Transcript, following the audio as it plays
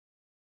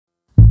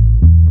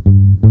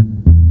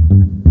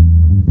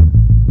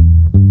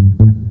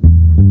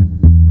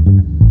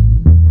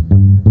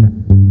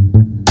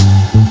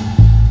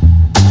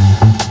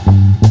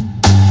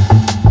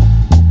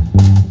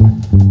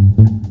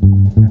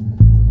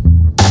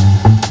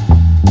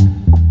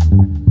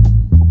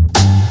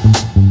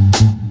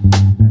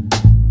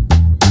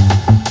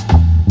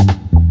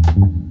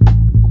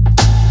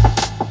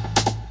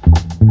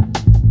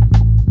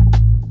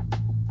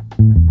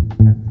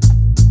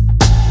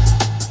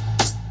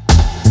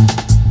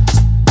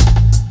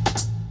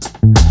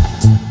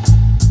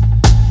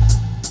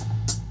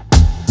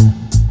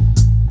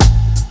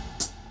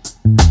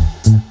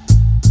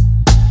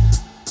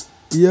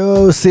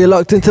Yo, see you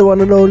locked into one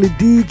and only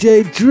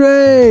DJ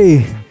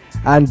Dre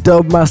and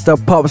Dubmaster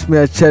Pops me,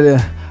 I tell you,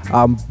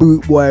 on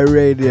Bootboy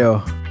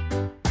Radio.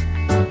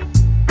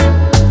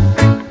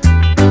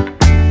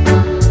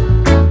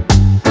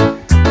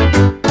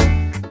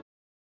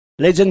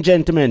 Ladies and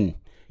gentlemen,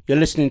 you're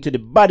listening to the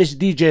baddest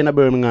DJ in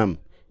Birmingham,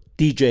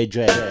 DJ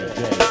Dre.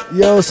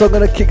 Yo, so I'm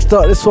gonna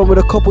kickstart this one with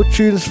a couple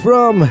tunes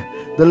from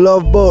the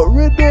Love Boat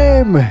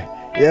Rhythm.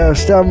 Yo,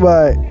 stand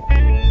by.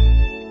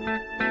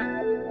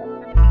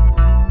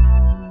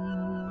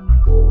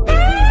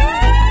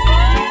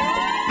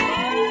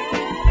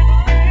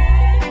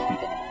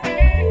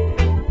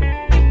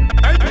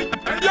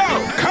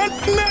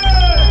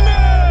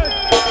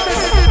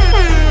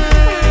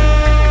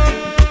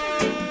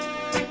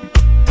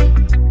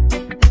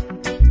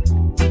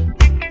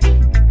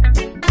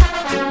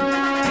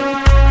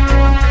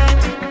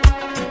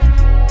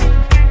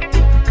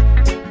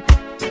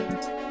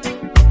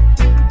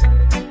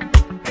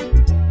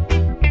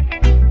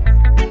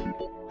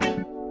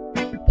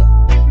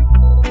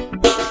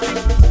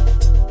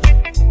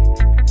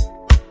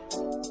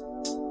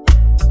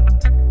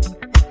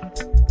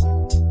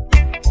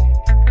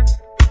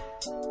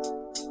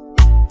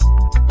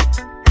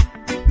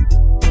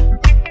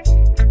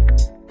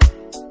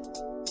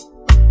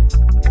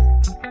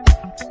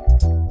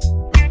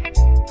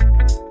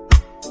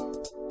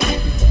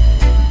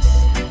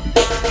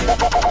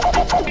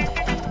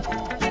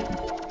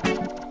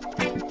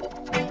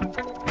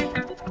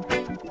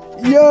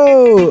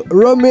 Yo,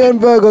 Rummy and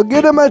Virgo,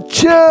 get him a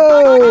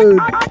tune.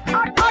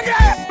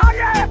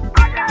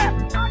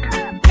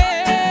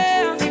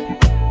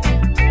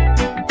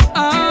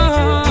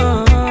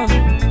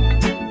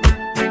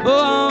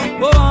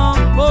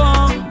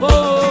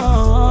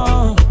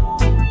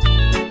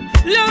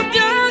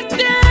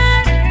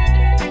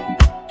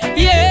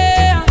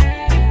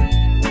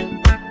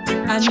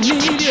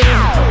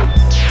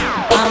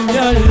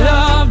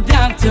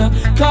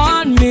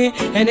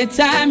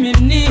 Anytime you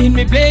need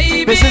me,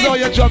 baby. This is all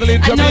you're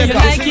juggling, Jamaica. I know you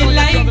like it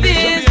like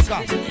this.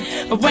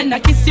 When I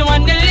kiss you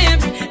on the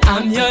lips,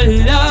 I'm your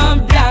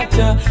love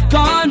doctor.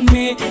 Call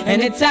me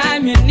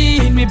anytime you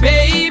need me,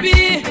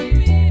 baby.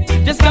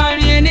 Just call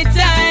me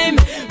anytime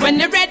when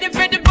you're ready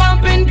for the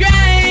bump and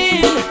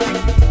grind.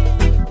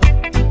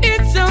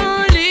 It's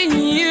only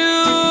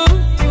you.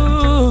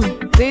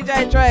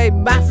 DJ Dre,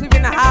 massive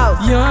in the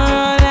house. You're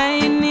all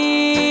I need.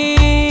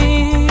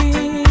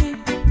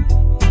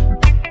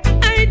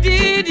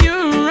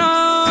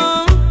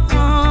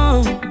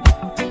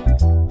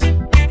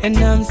 And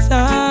I'm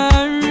sorry,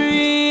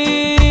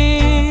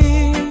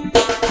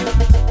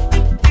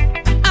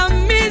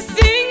 I'm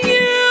missing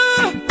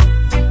you.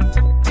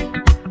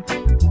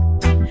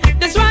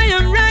 That's why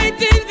I'm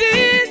writing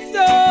this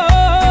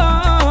song.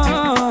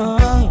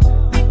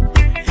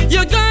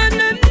 You're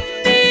gonna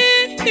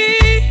need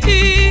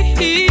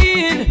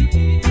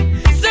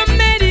some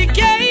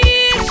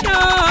medication.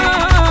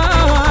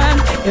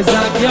 'Cause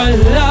I'm your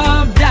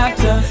love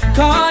doctor.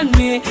 Call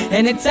me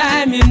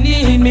anytime you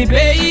need me,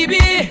 baby.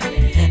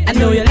 I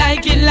know you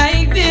like it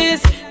like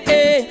this,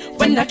 hey.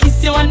 When I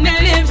kiss you on the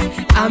lips,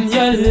 I'm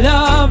your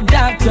love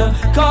doctor.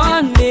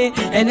 Call me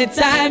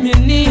anytime you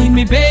need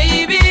me,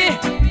 baby.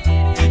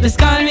 Just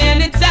call me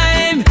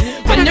anytime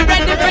when you're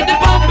ready for the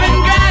bump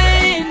and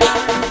grind.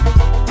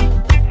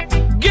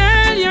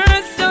 Girl,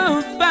 you're so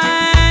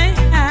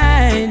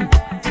fine.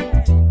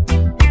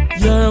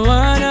 You're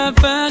one of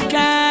a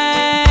kind.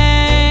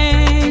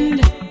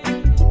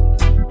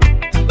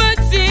 But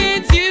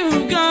since you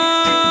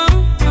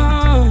gone,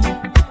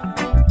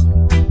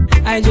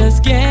 I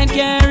just can't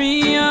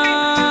carry on.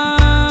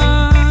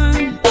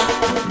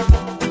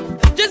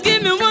 Just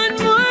give me one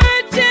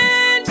more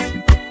chance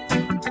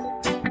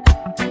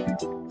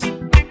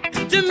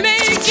to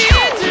make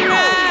it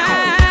right.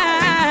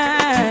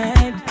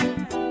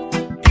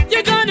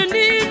 You're gonna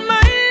need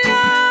my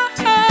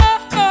love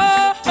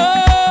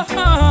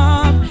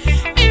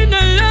in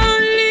a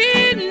lonely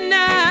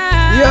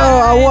night. Yo,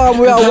 I warm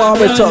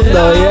it up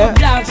now,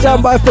 yeah?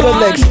 Stand by for the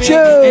next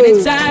tune.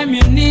 Anytime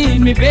you need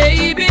me,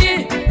 baby.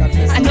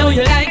 I know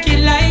you like it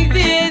like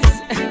this.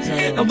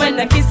 When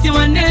I kiss you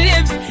on the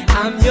lips,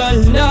 I'm your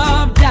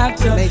love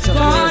doctor.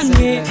 Call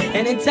me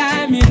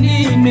anytime you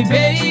need me,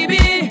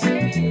 baby.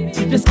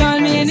 Just call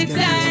me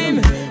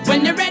anytime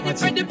when you're ready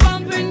for the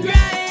bump and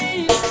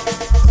grind.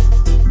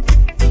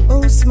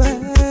 Oh,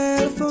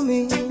 smile for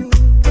me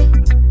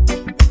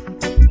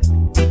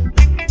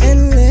and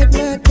let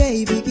my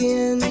day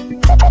begin.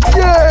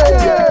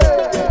 Yeah.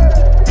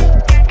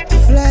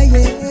 Fly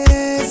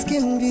as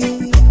can be.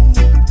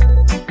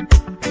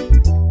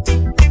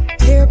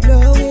 Hair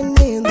blowing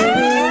in the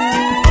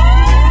wind.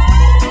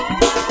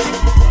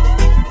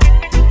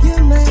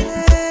 You're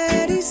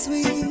mighty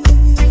sweet.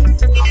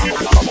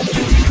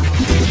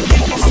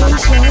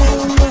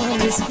 Sunshine on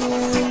your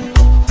skin.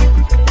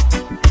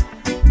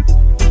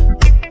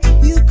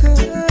 You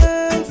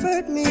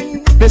comfort me.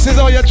 This is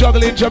how you're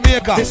juggling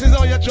Jamaica. This is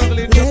how you're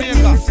juggling Jamaica.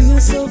 Let me feel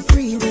so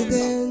free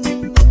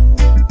within.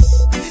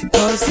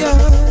 'Cause you're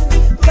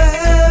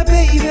my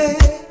baby,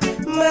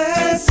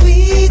 my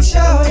sweet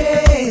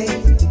shorty.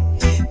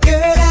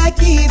 Girl, I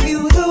give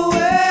you the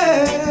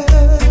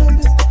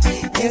world.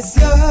 Yes,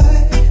 you're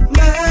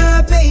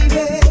my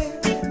baby,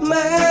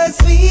 my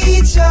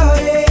sweet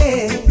shorty.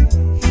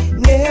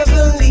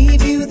 Never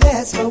leave you,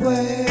 that's my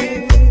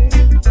word.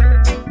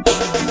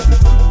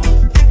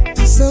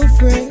 So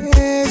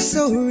fresh,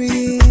 so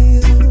real.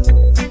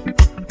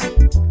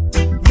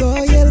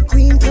 Royal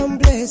queen, come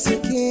bless the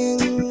king.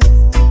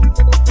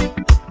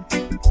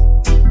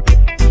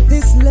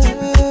 This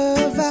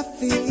love I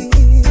feel.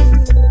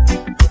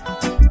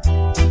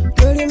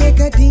 Girl, you make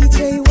a DJ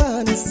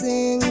wanna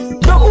sing.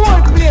 The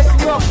whole place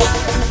rock.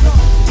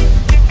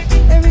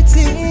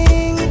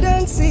 Everything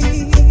done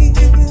see.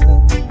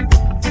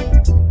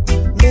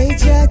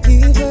 Major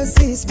give us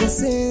his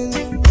blessing.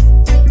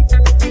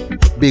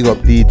 Big up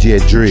DJ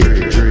Dre. I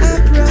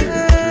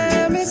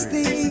promise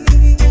thee.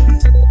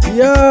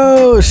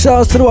 Yo,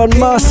 shouts to the one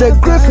Master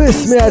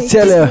Griffiths, me I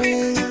tell you.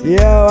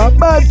 Yo, I'm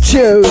about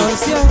you.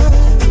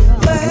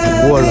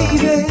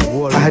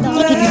 I had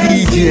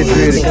DJ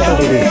Dre.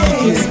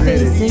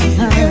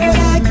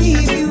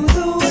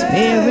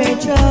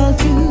 Spiritual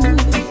too.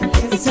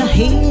 It's a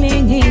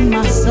healing in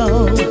my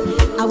soul.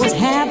 I was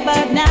half,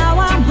 but now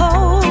I'm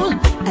whole.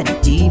 A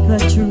deeper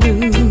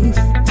truth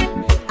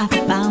I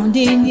found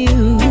in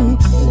you.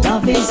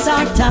 Love is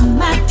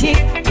automatic.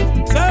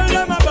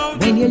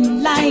 When you're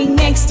lying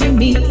next to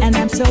me, and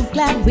I'm so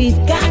glad we've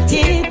got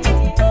it.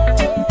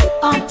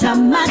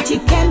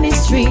 Automatic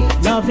chemistry.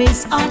 Love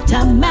is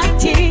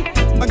automatic.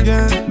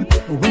 Again.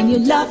 When you're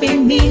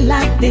loving me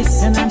like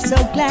this, and I'm so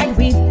glad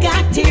we've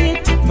got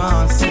it.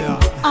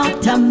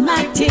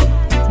 Automatic.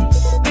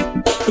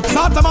 It's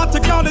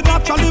automatic, all the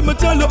naturally, me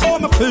tell you how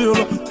me feel.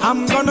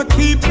 I'm gonna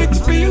keep it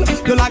real.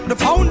 You like the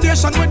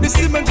foundation with the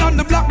cement and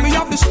the block, me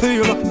have the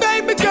steel.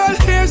 Baby girl,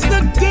 here's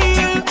the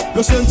deal.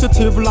 You're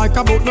sensitive like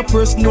about the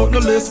press, not the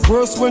list.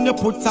 Worse when you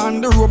put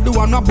on the rope, the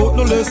one about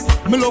the list.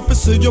 Me love to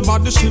see your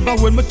body shiver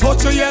when me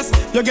touch you, yes.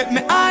 You get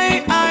me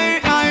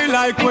I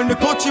like when the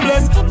touch you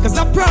bless. Cause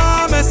I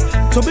promise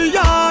to be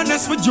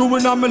honest with you,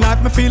 and I'm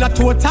life, me feel a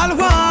total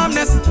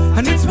warmness.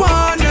 And it's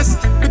oneness,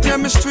 the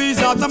chemistry's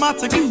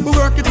automatic. We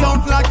work it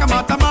out like a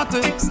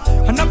mathematics.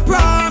 And I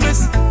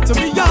promise to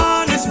be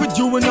honest with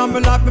you, and I'm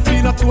life, me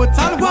feel a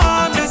total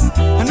warmness.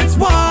 And it's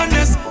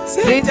oneness.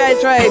 DJ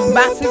Dre,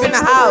 massive in the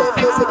house.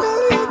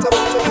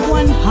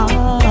 One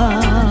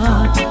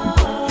heart,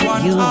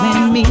 you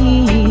and me.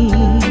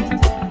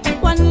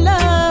 One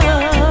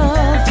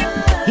love,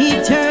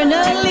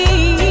 eternally.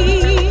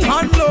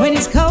 When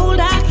it's cold,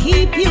 I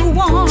keep you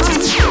warm. We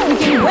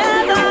can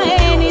weather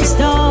any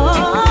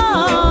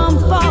storm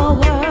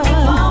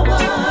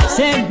forward.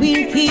 Said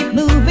we'll keep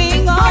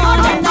moving on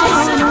and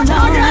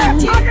on.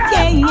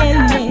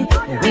 Yeah.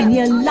 When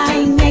you're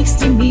lying next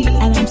to me,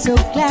 and I'm so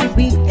glad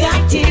we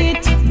got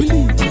it.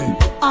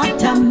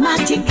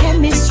 Automatic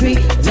chemistry,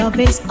 love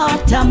is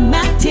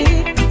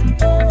automatic.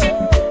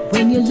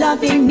 When you're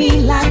loving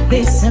me like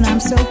this, and I'm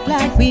so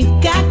glad we've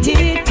got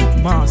it.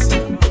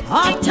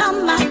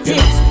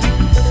 Automatic.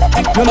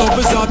 Your love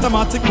is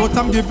automatic, but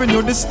I'm giving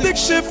you the stick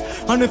shift.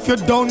 And if you're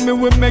down, me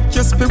will make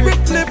your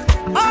spirit lift.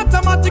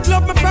 Automatic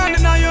love, my friend,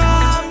 in your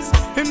arms,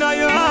 in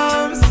your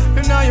arms,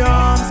 in your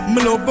arms.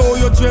 Me love how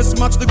your dress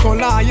match the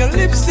color of your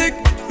lipstick.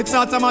 It's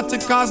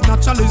automatic cause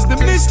natural is the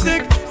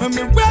mystic. And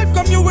me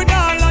welcome you with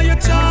all of your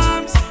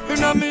charms. In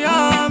my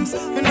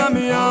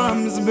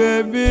arms,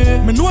 baby.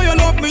 Me know you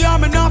love me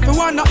and me not fi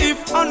wonder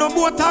if I no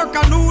boat or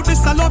canoe,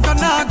 this I love you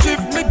not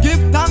drift. Me give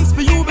thanks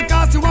for you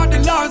because you are the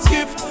Lord's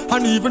gift.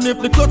 And even if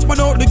the clutch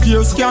went out, the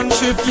gears can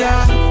shift,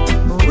 yeah.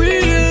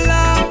 Real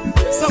love,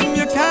 something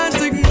you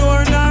can't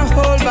ignore nor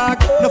hold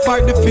back. No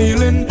fight the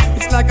feeling,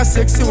 it's like a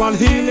sexual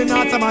healing.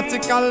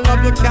 Automatical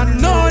love, you can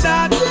know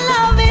that.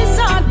 Love is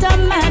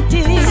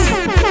automatic.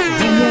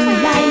 When you're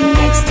lying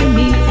next to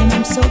me, and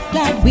I'm so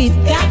glad we've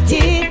got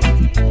it.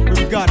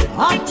 We've got it.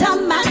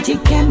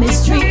 Automatic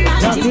chemistry.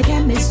 Automatic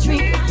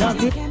chemistry.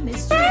 Automatic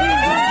chemistry.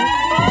 Yeah.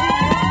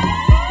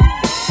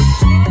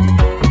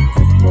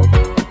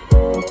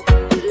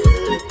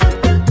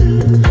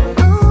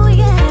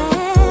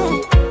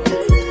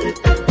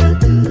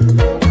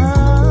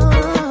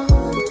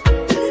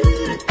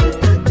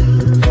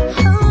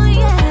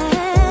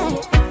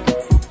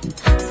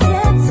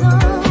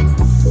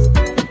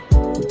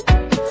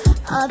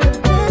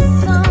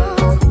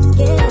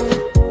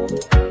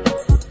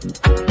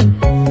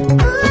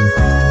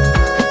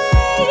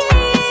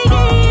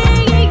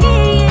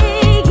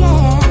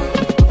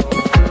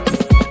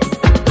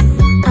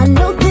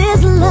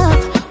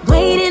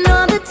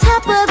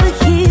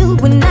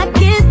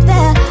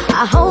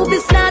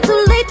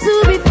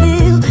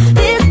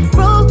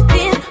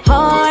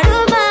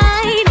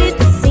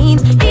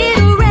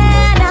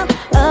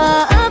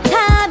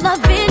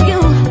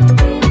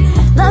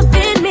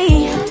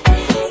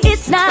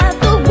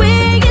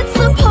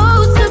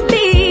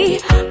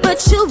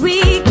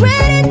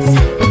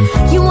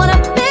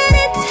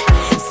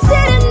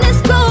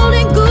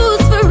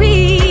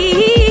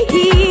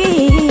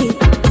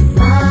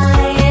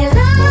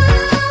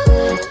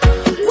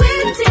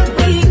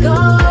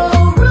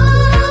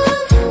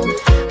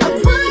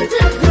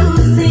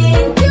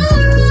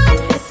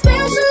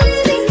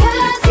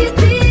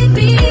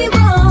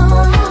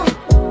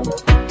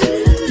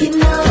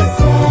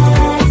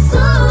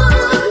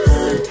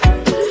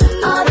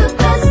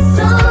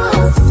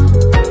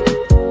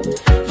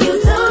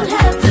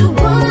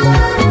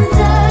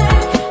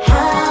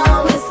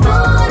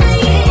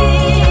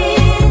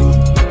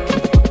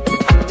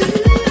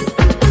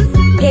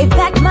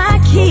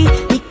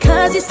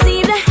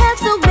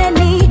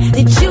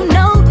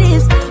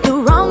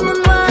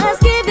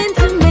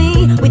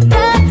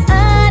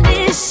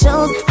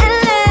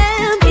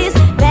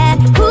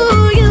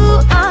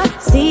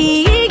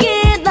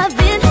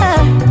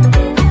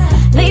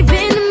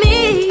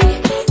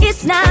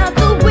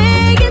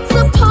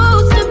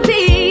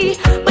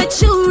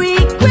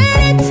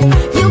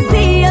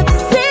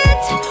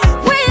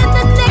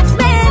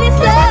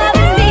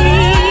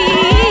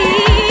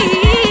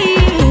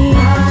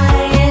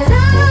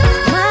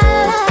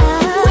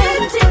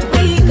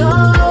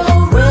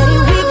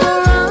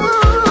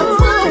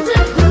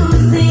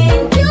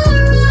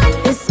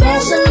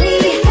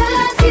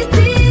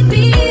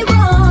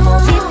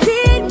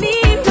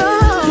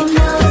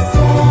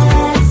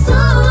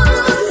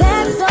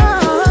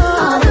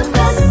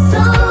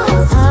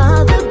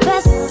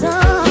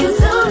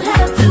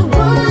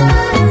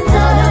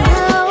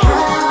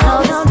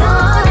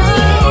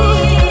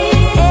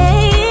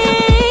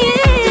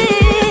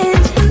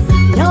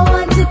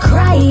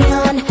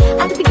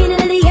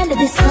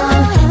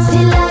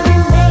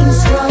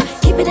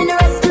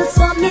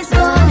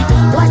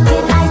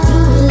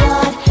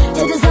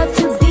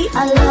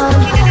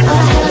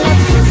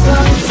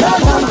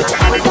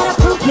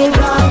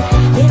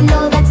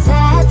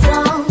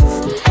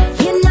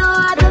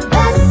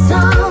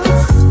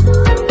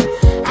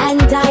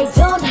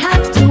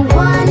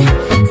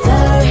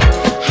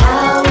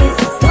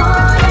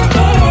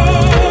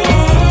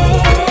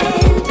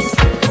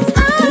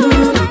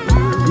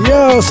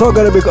 Also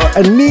gonna be got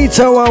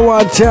Anita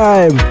one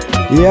time.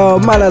 Yo,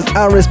 manners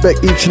and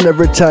respect each and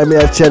every time.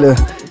 I tell you,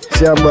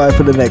 see I'm right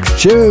for the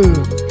next tune.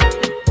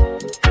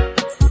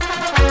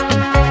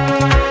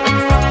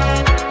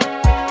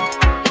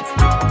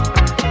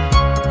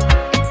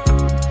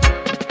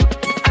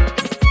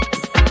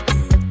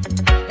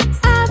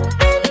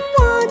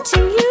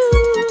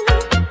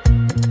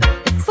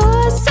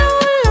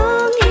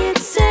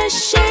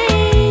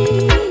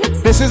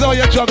 This is how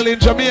you juggle in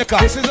Jamaica.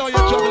 This is how you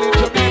juggle in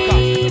Jamaica.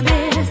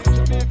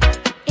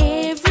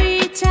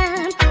 Every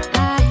time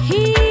I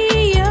hear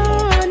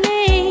your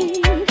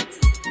name,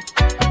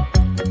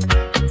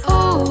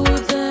 oh,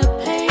 the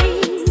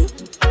pain,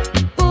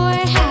 boy,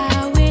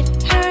 how it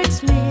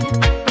hurts me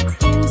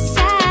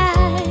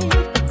inside.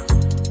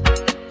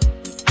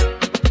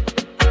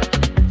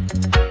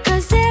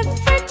 'Cause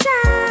every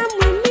time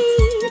we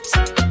meet,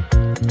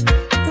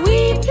 we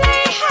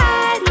play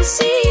hide and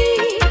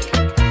seek.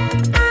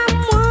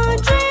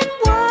 Wondering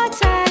what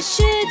I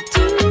should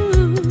do.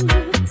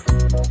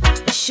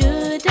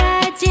 Should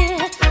I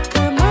dare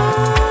come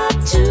up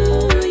to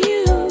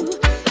you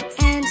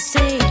and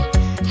say,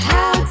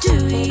 how do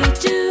you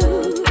do?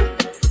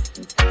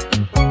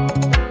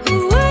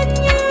 Wouldn't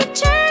you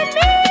turn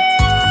me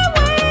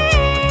away?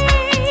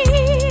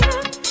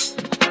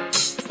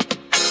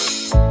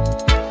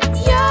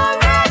 You're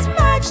as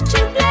much to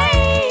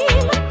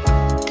blame,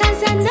 'cause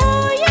I know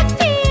you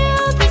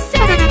feel the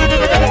same.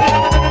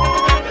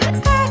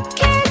 I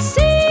can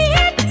see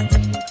it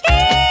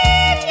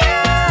in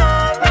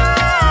your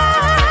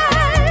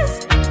eyes,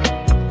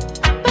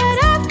 but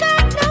I've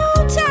got no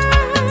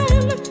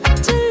time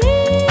to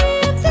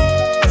live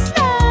this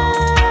life.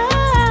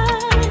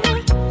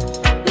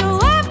 No,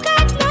 I've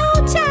got no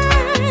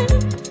time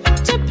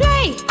to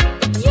play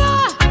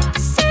your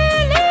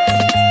silly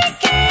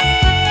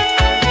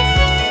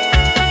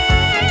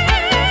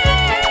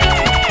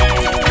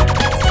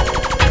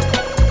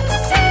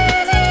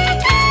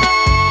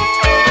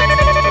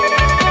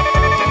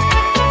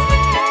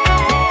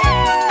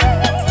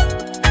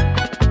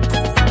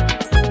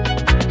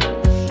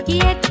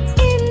Yet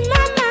in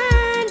my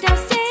mind I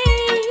say,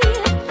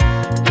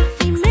 if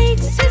he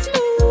makes his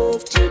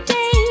move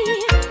today,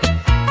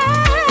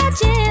 I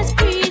just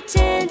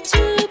pretend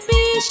to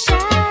be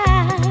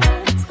shy.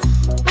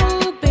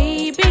 Oh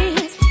baby,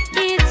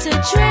 it's a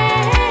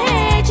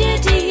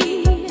tragedy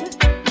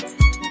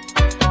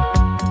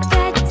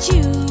that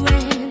you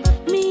and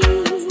me,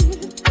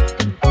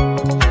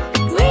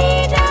 we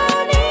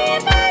don't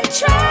even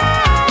try.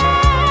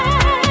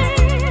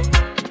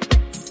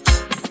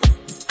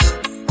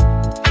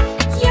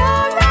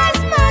 You're as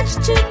much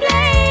to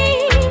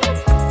blame,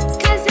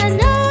 'cause I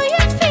know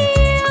you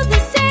feel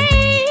the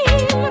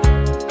same.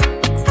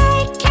 I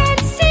can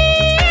see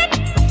it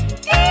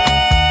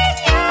in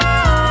your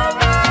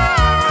eyes,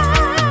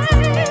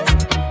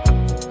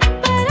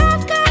 but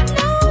I've got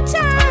no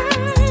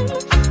time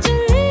to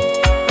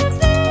live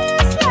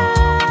this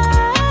life.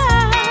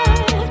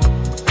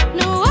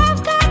 No,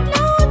 I've got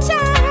no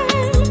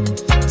time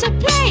to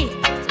play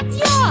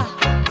your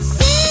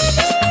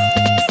silly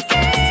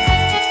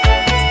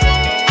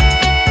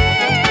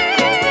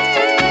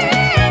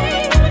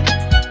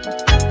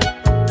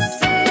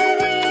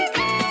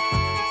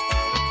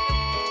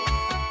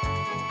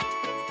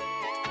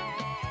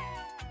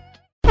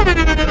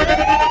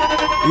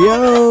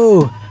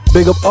Yo,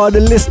 big up all the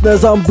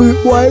listeners on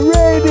Bootboy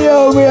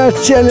Radio, we are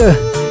chilling.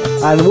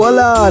 And hold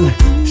on,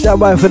 stand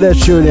by for that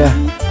tune, yeah.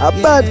 A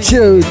bad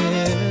tune.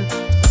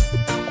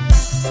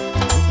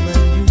 When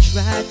you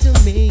try to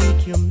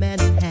make your man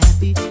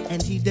happy,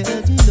 and he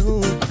doesn't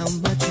know how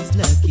much he's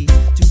lucky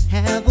to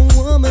have a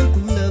woman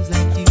who loves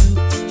like you.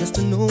 Just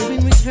to know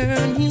in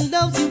return he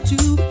loves you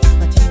too,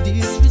 but he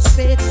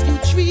disrespects you,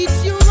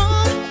 treats you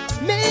wrong,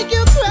 make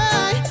you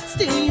cry.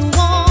 Still you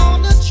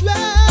wanna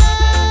try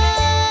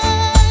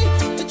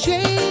to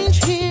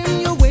change him.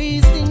 You're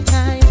wasting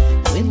time.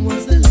 When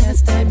was the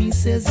last time he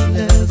says he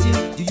loves you?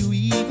 Do you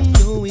even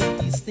know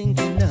if he's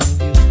thinking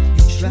of you?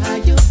 You try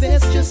your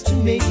best just to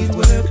make it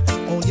work.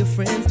 All your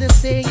friends, they're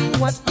saying,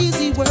 what is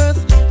he worth?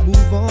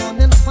 Move on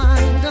and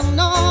find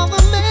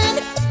another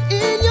man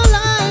in your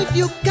life.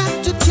 You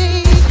got to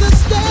take a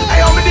step.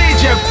 Hey, I'm a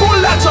DJ,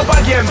 pull that up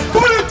again.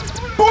 Pull it,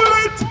 pull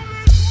it.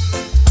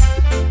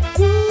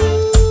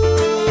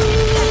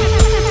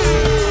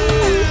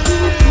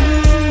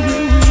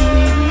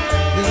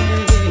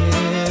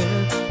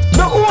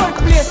 The old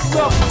place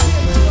stuff.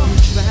 You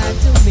try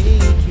to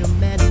make your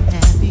man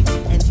happy,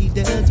 and he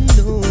doesn't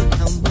know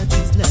how much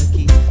he's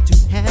lucky to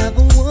have a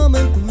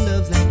woman who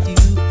loves like you.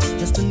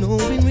 Just to know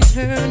in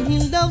return he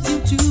loves you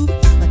too,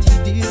 but he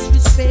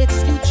disrespects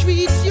you,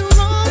 treats you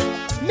wrong,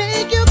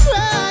 make you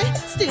cry.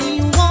 Still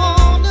you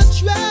wanna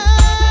try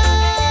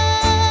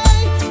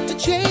to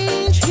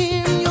change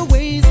him. You're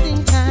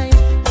wasting time.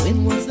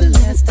 When was the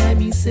last time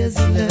he says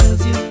he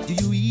loves you? Do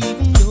you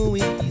even know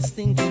if he's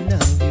thinking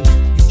of you?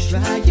 You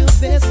try your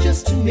best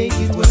just to make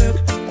it work.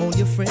 All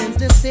your friends,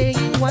 they're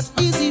saying, what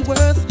is he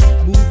worth?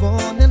 Move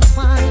on and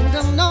find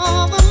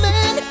another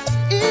man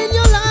in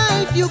your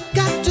life. You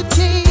got to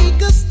take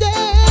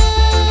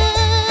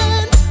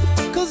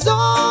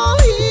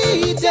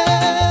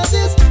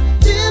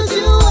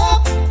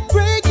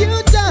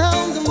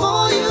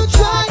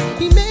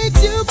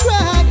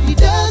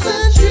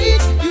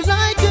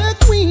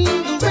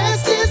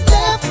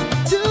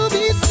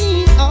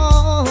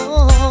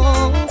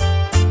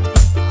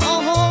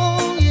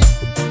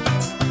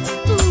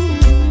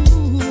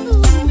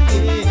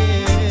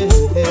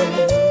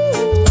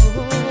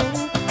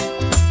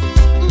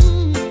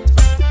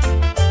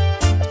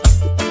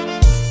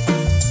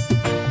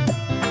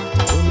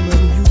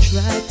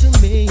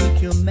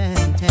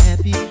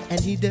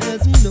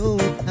doesn't know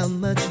how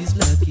much he's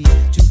lucky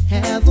to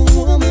have a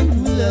woman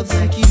who loves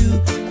like you.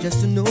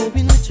 Just to know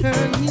in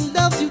return he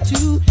loves you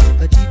too.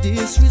 But he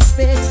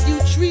disrespects you,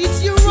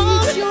 treats you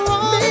wrong,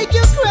 make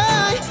you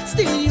cry.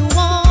 Still you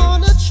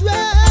wanna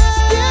try.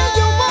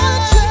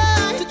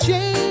 To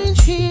change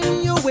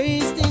him, you're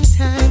wasting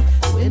time.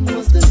 When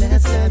was the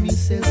last time he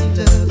says he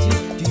loves you?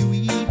 Do you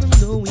even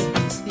know if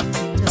he's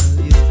thinking of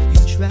you? You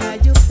try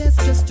your best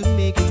just to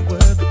make it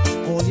work.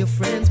 All your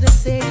friends, they're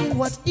saying,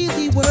 what is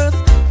he worth?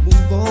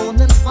 Move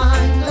on and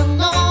find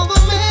another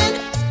man.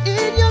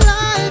 In your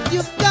life,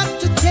 you've got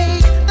to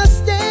take a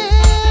stand.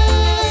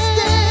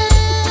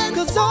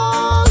 Cause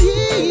all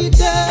he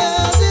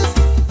does is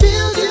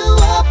build you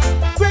up,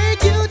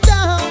 break you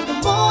down. The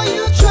more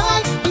you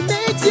try, he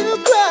makes you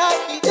cry.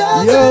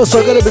 Yo,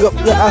 so gonna big up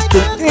the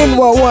Aston in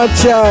one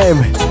time.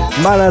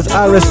 Manners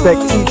and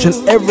respect each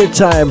and every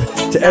time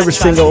to every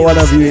single one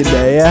of you in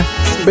there, yeah?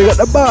 Big up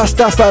the bar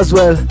staff as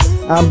well.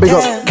 And big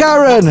up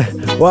Karen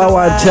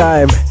one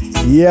time.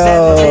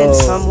 Yo.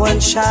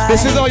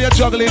 This is how you're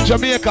juggling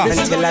Jamaica.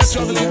 Until I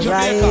see your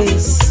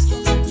eyes,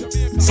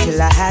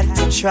 still I had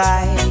to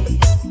try.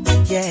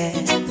 Yeah.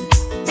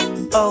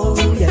 Oh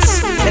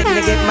yes. Let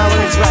me get my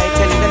words right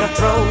and then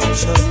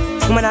approach you.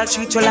 Woman, I'll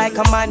treat you like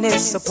a man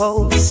is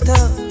supposed to.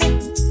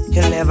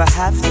 You'll never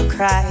have to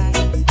cry.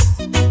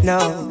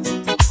 No.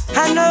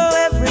 I know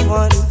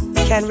everyone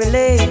can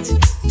relate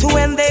to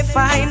when they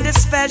find a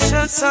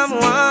special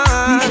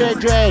someone. DJ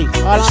Dre,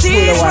 all I'm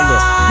the one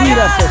there. He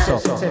that says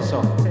so.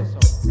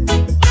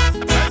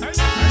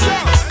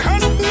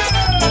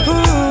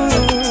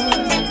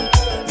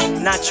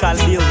 Natural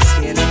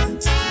beauty, you know.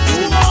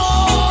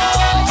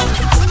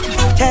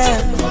 Yeah.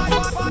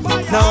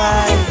 No,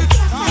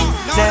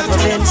 I've never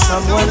been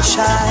someone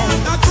shy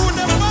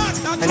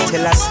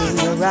until I seen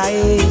your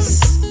eyes.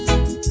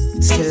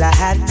 Still I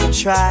had to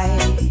try.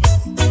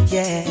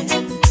 Yeah.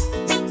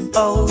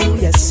 Oh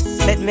yes,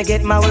 let me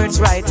get my words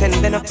right and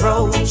then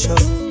approach you.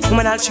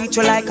 Woman, I'll treat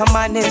you like a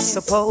man is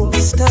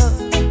supposed to.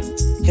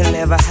 You'll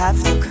never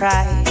have to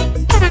cry.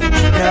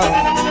 No,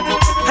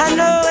 I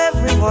know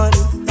everyone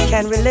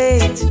can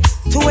relate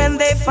to when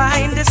they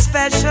find a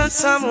special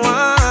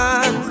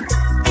someone.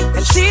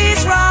 And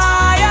she's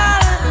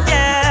royal,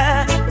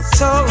 yeah,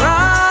 so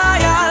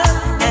royal.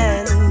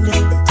 And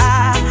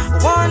I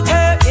want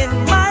her in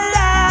my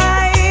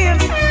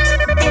life.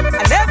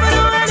 I never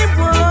knew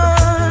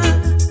anyone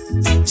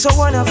so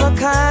one of a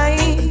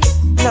kind.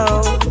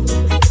 No,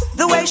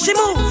 the way she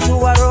moves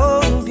to her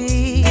own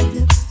beat,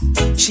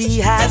 she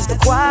has the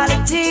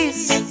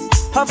qualities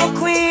of a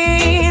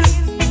queen.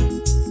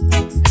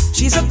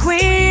 She's a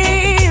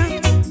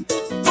queen.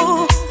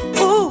 Ooh,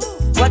 ooh,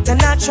 what a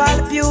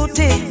natural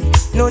beauty.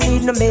 No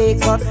need no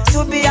makeup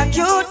to be a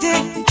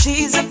cutie.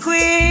 She's a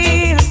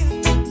queen.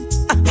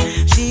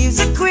 She's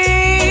a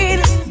queen.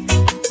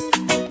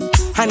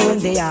 And when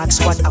they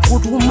ask what a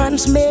good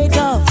woman's made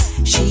of,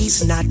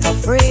 she's not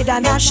afraid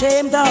and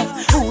ashamed of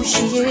who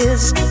she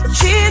is.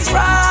 She's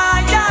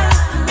royal,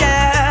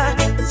 yeah,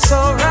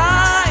 so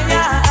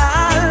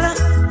royal.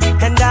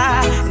 And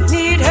I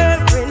need her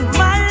in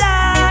my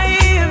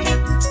life.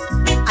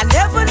 I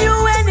never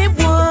knew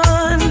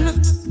anyone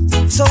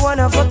so one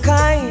of a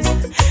kind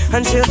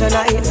until the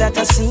night that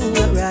I seen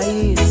your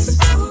eyes.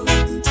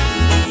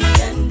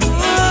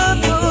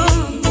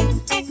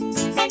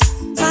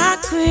 My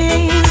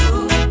queen,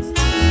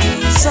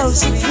 so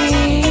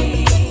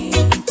supreme.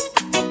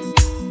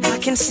 I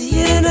can see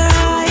it in her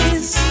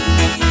eyes,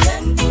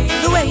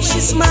 the way she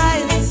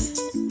smiles.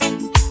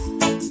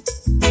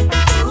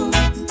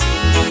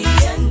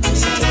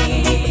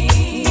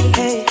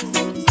 Hey,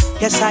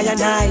 yes I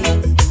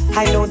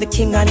know the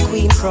king and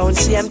queen crown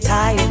same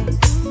time.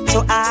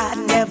 So I'd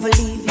never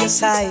leave your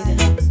side.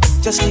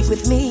 Just stick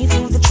with me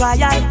through the trial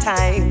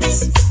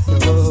times.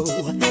 Oh,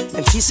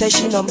 and she says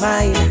she no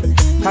mind.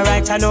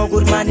 Alright, I know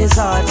good man is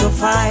hard to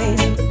find.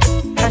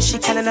 And she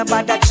can't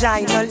about that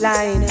giant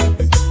line.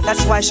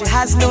 That's why she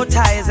has no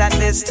ties at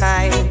this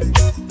time.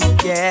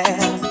 Yeah,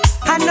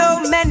 I know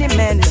many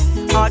men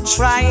are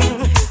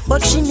trying,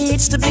 but she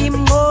needs to be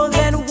more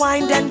than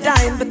wine and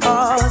dine,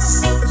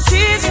 because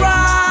she's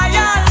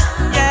royal,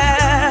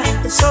 yeah,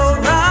 so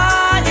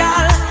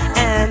royal.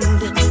 And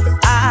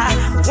I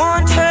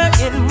want her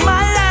in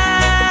my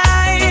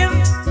life.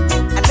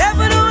 I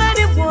never knew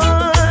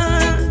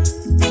anyone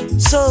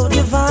so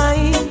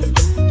divine.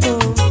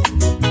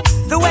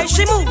 The way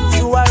she moves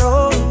to her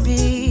own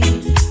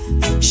beat,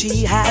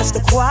 she has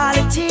the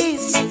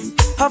qualities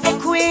of a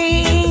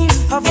queen,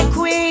 of a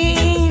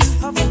queen,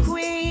 of a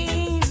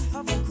queen,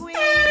 of a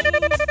queen.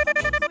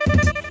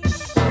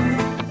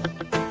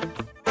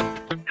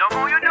 Don't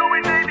go, you do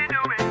it, baby,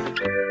 do it.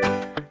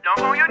 Don't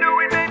go, you do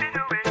it, baby,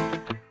 do it.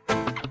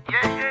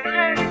 Yeah, yeah,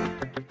 yeah.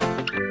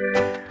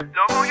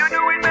 Don't go, you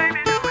do it,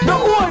 baby, do it. The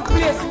whole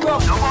place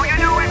rough. Don't go, you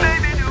do it,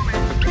 baby, do it.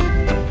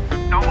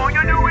 Don't go,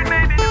 you do it,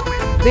 baby, do it.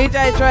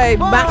 DJ Dre,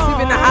 massive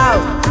in the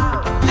house.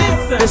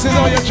 Listen. This is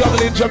how you're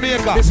juggling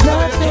Jamaica. This is how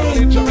you're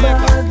Nothing juggling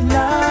but Jamaica.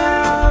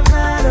 love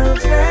and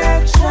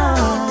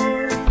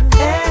affection,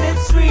 and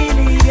it's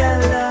really a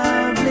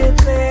lovely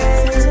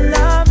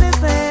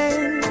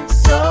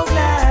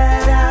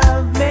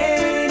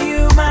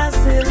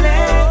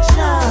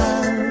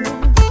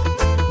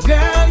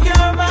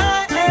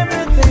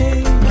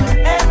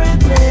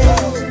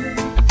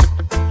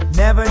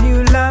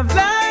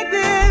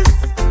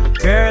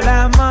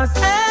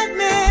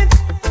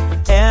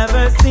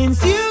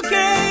since you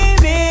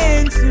came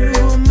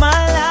into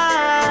my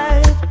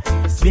life.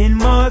 It's been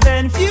more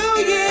than few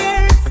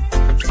years,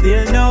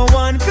 still no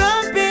one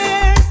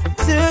compares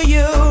to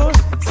you.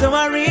 So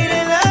I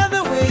really love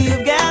the way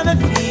you've got me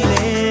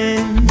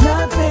feeling.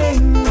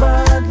 Nothing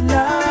but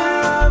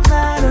love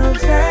and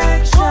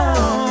affection,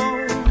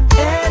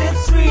 and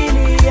it's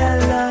really a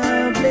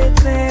lovely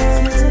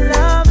thing. It's a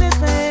lovely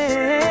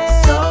thing.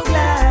 So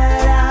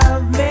glad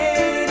I've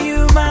made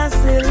you my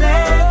selection.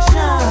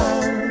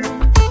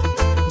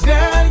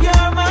 Girl,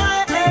 you're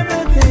my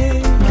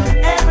everything,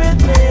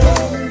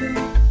 everything.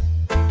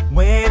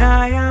 When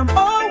I am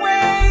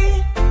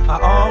away, I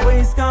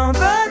always count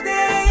the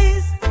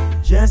days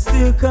just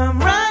to come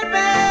right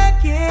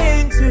back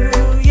into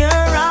your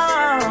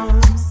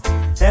arms.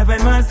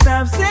 Heaven must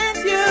have sent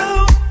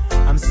you.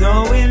 I'm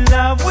so in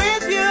love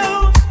with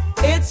you.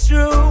 It's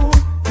true.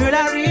 Girl,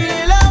 I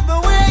really love the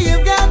way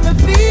you got me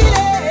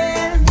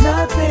feeling.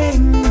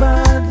 Nothing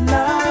but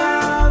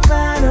love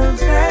and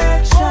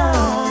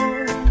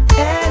affection,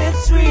 and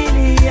it's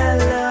really a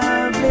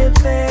lovely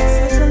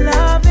thing. It's a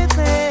lovely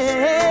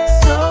thing.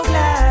 So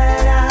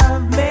glad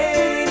I've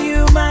made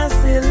you my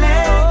selection.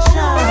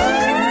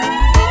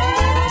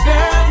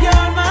 Girl,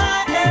 you're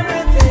my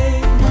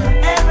everything,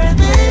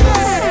 everything.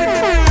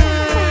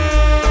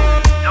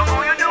 Know who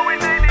you doing,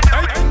 baby?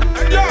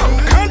 Yo,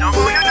 know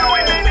who you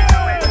doing, baby?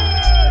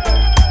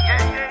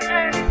 Yeah.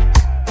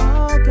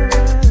 Oh, girl.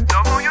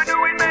 Know who you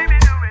doing, baby?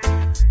 Do it.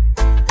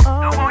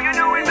 Know who you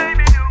doing,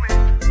 baby? Do it.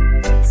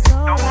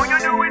 Know who you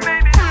doing,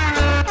 baby?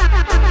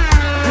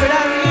 Girl,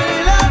 I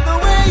really love the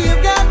way you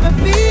got me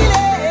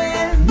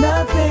feeling.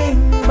 Nothing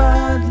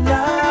but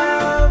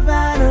love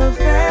and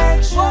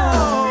affection,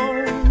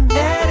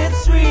 and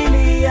it's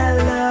really a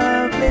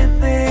lovely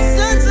thing.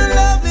 Such a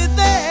lovely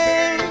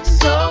thing.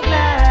 So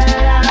glad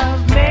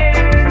I've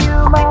made you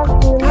my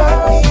selection.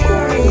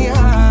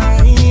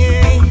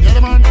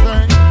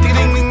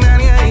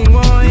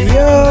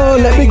 Yo,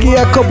 let me give you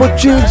a couple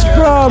tunes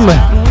from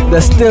the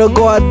Still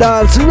Go and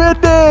Dance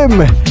Rhythm.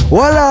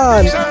 Hold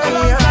on.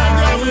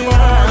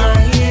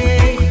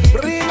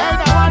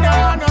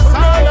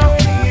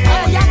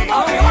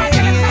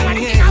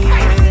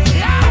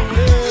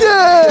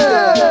 Yeah.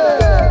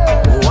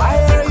 Why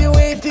are you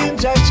waiting,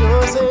 your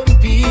chosen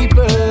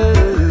people?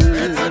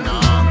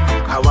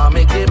 I want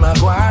make them a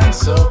go on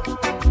so.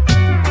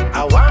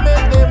 I want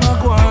make them a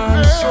go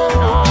on so.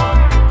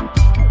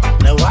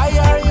 Now why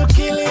are you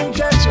killing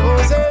your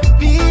chosen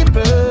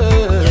people?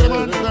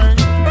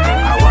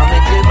 I want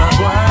make them a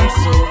go on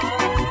so.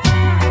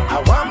 I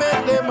want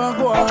make them a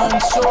go on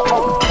so.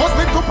 Must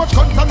be too much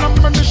guns and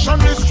ammunition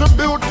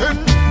distributing.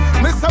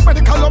 Miss a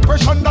medical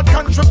oppression that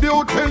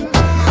contributing.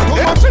 Too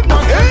much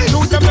innocence to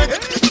the make.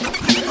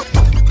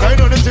 I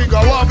know the thing, I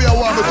want me to.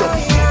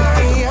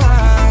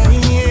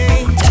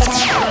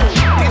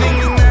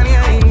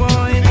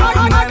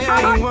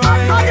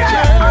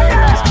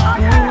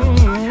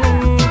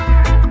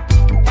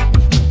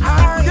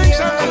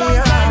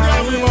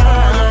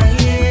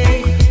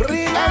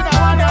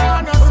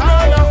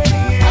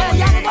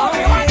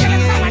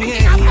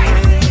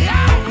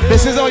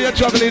 This is how you're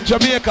juggling in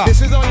Jamaica.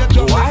 This is how you're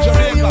juggling in Jamaica. Why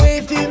are you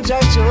waiting,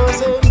 your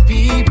chosen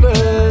people?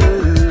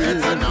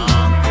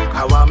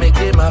 I want make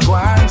them a go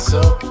on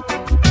so.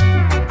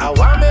 I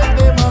want make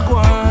them a go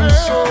on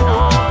so.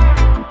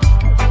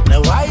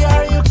 Now why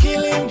are you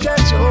killing your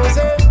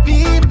chosen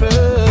people?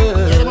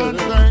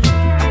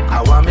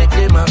 I want make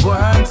them a go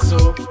on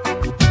so.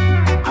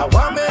 I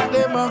want make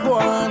them a go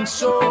on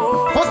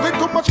so. Must be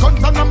too much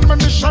guns and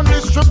ammunition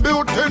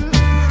distributing.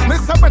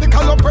 Miss a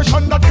medical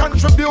oppression that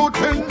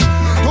contributing.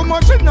 Too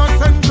much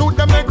innocent to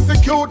them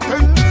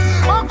executing.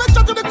 I'm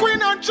venture to the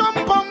queen and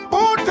jump on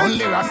boot.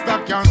 Only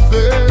Rasta can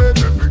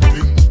save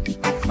everything.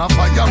 A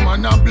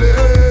fireman a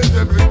blaze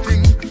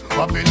everything.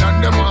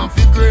 Babylon them want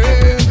to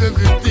grave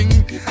everything.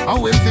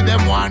 And we see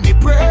them want to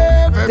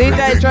brave everything.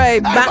 DJ Dre,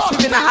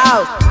 massive in the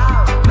house.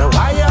 Now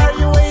why are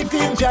you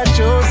waiting, your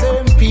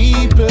chosen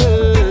people?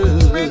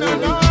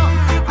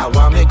 I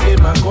want make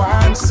them a go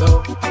on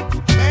so.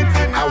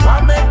 I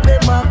want make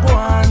them a go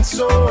on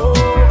so.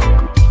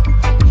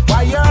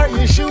 Why are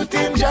you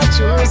shooting your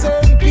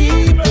chosen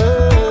people?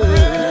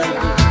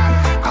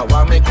 I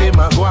want make them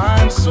a go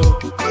on so.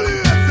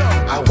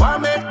 I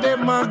want make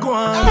them a go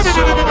on so.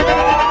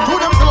 To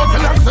them sell out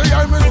Selassie,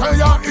 I will say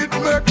ya it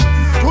make.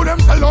 To them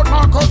sell out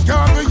Marcus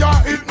Garvey, ya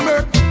it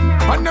make.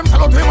 And them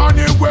sell out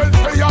Emmanuel,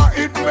 say ya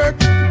it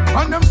make.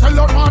 And them sell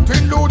out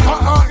Martin Luther,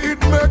 it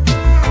make.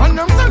 And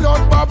them sell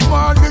out Bob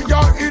Marley,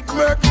 ya it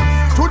make.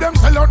 To them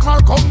sell out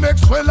Malcolm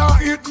Maxwell,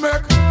 it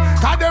make.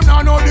 Cause them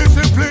now no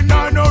discipline,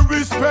 now no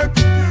respect.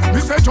 Me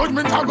say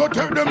judgment, I go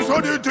take them so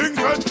the things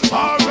get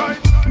alright.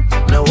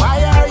 Now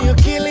why are you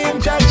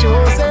killing your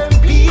chosen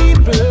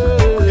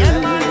people?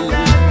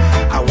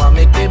 I want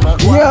make them a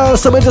go. Yo,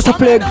 so we just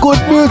play good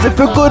music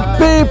for good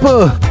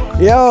people.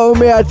 Yo,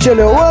 me I tell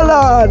you, hold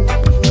on.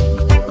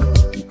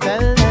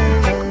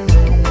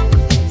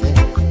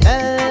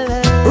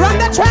 Run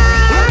the track.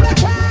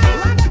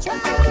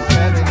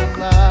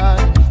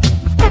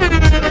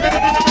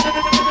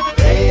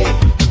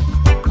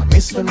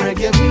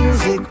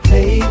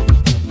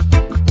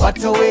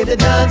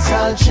 dance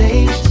all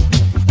changed,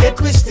 yet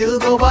we still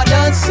go a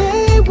dance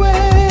same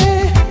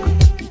way.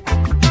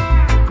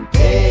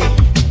 Hey,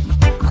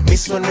 I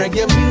miss when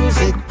reggae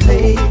music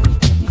play.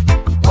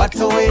 What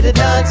a way the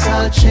dance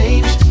all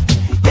changed,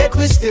 yet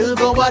we still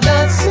go a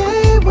dance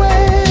same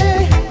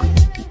way.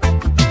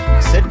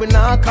 Said we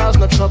not cause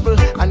no trouble.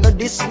 I know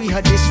this, we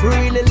had this. We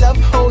really love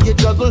how you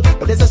juggle,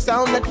 but there's a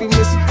sound that we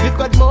miss. We've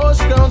got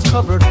most grounds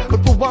covered,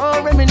 but we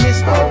want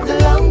reminisce of the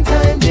long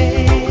time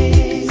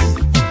days.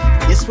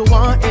 Yes, we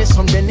want is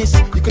from Dennis.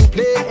 You can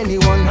play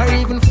anyone or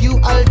even few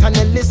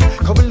alternates.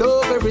 Couple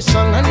love every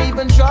song and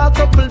even draw a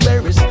couple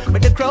berries.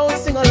 But the crowd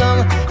sing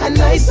along and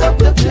nice up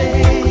the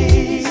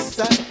place.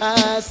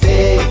 I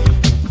say,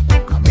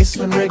 I miss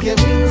when reggae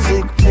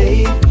music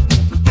played.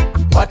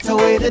 What a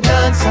way the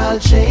dance all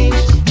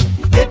changed,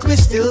 yet we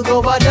still go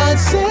a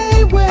dance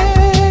same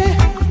way.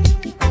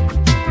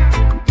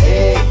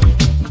 Hey,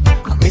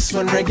 I miss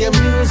when reggae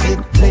music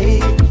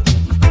played.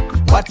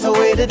 What a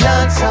way the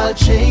dance all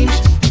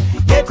changed,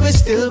 yet we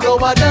still go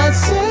a dance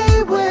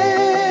same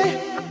way.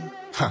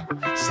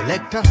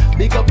 Selector,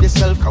 big up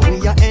yourself, cause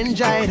we are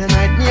enjoy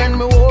tonight. Me and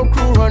my whole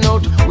crew run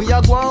out, we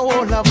are going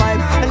hold a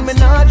vibe. And me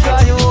not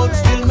dry you out,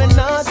 still me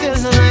not tell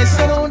no lies.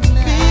 So don't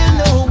feel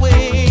no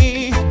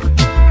way.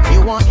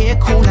 You want air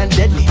cool and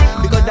deadly,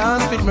 because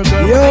dance with my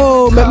girl.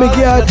 Yo, let me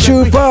get a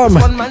tune from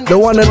the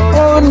one and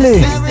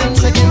only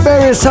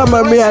Barry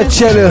Summer, me I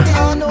tell you.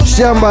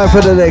 Stand by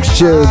for the next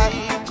tune.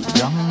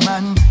 Young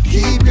man,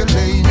 keep your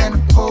lane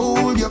and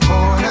hold your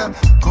corner.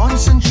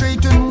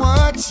 Concentrate on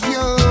what's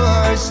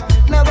yours.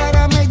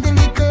 Nobody make the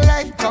little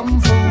life come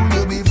fool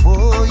you.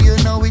 Before you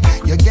know it,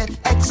 you get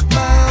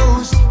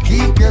exposed.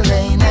 Keep your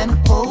lane and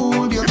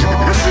hold your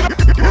corner.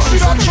 You see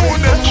that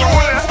tune there,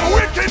 Julie?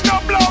 Wicked the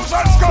blouse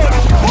and skirt.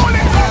 Pull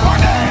it up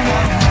on it.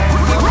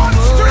 Run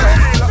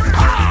straight.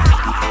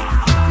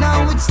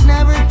 Now it's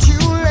never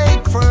too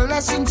late for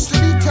lessons to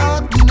be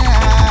taught now.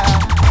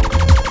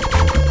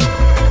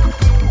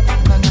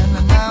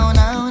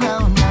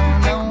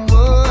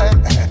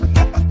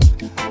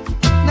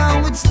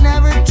 Now it's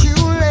never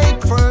too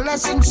late for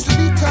lessons to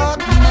be taught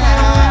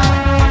now.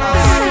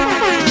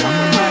 Young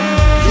man,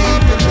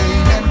 keep your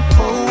lane and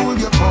hold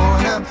your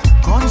corner.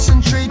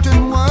 Concentrate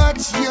on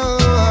what's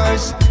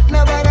yours.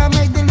 Nobody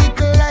make the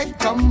little life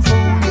come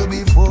fool you.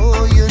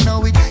 Before you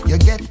know it, you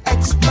get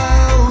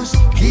exposed.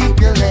 Keep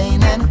your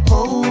lane and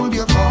hold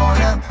your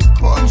corner.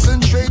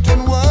 Concentrate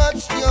on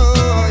what's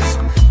yours.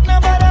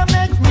 Nobody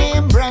make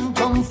name brand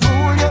come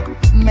fool you.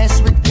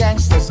 Mess with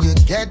gangsters, you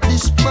get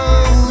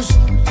disposed.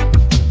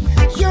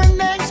 Your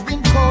name's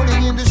been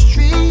calling in the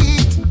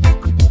street.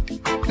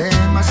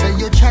 Them I say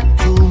you chat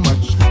too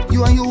much.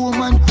 You and your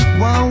woman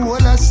one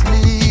wall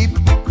asleep.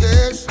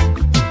 Yes,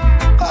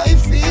 I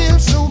feel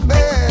so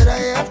bad. I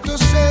have to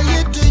say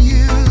it to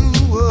you.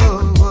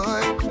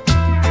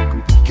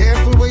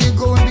 Careful where you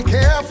go and be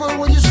careful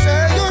what you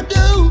say you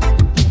do.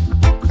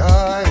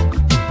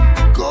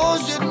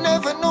 Cause you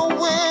never know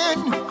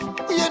when,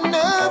 you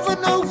never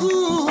know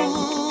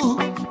who.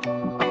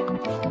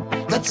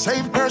 That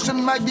same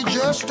person might be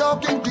just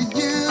talking to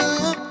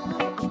you.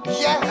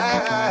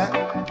 Yeah.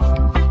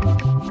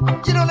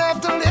 You don't have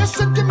to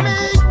listen to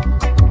me.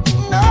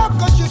 No,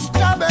 cause you're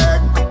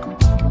stubborn.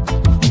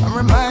 I'm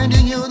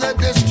reminding you that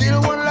there's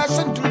still one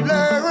lesson to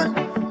learn.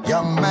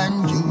 Young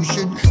man, you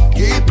should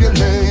keep your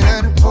lane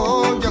and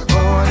hold your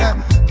corner.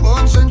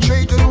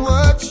 Concentrate on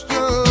what's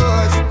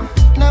yours.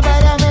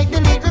 Nobody make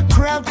the little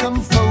crowd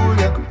come fool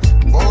you.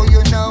 Before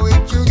you know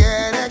it, you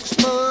get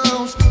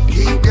exposed.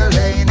 Keep your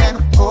lane and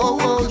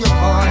hold your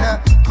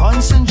corner.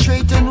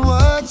 Concentrate on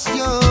what's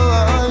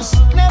yours.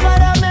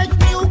 Nobody make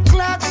new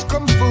clocks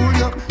come fool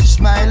you.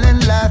 Smile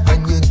and laugh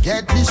and you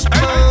get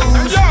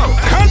disposed.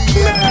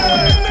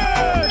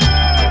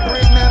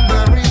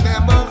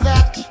 Remember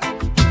that.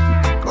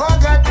 Oh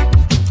God,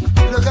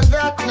 look at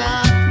that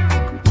now.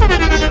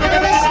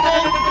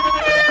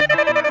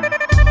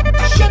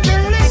 Should be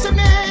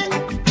listening.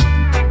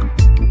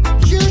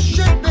 You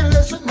should be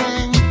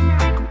listening.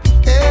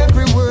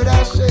 Every word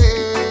I say.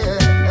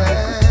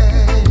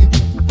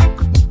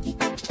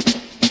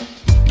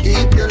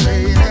 Keep your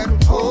lane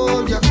and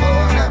hold your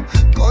corner.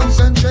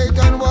 Concentrate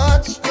on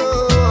what's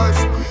yours.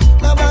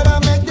 Nobody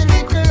make the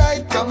little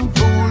light come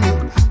fool you.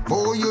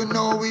 Before you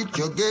know it,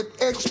 you get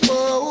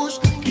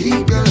exposed.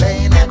 Keep your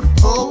lane and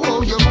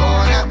hold your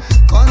corner.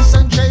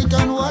 Concentrate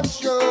on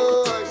what's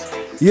yours.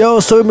 Yo,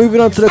 so we're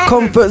moving on to the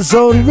comfort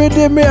zone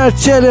rhythm, me I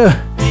tell you.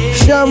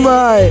 Stand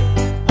right.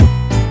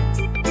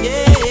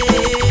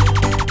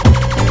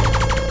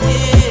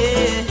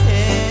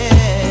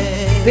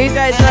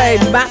 DJ Dre,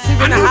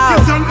 massive in the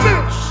house.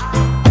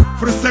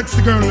 For the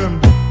sexy girl,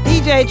 them.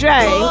 DJ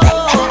Dre.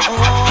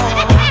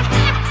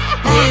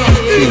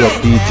 Big up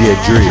DJ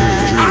Dre.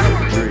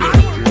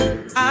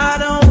 I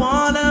don't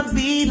wanna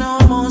be no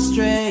more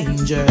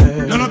stranger.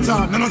 No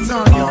time.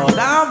 All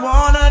I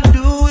wanna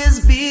do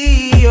is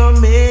be your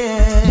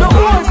man. No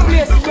one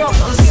place to go.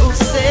 You're so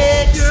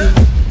sexy,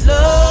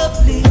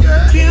 lovely,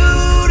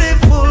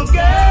 beautiful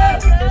girl.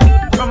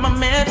 From I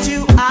met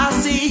you, I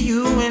see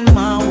you in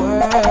my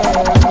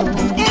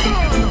world.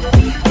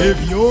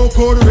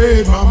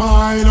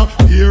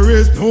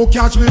 no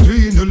catch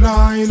between the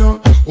line.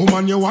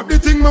 Woman, you have the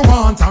thing me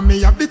want and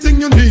me have the thing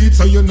you need,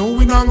 so you know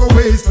we not go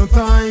waste no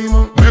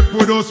time. Make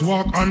we just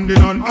walk hand in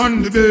hand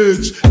on the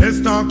beach.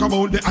 Let's talk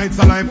about the heights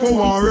of life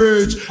for our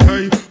age.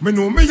 Hey, me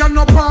know me and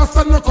no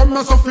pastor, no come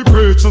as if we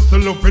preach. Just the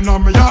loving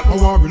on me heart, I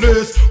want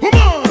release.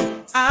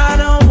 Woman, I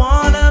don't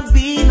wanna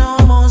be no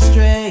more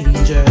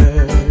stranger.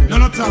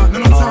 No time,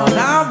 no time. All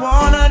I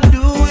wanna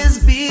do is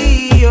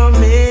be your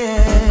man.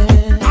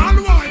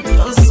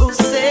 You're so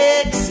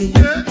sexy,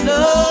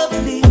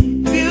 lovely,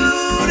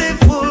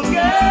 beautiful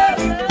girl.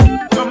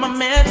 From I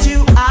met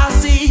you, I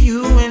see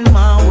you in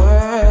my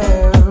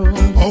world.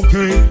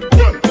 Okay,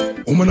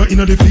 woman not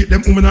inna the feet,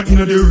 them woman not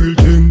inna the real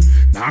thing.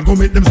 Now go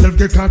make themselves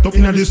get caught up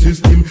inna the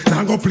system.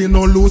 Now go play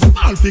no loose,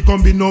 all fi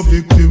come be no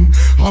victim.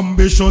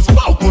 Ambitious,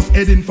 focus,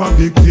 heading for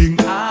big thing.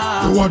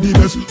 You are the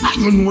best,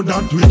 you know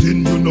that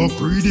within. You no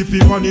greedy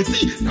for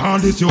vanity, now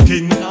this your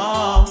king.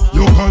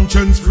 Your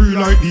conscience free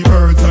like the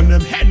birds, and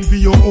them envy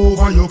you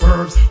over your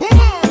curves.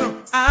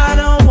 I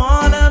don't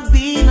wanna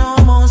be no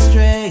more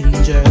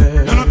stranger.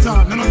 No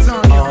time.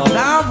 All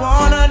I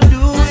wanna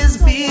do is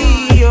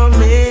be your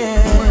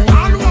man.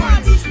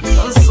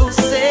 You're so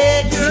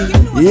sexy.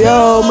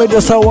 Yo, me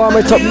just warm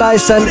it up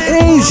nice and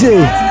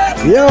easy.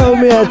 Yo,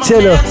 me I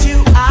tell you.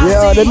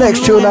 Yo, the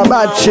next tune a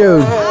bad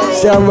tune.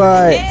 Stand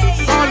right.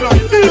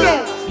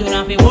 You don't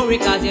have to worry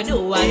cause you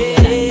do what you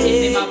like.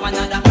 If him have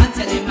another plan,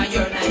 tell him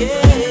you're nice.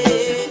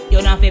 You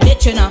don't have to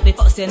bitch, you don't have to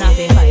fuss, you don't have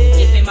to fight.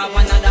 If him have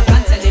another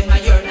plan, tell him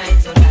you're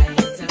nice tonight.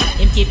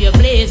 Him keep you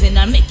blazing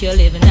and make you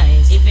live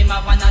nice. If him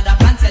have another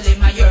plan, tell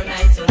him you're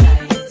nice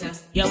tonight.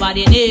 Your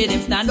body need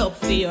him, stand up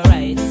for your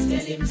rights. Tell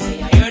him say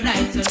you're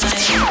nice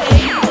tonight.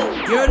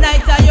 You're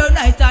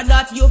nighter,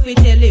 that you fi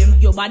tell him.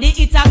 Your body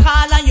it a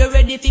call and you're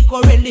ready fi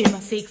corral him.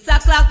 6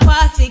 o'clock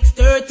past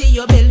 6:30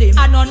 you bill him.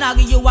 I no nag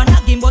you a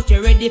nag him, but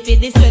you're ready fi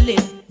the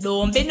swelling.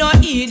 Don't be no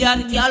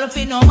idiot, girl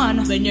fi no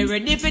man. When you're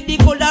ready for the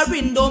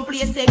coloring, don't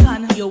play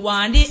second. You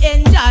want the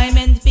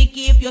enjoyment fi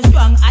keep you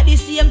strong. At the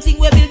same thing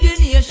we build the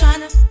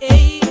nation.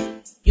 Hey,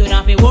 you don't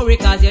have to worry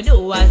cause you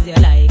do as you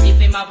like. If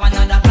him have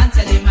another plan,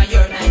 tell him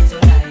you're night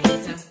tonight.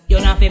 You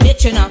don't have to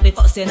bitch, you don't have to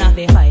fuss, you don't have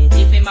to fight.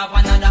 If him have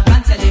another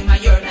plan, tell him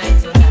you're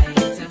night tonight.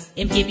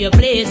 Him keep you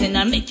blazing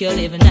and make you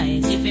live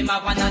nice. If him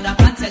have another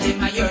plan, tell him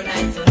you're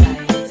night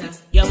tonight.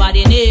 Your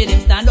body need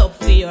him, stand up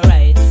for your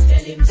rights.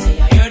 Tell him say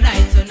you're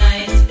night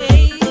tonight.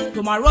 Hey,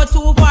 tomorrow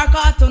too far,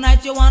 cause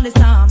tonight you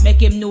understand.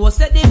 Make him know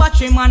say the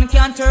battery man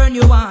can't turn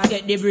you on.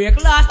 Get the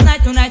break last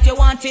night, tonight you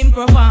want him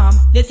perform.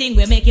 The thing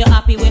will make you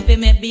happy when we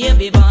make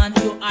baby born.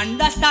 You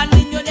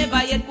understanding, you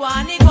never yet go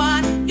on.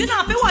 You don't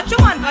have to watch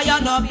your man cause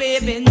you're not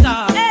baby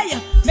talk. Hey,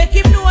 make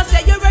him know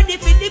say you're ready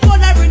for the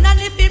coloring. And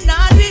if him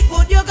not do it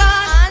good, you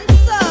gone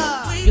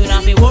answer. You don't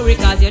have to worry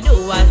cause you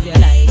do as you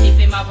like. If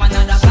him have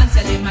another plan,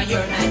 tell him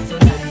you're night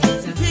tonight.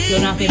 You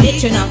don't have to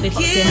bitch, you don't have to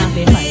fuss, you don't have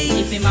to fight.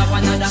 If him have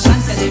another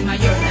plan, tell him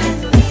you're night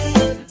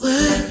tonight.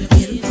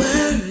 Working,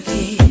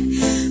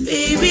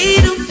 baby,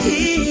 don't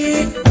fear.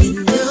 You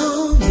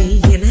know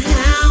me and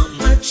how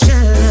much I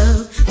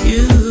love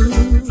you.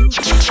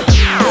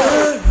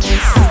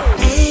 Nervous and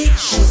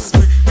anxious,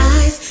 my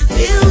eyes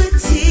fill with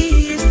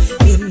tears.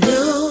 You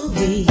know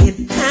me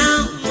and how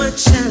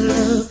much I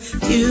love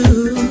you.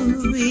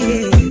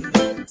 Yeah.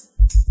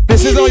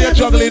 This is how you're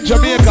juggling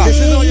Jamaica.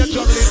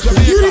 For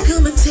you to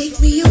come and take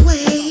me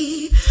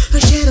away. Our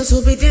shadows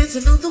will be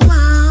dancing on the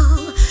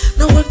wall.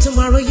 No work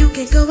tomorrow, you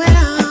can't go at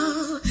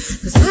all.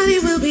 Cause honey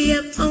will be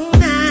up all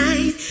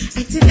night,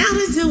 acting out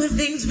and doing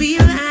things we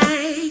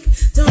like.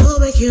 Don't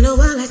hold back, you know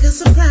I like a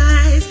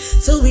surprise.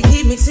 So we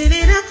keep mixing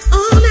it up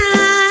all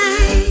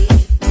night.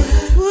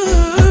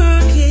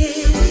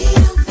 Working.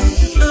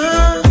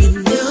 Oh, you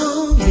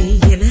know me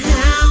and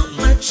how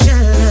much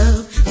I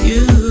love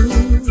you.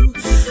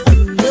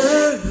 I'm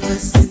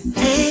nervous and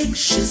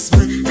anxious,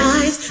 my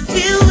eyes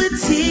fill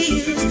with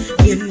tears.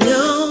 You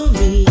know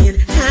me and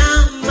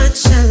how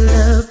much I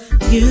love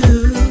you,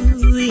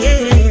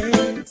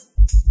 yeah.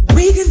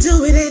 We can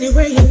do it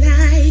anywhere you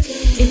like.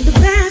 In the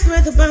bath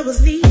where the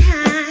bubbles knee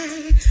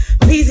high.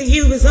 Pleasing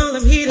you is all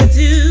I'm here to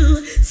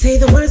do. Say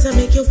the words that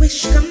make your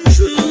wish come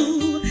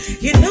true.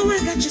 You know I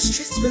got your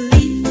stress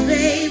relief,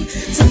 babe.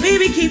 So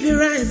baby, keep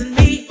your eyes on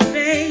me,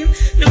 babe.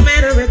 No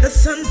matter if the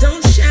sun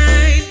don't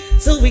shine.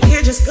 So we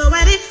can't just go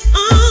at it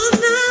all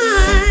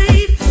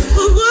night.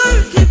 We'll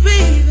work it,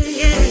 baby,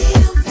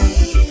 yeah.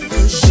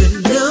 Cause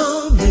you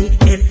know me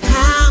and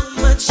how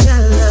much I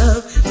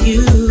love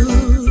you.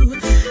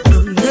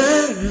 I'm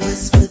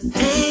nervous but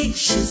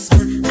anxious,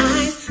 my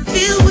eyes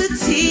fill with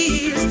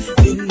tears.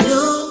 You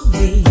know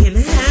me and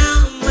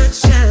how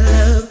much I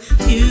love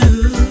you.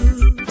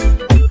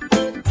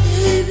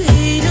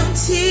 Baby, don't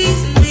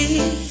tease me.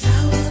 I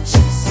want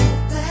you so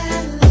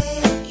badly.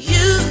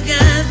 You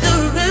got the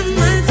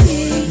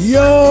remedy.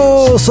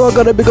 Yo, so I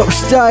gotta big up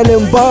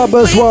Styling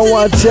Barbers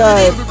one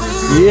time.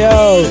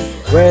 Yo,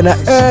 we're in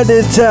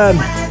Erdington.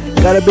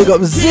 Gotta big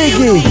up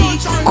Ziggy,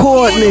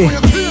 Courtney,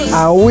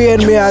 and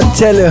Wayne, me I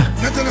tell you.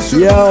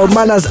 Yo,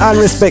 manners and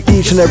respect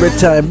each and every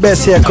time.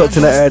 Best haircut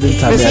in the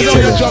Erdington, me I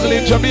tell you.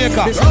 Juggling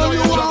Jamaica.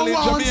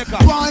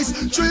 twice,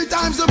 3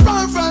 times the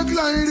perfect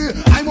lady.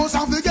 I must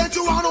have to get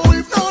you on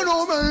if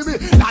no, baby.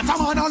 That a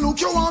man a look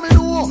you want me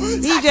know.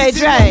 DJ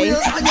Dre. 4,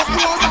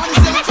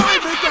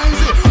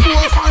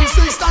 5,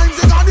 6 times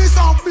you got this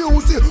of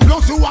beauty.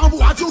 Plus you have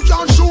what you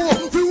can show.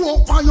 If you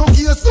walk by your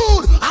case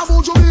good, I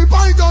want you be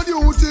by the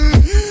duty.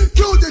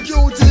 Cutie,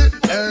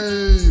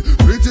 hey.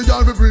 Pretty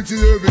girl be pretty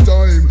every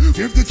time.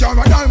 50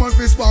 carat diamond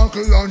fi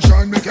sparkle and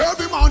shine. Make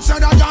every man say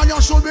that girl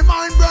you should be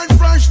mine. Brand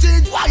fresh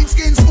teeth, white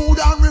skin, smooth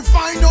and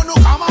refined. Don't no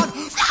come on,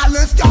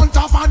 flawless can't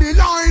top of the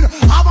line.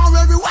 Have her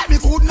everywhere, me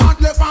could not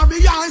left her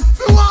behind.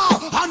 You are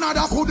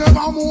another could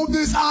never move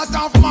this heart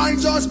of mine.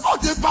 Just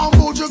put it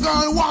on your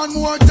girl one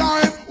more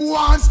time.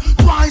 Once,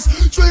 twice,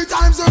 3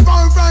 times the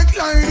perfect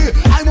lady.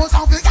 I must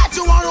have to get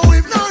you on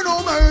if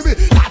no, baby.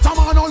 That a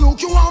man don't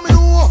look you want me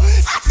know.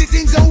 That's the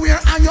things you wear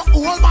and your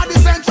whole body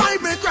send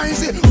drive me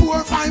crazy.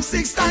 4, 5,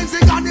 6 times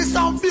you got this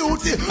of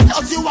beauty.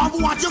 Plus you have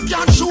what you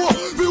can show.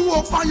 You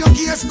walk on your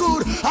case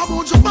good. I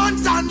want your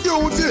pants and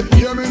duty.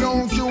 Hear me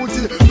now,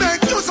 cutie.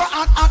 Make you so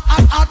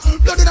hot.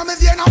 Blood in my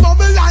vein, a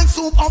bubble like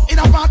soup up in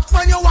a pot.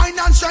 When you wine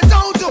and shut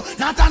out to,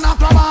 not an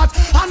acrobat.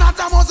 And not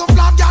a muscle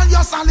flap, girl,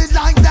 you're solid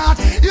like that.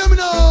 Hear me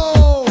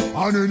now.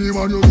 And any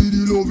man you need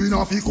the loving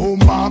off, he come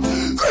back.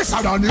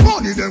 Crisper than the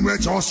money, them we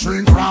just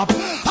shrink rap.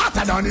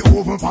 Hotter than the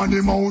oven on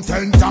the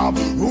mountain top.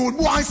 Rude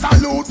boy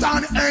salute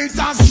and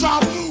haters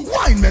drop.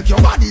 Wine make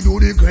your body do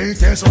the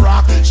greatest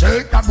rock.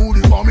 Shake that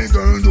booty for me,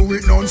 girl, do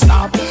it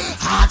non-stop.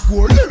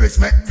 Hardcore lyrics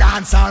make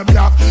dance all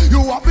black.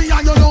 You happy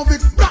and you love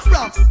it, black.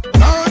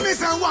 Girl, me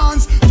say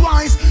once,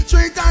 twice,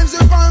 3 times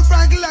the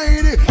perfect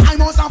lady. I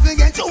must have to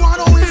get you on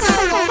with you,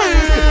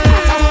 baby.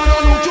 That's how I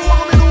don't look you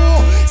want me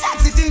know.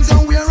 Sexy things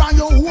you wear on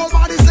your whole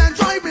body send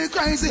drive me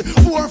crazy.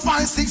 4,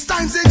 5, 6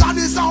 times they got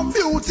this of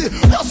beauty.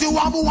 Plus you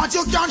have what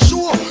you can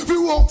show. If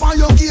you walk on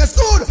your case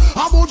good,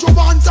 about your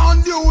pants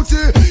on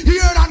duty.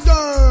 Hear that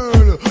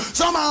girl.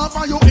 Some half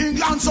on your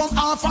England, some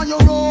half on your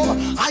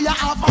Rome. I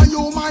half on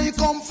you my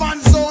comfort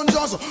zone.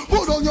 Just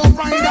put on your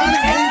pride and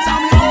enter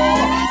me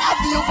home. I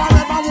feel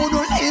forever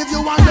wouldn't leave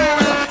you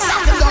alone.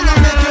 Settle down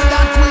and make you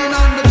that queen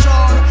on the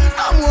throne.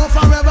 No more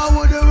forever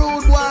with the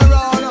rude boy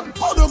run.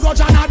 Put the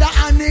grudge another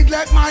and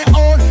neglect my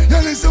own. You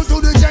listen to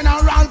the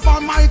general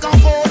from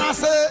microphone. I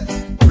say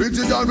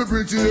pretty girl be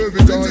pretty every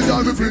time. Pretty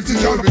girl be pretty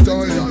every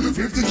time.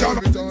 50 girl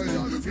every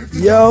time.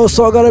 Yo,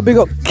 so I gotta big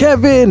up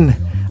Kevin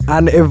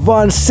and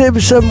Yvonne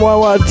Simpson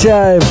one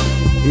time.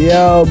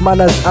 Yo,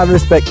 manners and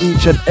respect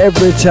each and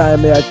every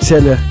time, I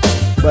tell you.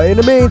 But in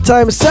the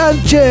meantime,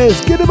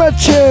 Sanchez, give him a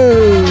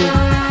tune.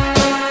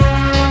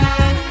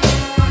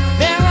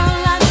 There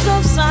are lots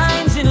of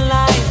signs in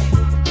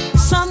life,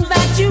 some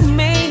that you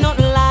may not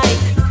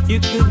like. You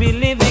could be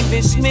living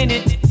this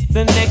minute,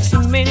 the next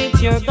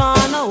minute you're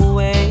gone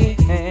away.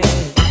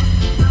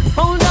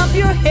 Hold up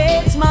your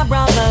heads, my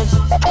brothers.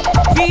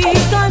 Be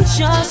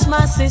conscious,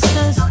 my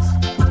sisters.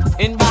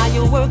 And by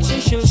your works you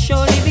shall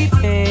surely be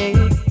paid.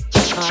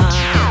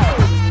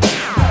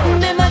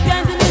 Never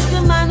try to miss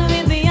the man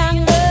with the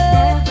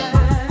anger,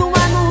 the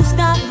one who's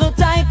got the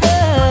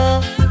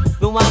tiger,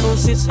 the one who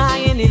sits high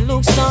and he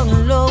looks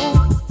down low.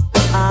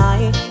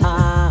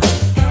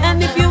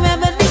 And if you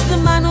ever miss the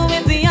man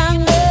with the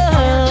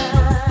anger,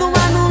 the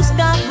one who's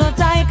got the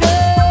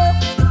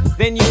tiger,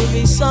 then you'll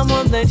be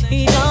someone that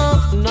he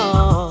don't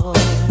know.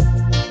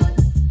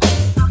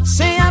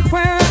 Say a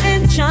prayer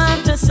and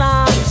chant a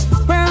psalms.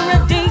 Prayer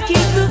a day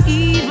keep the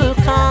evil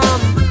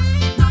calm.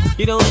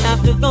 You don't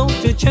have to go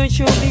to church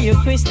or be a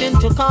Christian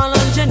to call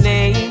on your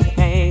name.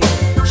 Hey.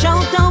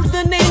 Shout out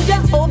the name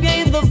Jehovah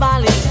in the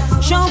valleys.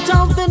 Shout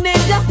out the name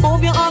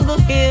Jehovah on the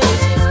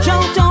hills.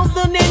 Shout out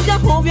the name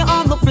Jehovah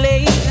on the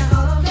plains.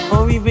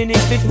 Or even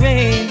if it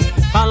rains,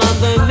 call on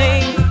the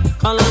name.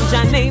 Call on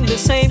your name the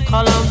same.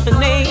 Call on the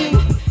name.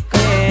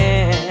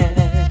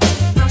 Yeah.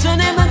 So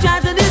never try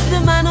to diss the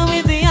man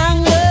with the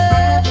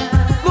anger,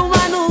 the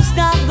one who's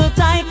got the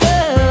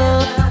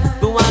tiger,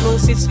 the one who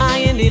sits high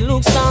and he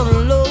looks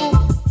down low.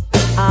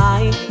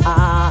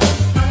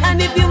 And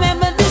if you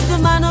ever diss the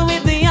man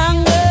with the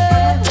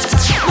anger,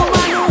 the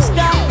one who's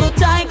got the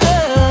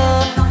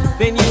tiger,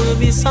 then you'll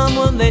be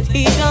someone that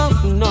he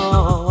don't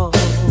know.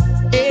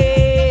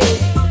 Hey,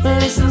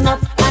 listen up,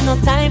 I know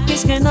time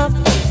is getting up.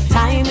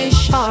 Time is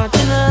short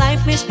and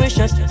life is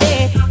precious.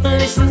 Hey,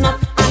 listen up,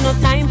 I know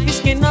time is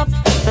getting up.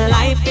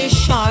 Life is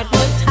short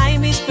but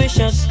time is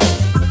precious.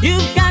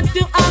 You've got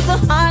to have the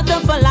heart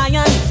of a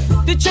lion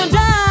to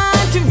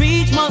try to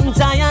reach Mount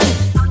Zion.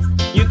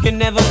 You can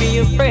never be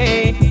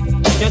afraid,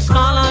 just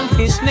call on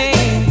his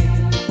name.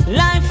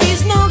 Life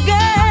is no game.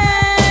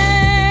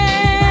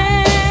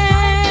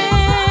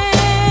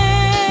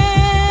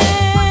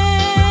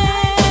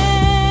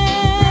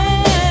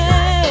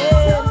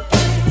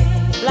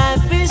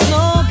 Life is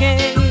no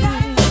game.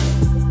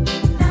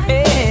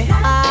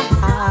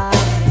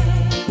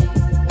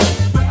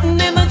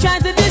 Never try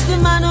to diss the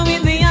man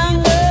with the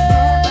anger,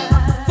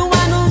 the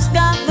one who's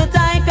got the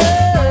tiger,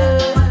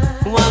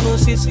 the one who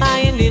sits high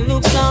and he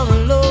looks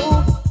down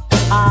low.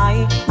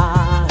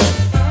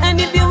 And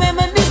if you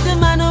ever miss the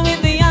man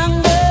with the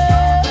anger,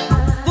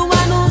 the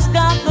one who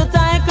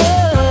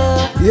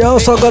You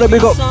also gotta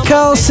big up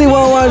Kelsey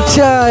one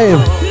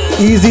time.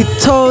 Easy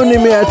Tony,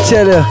 me I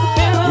tell you.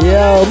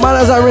 Yo,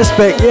 manners and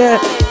respect,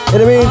 yeah. In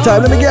the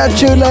meantime, let me get a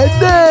tune like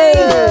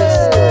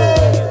this.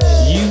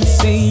 You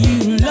say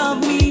you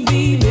love me,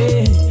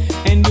 baby,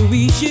 and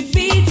we should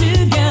be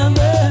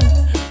together,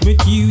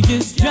 but you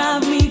just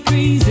drive me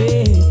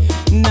crazy.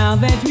 Now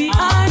that we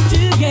are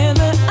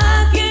together,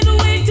 I can't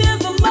wait till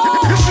the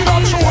morning. You see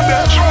that tune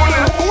there, tune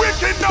there.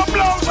 Wicked no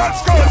blows and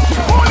skulls.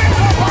 Pull it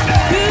up on there.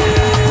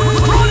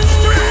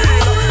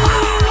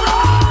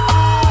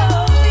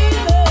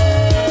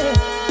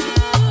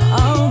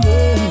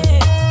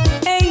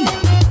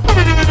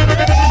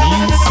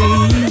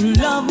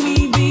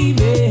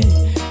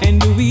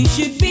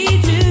 Should be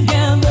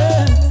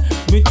together,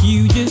 but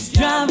you just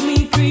drive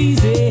me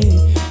crazy.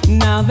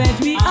 Now that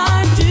we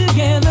are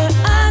together,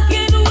 I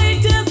can't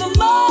wait till the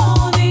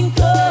morning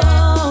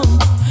comes.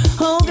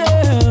 Oh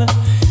girl,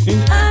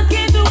 and I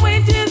can't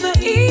wait till the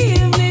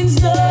evening's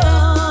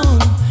done.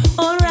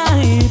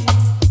 Alright,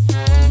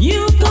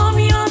 you call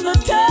me on the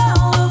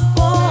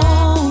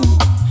telephone.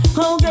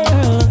 Oh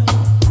girl,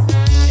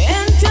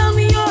 and tell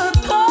me you're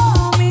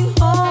coming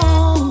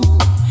home.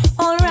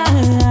 Alright.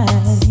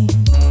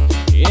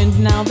 And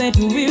now that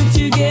we're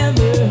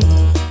together,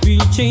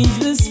 we'll change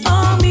the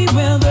stormy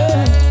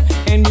weather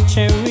and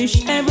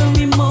cherish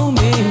every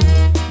moment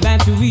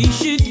that we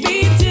should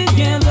be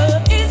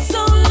together. It's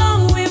so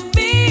long we've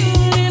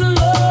been in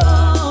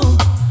love,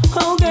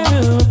 oh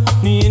girl,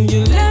 and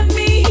you left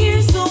me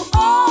here so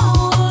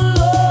all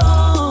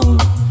alone.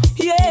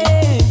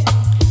 Yeah,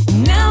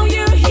 now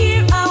you're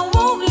here, I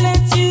won't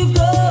let you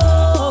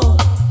go.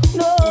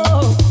 No,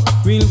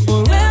 we'll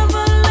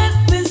forever let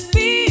this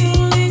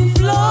feeling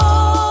flow.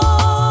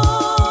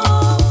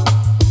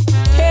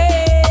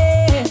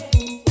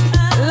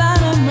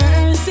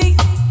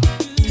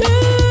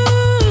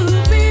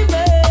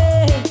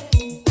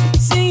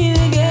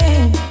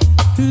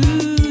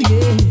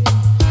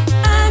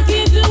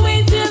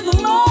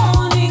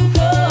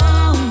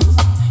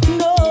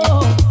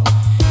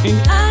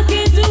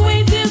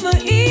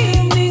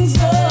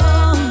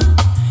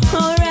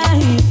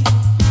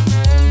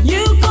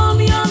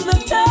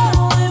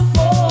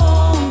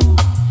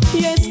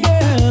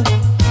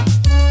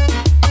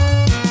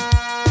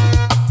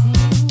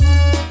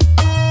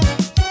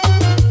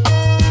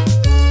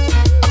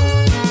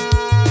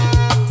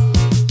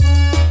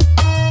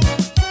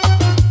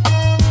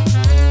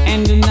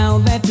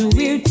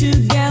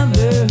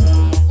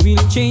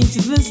 Change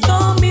the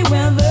stormy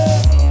weather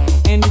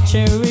and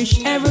cherish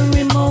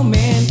every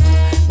moment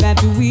that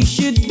we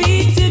should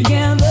be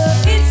together.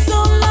 It's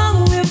so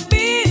long we've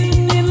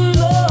been in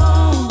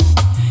love.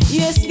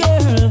 Yes,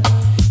 girl,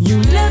 you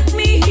left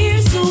me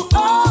here so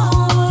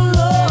all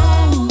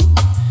alone.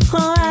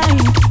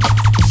 Alright,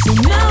 so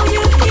now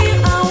you're here,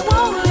 I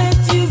won't let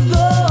you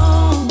go.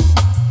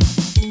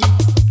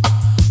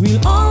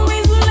 We'll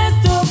always let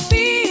the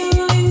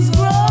feelings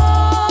grow.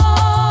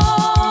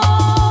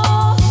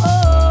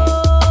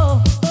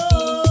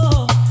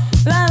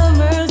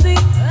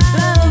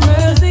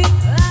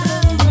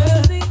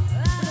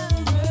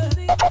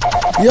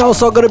 You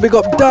also gotta big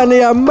up Danny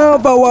and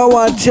Melba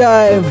one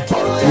time.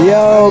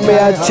 Yo, me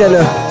I tell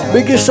you,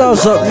 big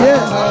yourselves up,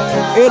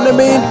 yeah? In the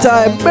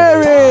meantime,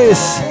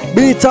 berries,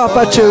 beat up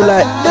a tune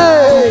like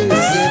this.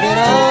 Give it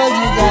all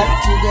you got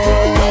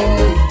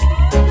today.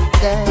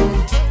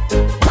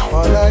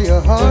 Follow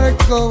your heart,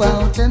 go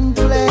out and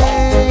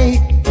play.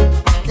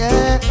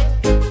 Yeah.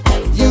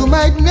 You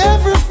might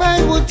never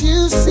find what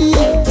you see,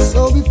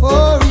 so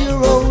before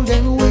you're old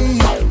and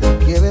weak,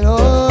 give it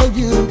all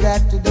you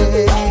got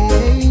today.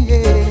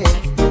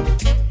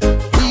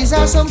 These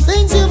are some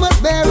things you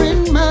must bear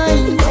in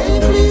mind.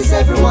 Can't please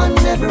everyone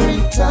every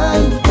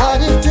time.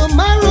 What if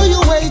tomorrow you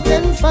wake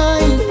and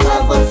find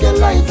half of your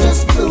life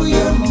just blew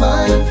your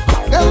mind?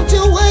 Don't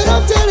you wait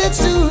until it's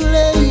too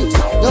late.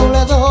 Don't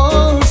let the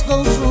horse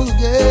go through the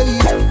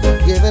gate.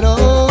 Give it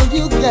all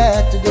you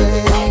got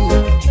today.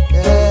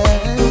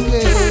 Yeah,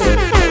 yeah.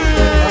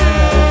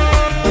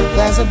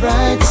 There's a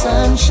bright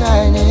sun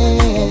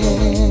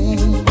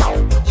shining,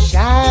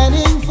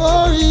 shining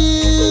for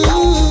you.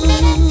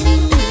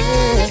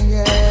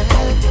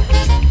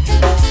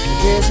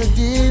 There's a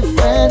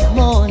different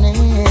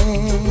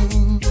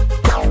morning.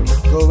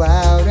 Go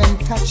out and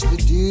touch the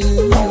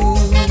dew.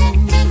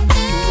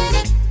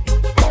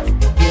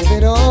 Give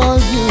it all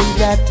you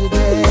got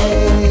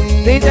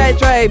today. DJ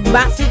Dre,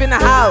 massive in the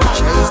house.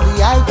 Chase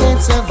the I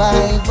can't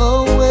survive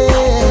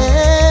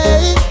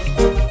away.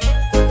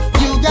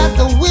 You got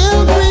the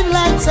will, green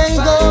light, say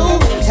go.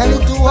 Tell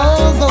it to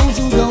all those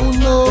who don't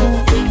know.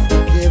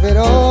 Give it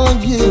all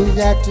you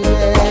got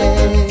today.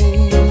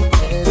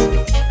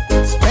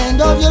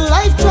 Of your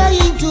life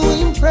trying to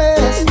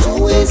impress,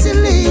 too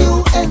easily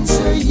you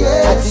answer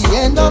yes. At the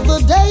end of the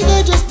day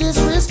they just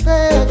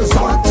disrespect. It's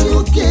what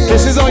you give.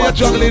 This is how you're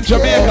juggling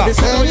Jamaica. This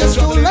and it's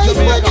too late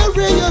when you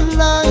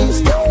realize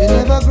you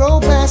never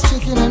grow past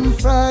chicken and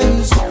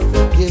fries.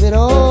 Give it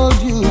all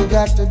you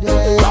got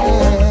today. So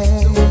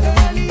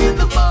early in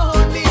the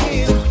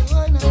morning,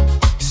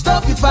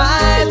 stop your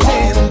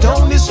fighting.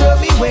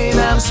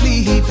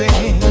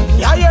 sleeping.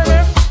 Yeah, you hear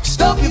me?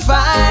 Stop your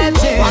fighting.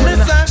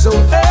 So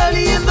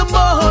early in the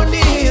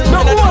morning.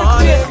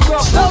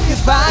 Stop your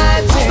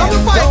fighting.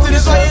 Don't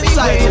disturb me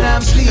when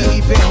I'm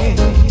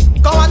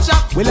sleeping. Go on,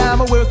 chap. Well,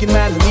 I'm a working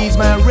man who needs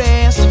my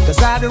rest.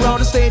 Cause out there on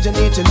the stage I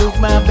need to look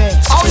my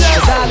best. Oh yeah.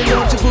 Cause I don't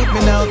want to put me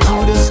down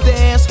to the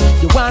stairs.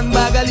 You one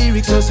bag of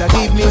lyrics just to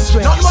give me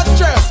stress. Not much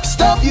stress.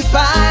 Stop your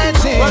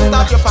fighting.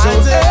 Stop your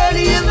fighting. So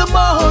early in the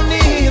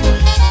morning.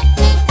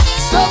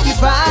 Stop your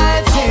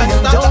fighting.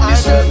 Don't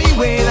disturb me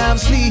when I'm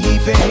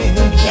sleeping.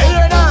 Yeah,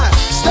 you're not.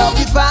 Stop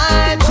your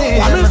fighting.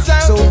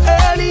 So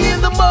early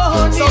in the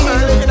morning. So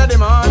early in the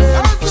morning.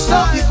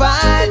 Stop your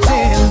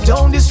fighting.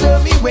 Don't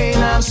disturb me when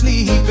I'm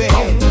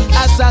sleeping.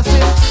 Assassin.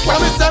 Well,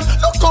 listen,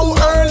 look how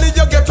early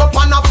you get up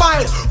on a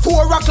fight.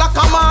 4 o'clock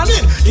a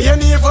morning,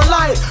 ain't even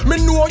light. Me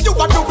know you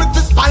a do it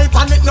despite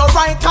and it no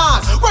right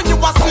cause. When you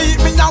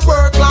asleep, me a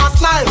work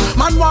last night.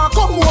 Man want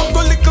come home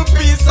to little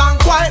peace and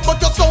quiet,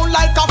 but you sound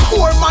like a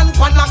 4-man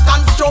on a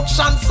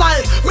construction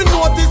site. Me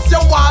notice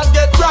your wall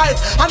get right.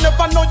 I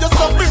never know you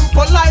so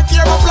impolite,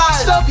 you're a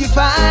blind. Stop your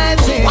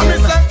fighting.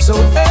 So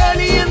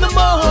early in the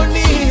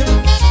morning.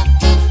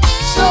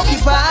 Stop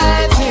your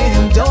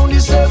fighting. Don't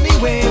disturb me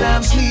when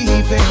I'm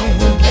sleeping.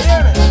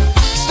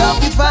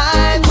 Stop your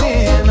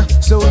fighting.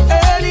 So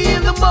early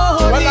in the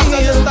morning. Well, that's how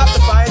you stop the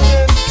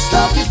fighting.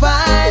 Stop your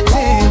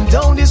fighting.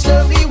 Don't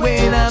disturb me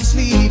when I'm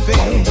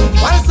sleeping.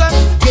 Why is that?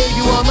 Gave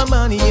you all my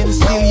money and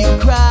still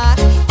you cry.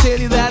 Tell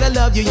you that I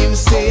love you, you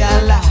say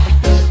I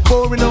lie.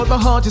 Pouring out my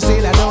heart, you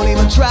say I don't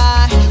even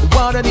try.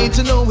 What I need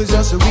to know is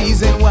just the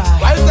reason why.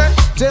 Why is that?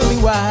 Tell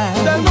me why.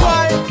 Tell me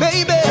why.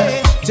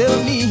 Baby,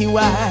 tell me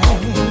why.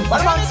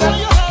 What about that?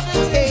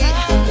 Hey.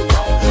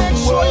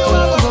 Whoa,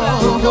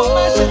 don't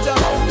mash it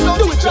up.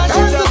 Don't trash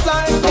it up.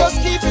 Just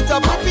keep it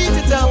up, repeat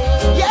it up.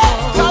 Yeah,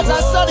 cause I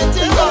saw the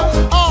thing up.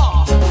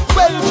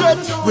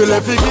 Well, we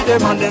left it with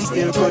them and them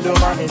still couldn't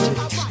manage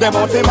it. Them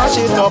out to mash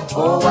it up,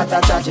 oh what a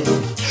tragedy.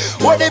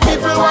 What the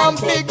people want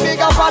big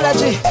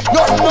apology.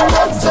 Nothing no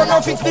wrong, so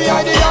no fix the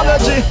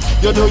ideology.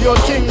 You do your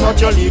thing,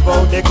 but you leave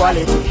out the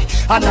quality.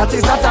 And that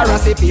is not a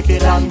recipe for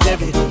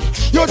longevity.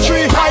 You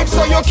tree hype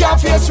so you can't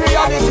face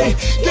reality.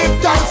 Give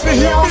thanks for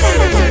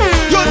humility.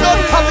 You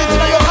don't have it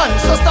in your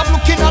hands, so stop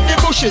looking at the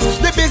bushes.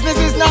 The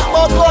business is not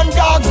about gun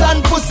dogs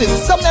and pussies.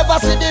 Some never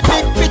see the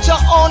big picture,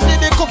 only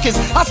the cookies.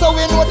 That's how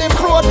we know them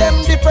pro,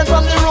 them different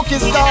from the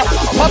rookies. Now,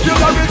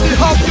 popularity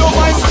have your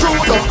mind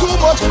screwed up. Too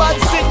much bad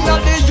signal,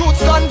 the youth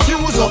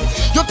confuse up.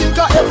 You think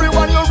of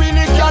everyone you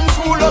really can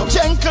fool up.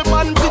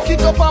 Gentleman pick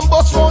it up and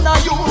bust round a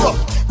Europe.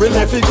 We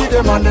left it with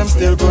them and them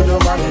still good to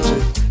manage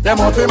it. Them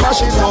out to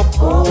mash it up,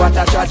 oh what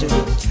a tragedy.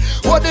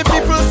 What the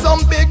people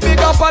some big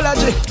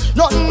apology.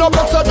 Nothing no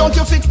broke, so don't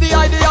you fix the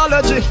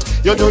ideology.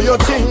 You do your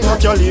thing,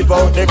 but you leave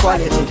out the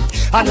quality.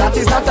 And that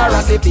is not a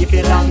recipe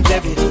for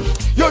longevity.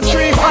 You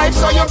tree hype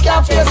so you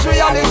can't face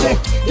reality.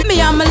 Me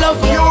and my love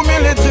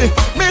humility.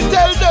 Me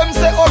tell them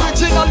say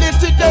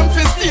originality them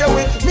fi stay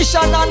with.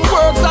 Mission and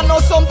works and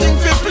not something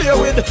fi play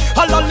with.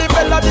 All the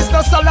melodies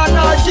no Solomon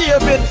or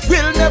David.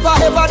 We'll never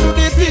ever do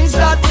the things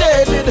that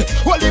they did.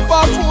 Well if a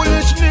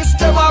foolishness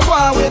them a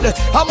go with.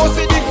 I must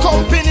see the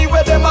company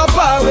where them a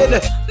bar with.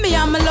 Me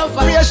and my love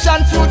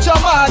creation future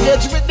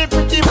mortgage. With the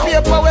pretty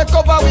paper we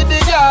cover with the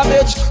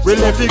garbage. We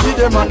left it with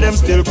them and them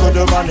still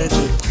couldn't manage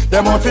it.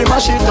 Them out fi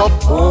mash it up,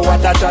 oh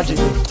what a tragedy.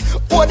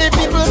 Oh the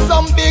people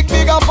some big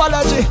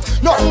apology.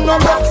 Nothing no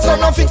broke, so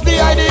no fix the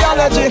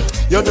ideology.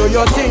 You do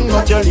your thing,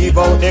 but you leave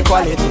out the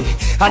quality.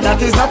 And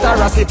that is not a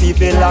recipe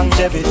for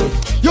longevity.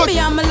 Me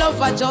and my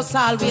lover just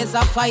always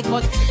a fight,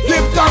 but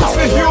give thanks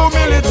for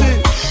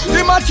humility.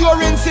 Immature,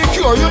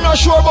 insecure, you not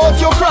sure about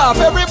your craft.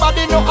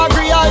 Everybody no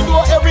agree, I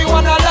know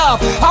everyone a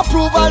laugh.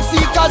 Approval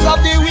seekers of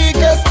the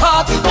weakest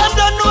heart. Them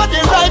don't know the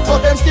right,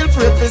 but them still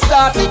afraid to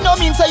start. It no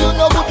mean say you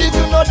know good if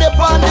you know the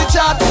on the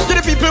chart. To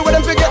the people where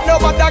them forget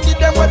nobody give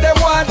them what them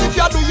want. If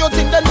you do your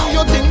thing, then do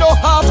your thing, no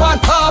half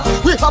and half.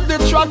 We have the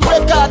track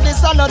record,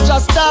 this are not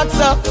just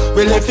dancer.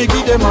 We left to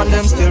give them and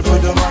them still for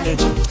the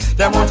manage.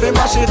 Them want to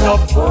mash it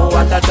up, oh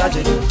what a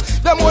tragedy.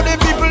 Them want the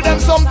people,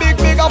 them some big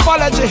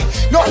apology.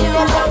 Nothing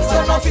no wrong, so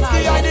no fix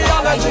the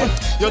ideology.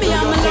 Me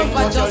and my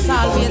lover just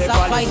always a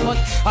fight,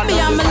 but me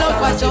and my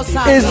lover just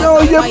always it's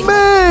all you mean.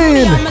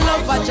 Me and my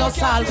lover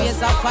just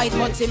always a fight,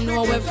 but him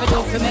know where for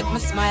do fi make my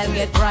smile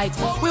get bright.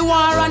 We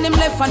war on him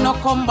left and no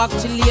come back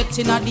till late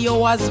in the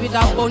hours with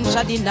a bunch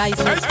of the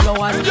nicest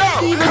flowers.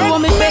 Even though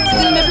me vex,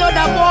 still me blood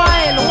a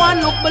boil.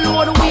 One look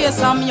below the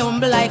waist, I'm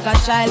humble like a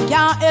child.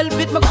 Can't help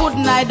it, me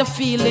couldn't hide the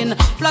feeling.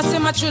 Plus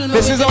him a thrill me.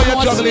 This is how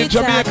you juggle in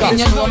Jamaica.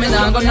 You know me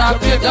not gonna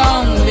knock you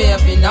down,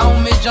 baby. Now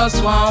me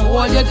just want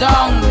hold you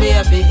down,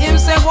 baby. Him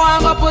say go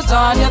and go put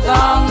on your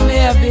tongue,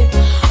 baby.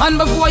 And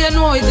before you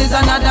know it is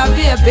another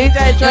baby.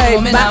 DJ Dre,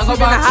 massive in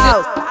the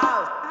house.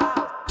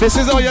 This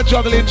is how you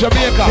juggle in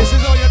Jamaica. This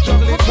is how you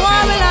juggle in Jamaica.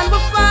 Quarrel and we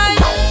fight,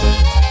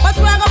 but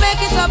we're gonna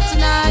make it up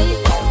tonight.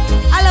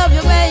 I love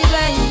you,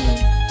 baby.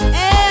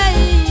 Hey.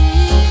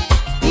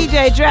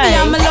 DJ Dre. Me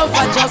and my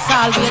lover just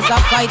always a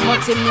fight,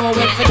 but him know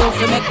when for do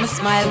fi make me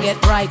smile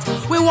get right.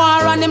 We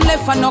war on him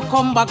left and no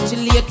come back till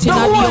late in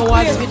the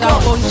hours with a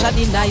bunch of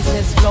the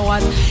nicest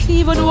flowers.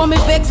 Even though me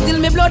vex, still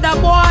me blood a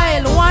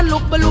boil. One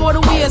look below the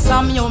waist,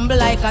 I'm humble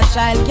like a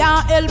child.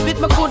 Can't help it,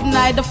 me couldn't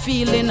hide the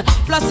feeling.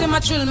 Plus him a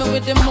thrill me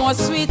with the more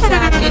sweet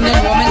talking. You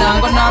know me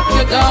nah go knock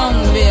you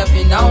down,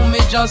 baby. Now me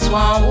just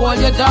want hold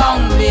you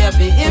down,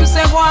 baby. Him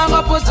say go and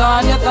go put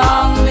on your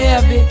tongue,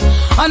 baby.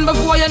 And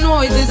before you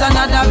know it is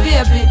another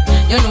baby.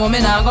 You know me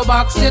nah go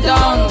box you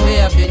down,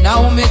 baby.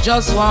 Now me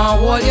just want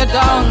hold you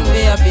down,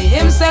 baby.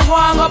 Him say go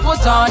and go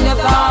put on your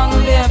tongue,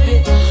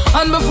 baby.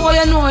 And before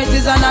you know it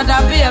is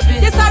another baby.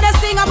 The saddest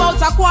thing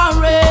about a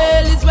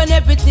quarrel is when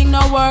everything no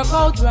work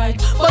out right.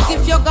 But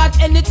if you got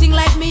anything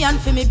like me and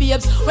for me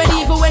babes, when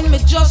even when me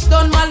just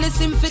done malice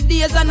him for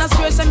days and I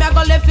swear say me I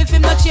go left if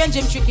him not change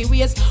him tricky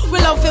ways. We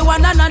love for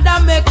one another,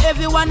 make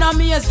everyone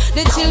amazed.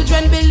 The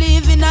children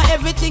believe in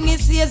everything he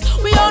says.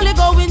 We only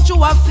going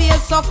through a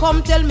phase, so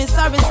come tell me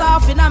sorry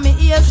soft in my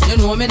ears. You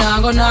know me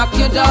nah go knock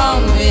you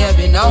down,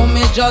 baby. Now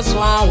me just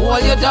want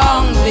hold you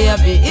down,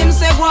 baby. Him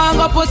say go and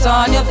go put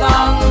on your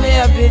tongue,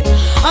 baby.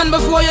 And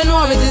before you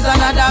know it is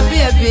another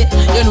baby.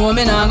 You know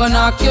me nah go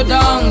knock you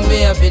down,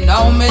 baby.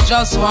 Now me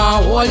just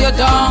want hold you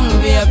down,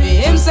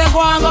 baby. Him say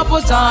go and go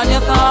put on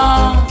your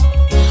tongue.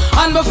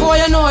 And before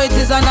you know it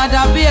is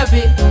another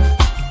baby.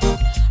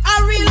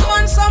 A real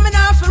man, so me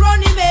nah fi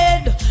run him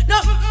head. No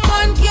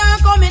man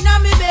can't come in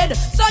on me bed.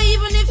 So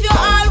even if you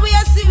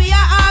always see me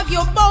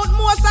argue about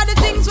most of the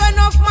things when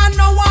enough man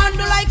no want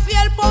do, like fi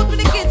help out with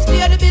the kids,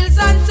 pay the bills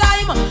on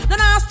time. No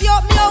nasty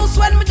up me house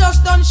when me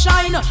just done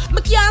shine.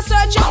 Me can't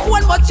search your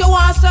phone but you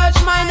want search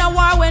mine. A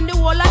war when the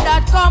whole of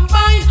that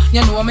combine.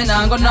 You know me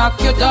nah go knock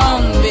you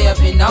down,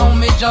 baby. Now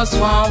me just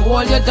want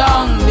hold you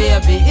down,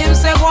 baby. Him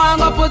say go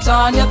and go put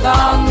on your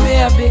tongue,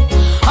 baby.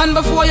 And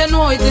before you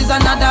know it is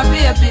another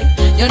baby.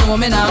 You know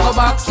me nah go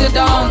box you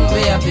down,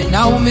 baby.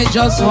 Now me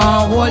just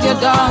want hold you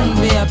down,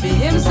 baby.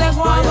 Him say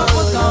go and go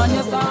put on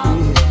your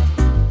tongue.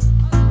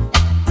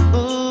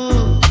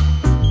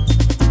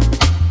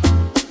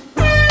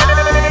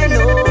 I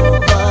know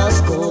the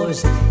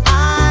scores,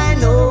 I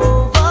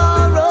know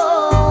the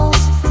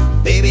roles.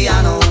 Baby,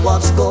 I know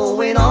what's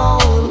going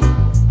on.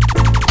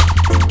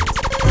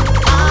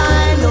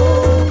 I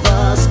know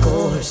the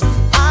scores,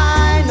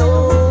 I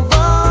know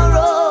the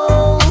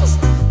roles.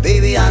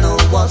 Baby, I know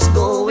what's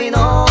going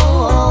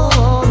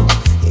on.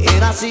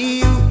 And I see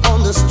you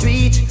on the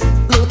street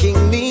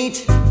looking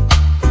neat.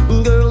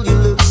 Girl, you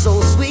look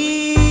so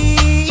sweet,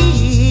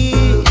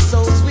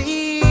 so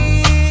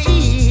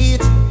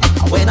sweet.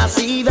 When I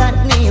see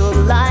that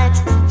neon light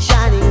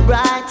shining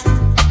bright,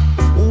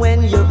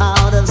 when you're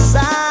out of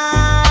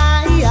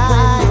sight, when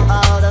you're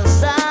out of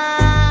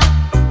sight,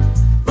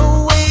 the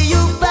way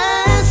you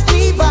pass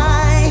me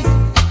by,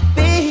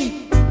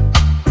 babe,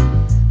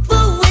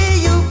 the way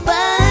you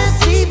pass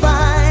me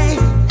by,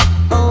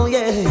 oh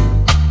yeah.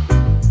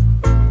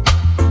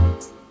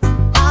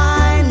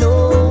 I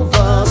know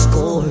the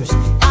scores,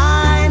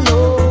 I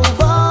know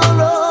the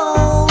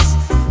roles,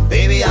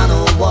 baby, I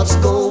know what's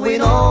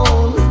going on.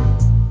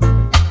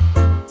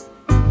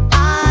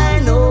 I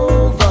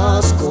know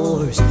the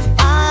scores,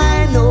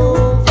 I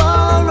know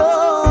the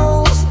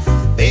roles,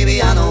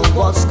 baby, I know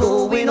what's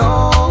going on.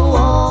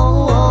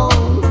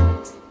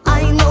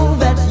 I know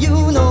that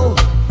you know,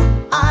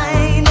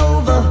 I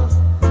know the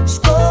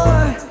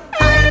score,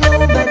 I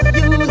know that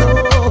you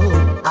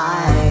know,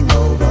 I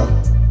know the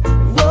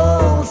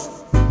roles,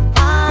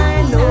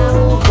 I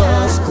know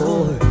the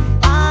score,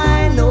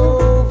 I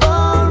know the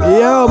roles.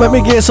 Yo, let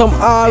me get some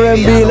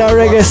R&B in a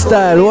reggae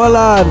style. Hold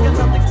on.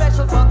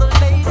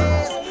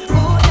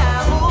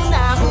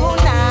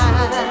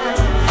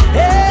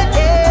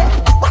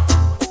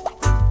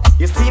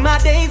 You see, my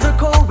days are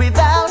cold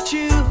without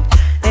you,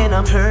 and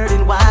I'm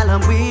hurting while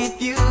I'm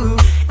with you,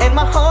 and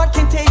my heart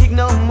can't take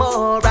no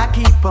more. I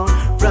keep on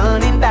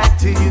running back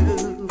to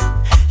you.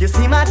 You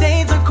see, my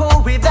days are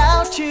cold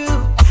without you,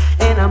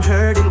 and I'm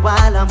hurting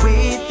while I'm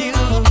with you,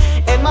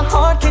 and my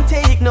heart can't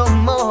take no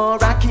more.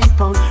 I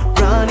keep on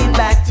running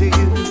back to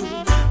you.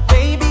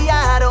 Baby,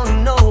 I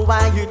don't know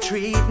why you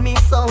treat me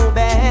so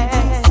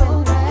bad.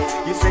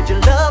 You said you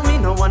love me,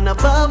 no one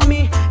above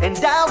me, and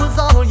that was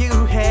all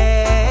you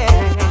had.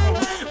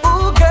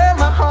 Ooh, girl,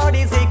 my heart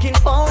is aching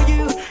for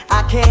you,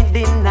 I can't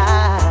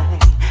deny.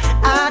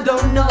 I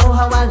don't know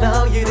how I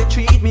love you to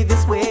treat me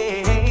this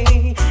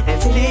way,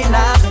 and still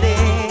I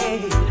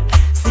stay.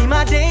 See,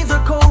 my days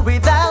are cold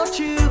without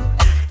you,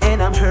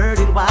 and I'm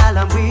hurting while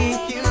I'm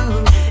with you,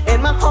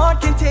 and my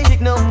heart can't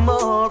take no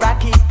more. I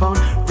keep on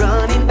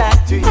running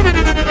back to you.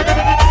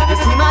 You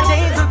see, my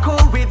days are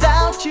cold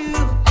without you,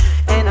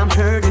 and I'm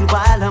hurting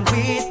while I'm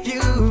with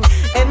you,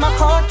 and my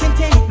heart can't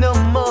take no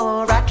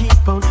more. I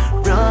keep on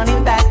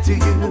running back to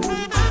you.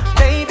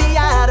 Baby,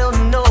 I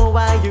don't know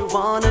why you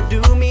wanna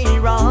do me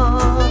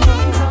wrong.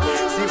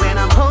 See, when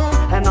I'm home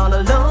and all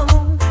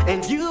alone,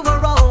 and you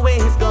were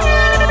always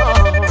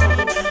gone.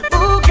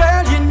 Ooh,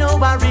 girl, you know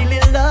I really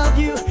love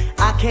you,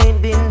 I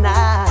can't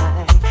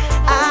deny.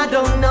 I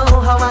don't know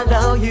how I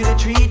love you to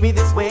treat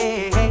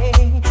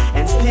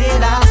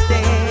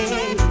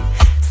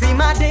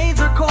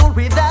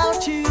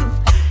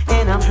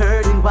I'm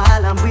hurting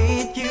while I'm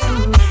with you.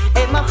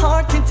 And my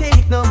heart can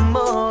take no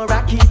more.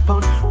 I keep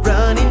on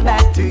running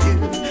back to you.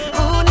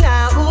 Ooh,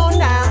 now, ooh,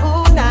 now,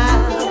 ooh,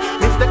 now.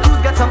 Mr. Cruz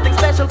got something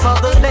special for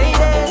the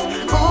ladies.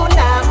 Ooh,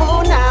 now,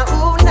 ooh, now,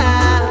 ooh,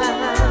 now.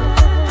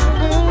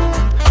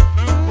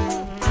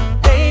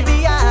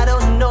 Baby, I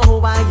don't know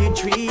why you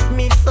treat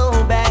me so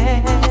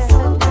bad.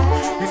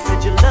 You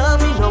said you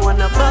love me, no one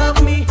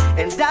above me,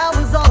 and I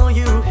was all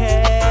you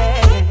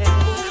had.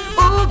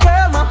 Ooh,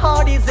 girl, my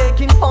heart is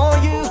aching for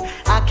you.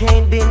 I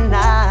can't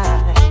deny.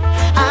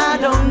 I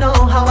don't know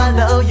how I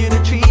love you to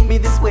treat me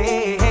this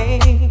way,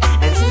 and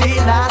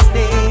still I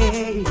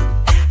stay.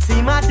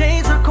 See, my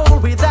days are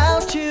cold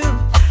without you,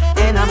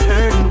 and I'm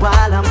hurting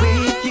while I'm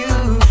with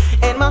you.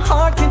 And my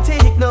heart can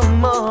take no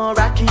more.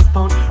 I keep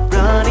on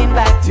running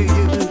back to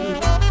you.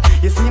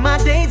 You see, my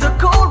days are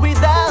cold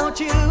without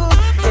you,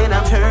 and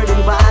I'm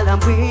hurting while I'm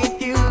with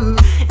you.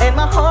 And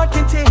my heart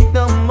can take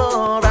no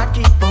more. I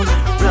keep on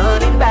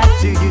running back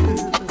to you.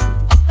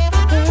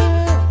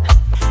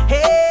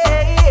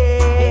 Hey,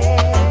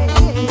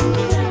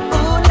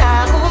 ooh,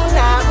 nah, ooh,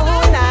 nah,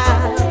 ooh,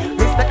 nah.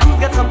 Mr. Cruz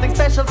got something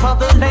special for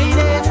the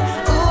ladies.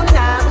 Ooh,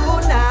 nah,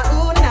 ooh, nah,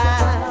 ooh,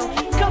 nah.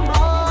 Come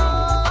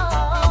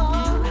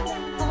on.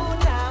 Ooh,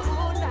 nah,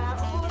 ooh,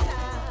 nah, ooh,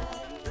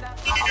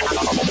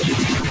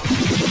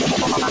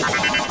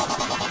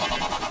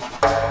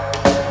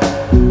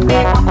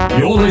 nah.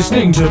 You're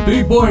listening to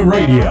Boot Boy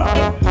Radio.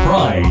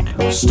 Pride,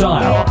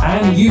 style,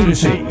 and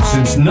unity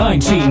since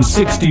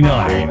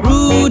 1969.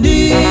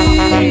 Rudy,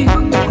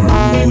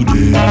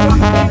 Rudy,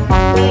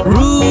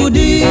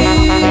 Rudy,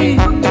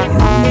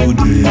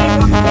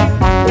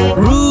 Rudy,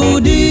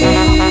 Rudy,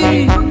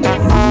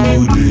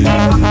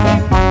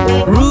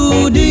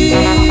 Rudy.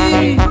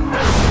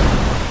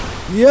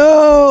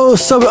 Yo,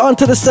 so we're on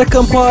to the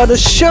second part of the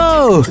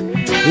show.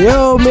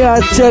 Yo, me I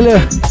tell you,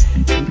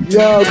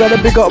 yo, gotta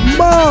big up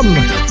Mom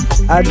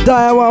and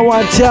Diane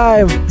one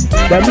time.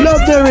 Them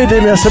love the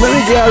rhythm, yeah, so let me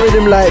get a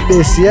rhythm like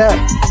this, yeah.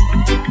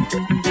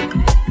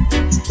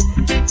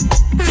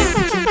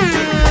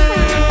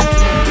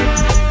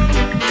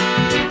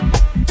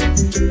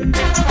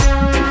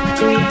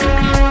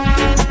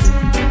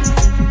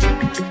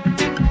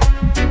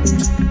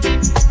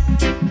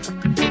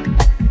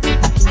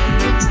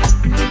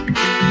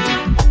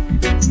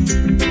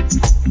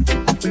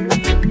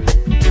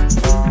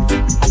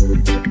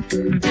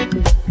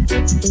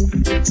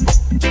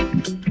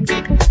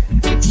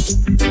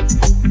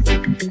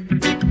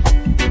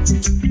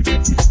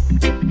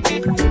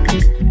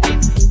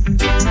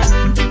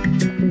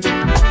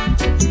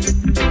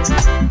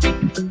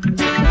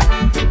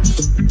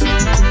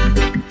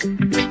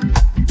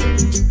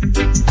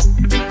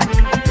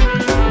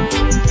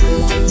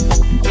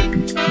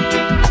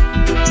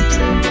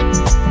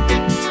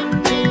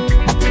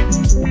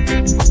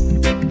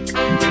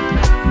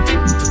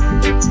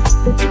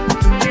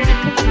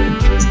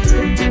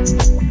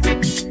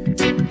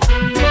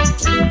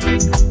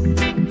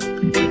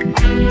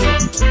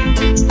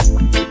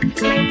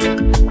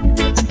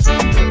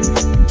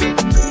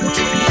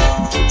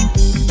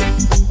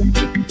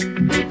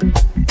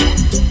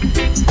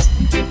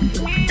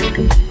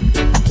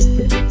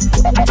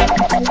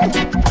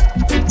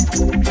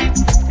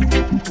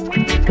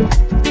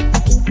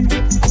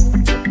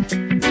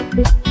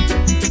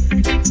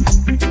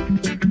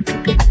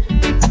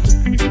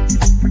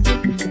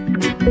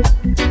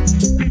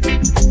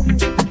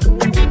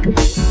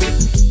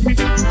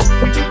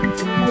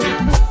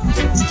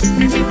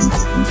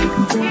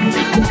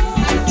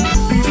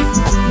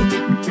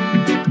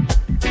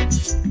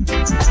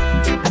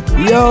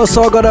 Yo,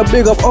 so I gotta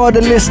big up all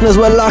the listeners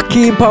we're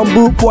lucky in on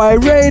Boot Boy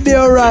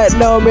Radio right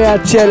now, me I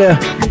tell you.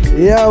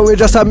 Yeah, we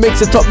just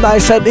mix it up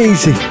nice and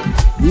easy.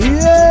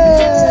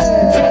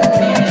 Yeah!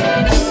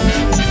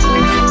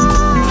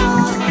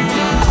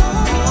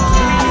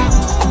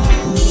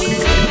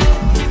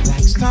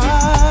 Like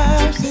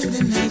stars in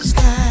the night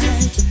sky,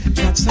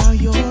 that's how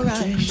your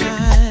eyes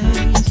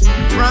shine.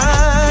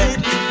 Bright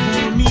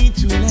for me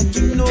to let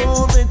you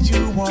know that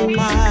you are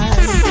mine.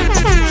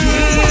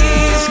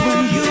 Kiss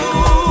from you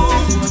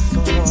was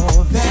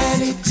all that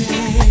it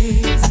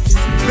takes.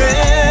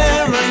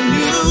 There I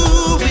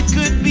knew it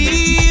could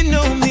be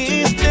no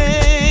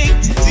mistake.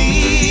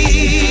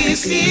 The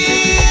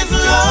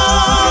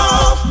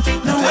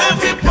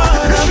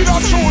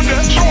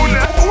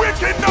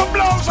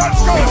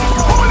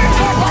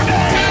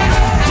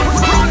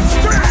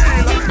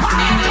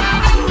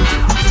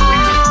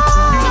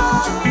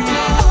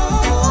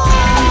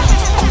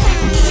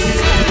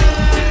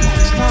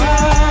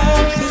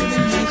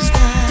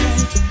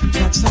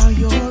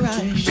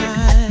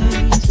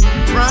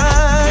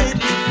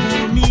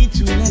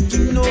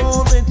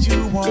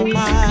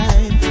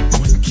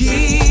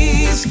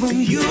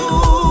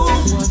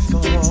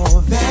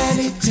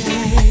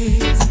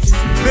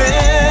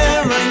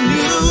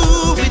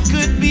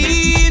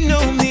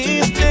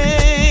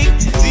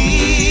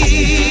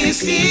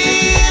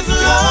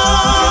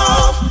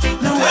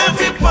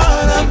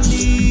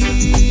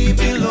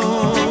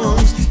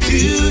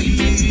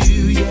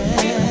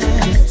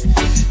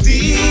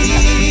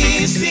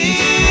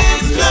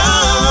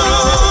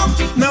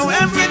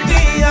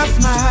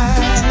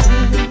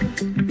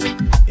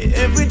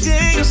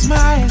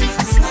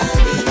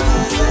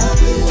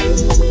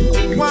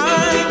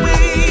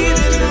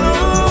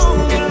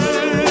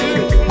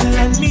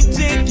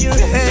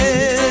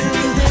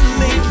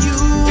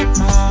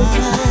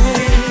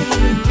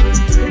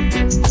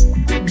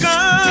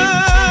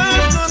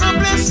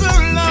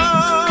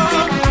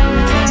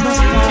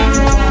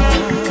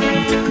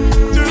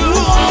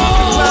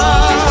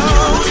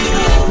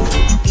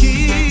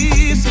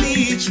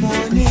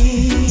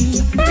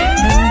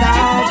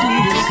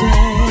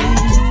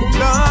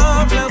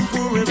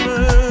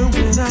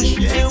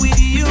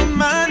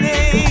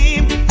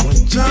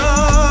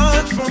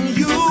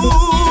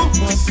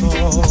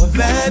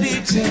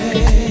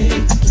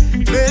meditate.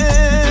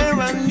 There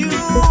I knew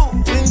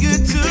when you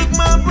took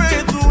my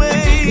breath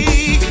away.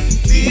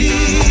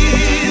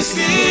 This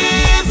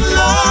is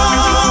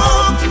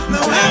love.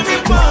 Now every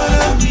part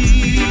of me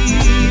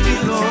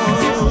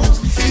belongs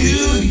to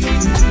you.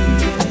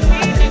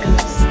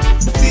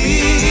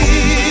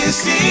 This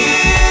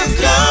is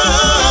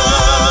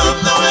love.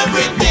 Now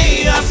every day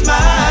I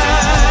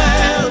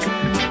smile.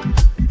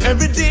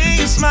 Every day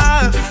you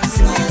smile.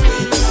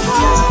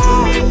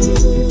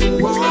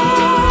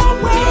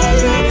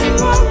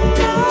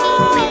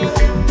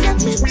 Let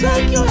me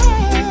take your hand.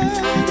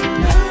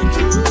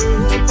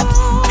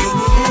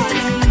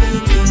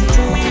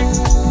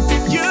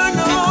 You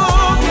know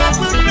that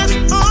we'll miss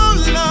all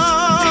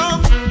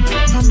love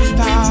from the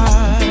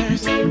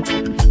stars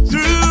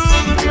through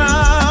the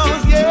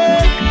clouds,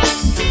 yeah,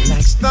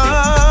 like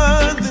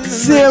stars in the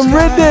Same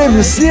rhythm,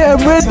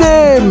 same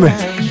rhythm.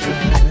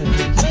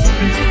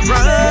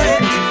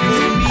 right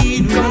for me.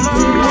 Come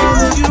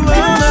on, you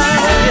and I.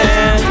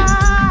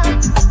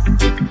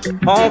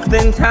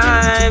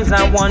 Oftentimes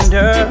I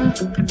wonder,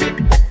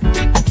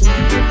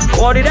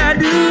 what did I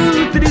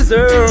do to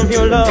deserve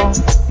your love,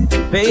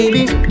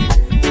 baby?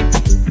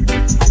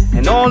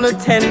 And all the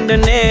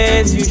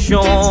tenderness you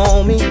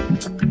show me,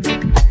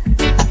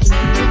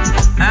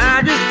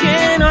 I just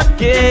cannot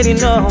get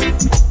enough.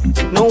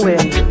 No way.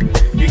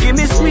 You give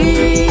me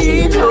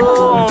sweet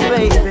love,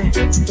 baby,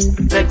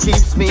 that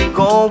keeps me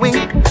going.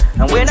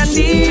 And when I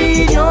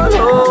need your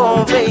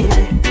love, baby,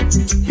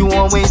 you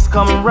always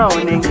come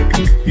running.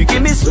 You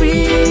give me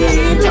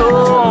sweet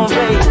love,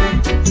 baby,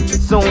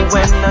 so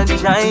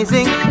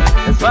energizing.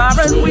 As far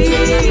as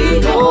we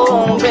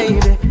go,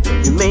 baby,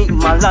 you make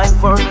my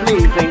life worth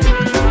living.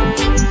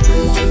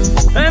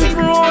 And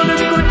for all the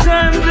good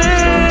times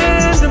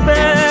and the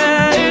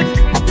bad,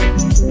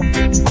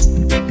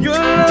 your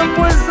love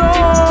was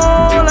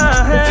all I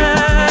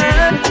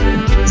had.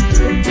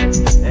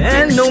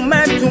 And no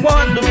matter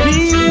what the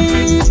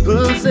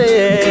people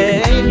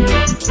say,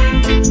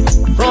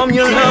 from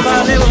your love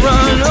I'll never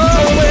run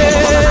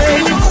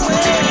away.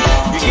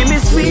 You give me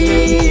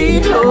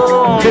sweet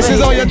love. This is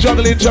how you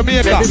juggle in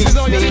Jamaica. This is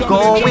how you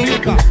juggle in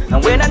Jamaica.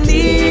 And when I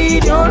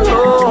need your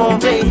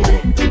love, baby,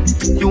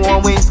 you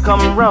always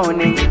come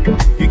running.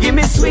 You give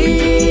me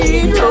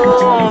sweet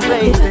love,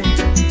 baby,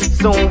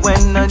 so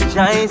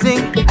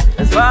energizing.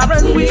 As far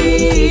as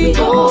we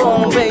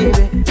go,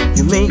 baby,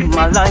 you make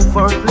my life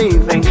worth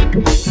living.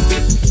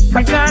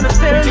 I gotta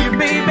tell you,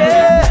 baby,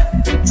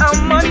 how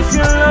much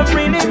your love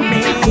really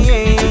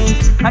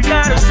means. I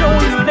gotta show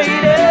you,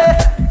 lady,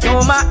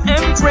 you're my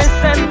empress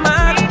and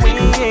my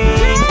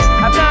queen.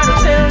 I gotta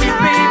tell you,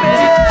 baby,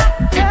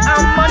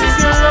 how much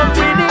your love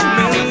really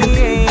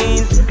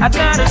means. I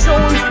gotta show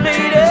you,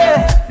 lady,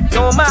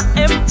 you're my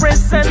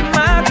empress and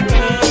my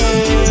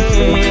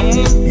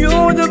queen.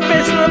 You're the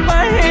best love I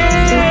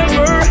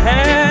ever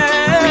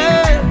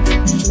had,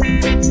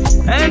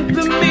 and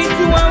to meet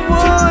you I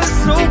was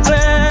so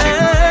glad.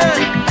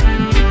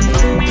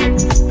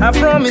 I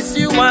promise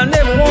you I'll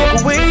never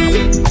walk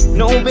away,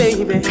 no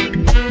baby.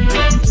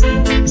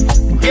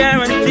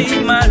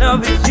 Guarantee my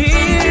love is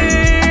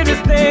here to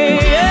stay.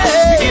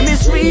 Yeah. Give me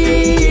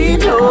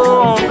sweet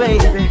love,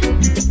 baby,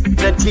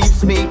 that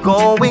keeps me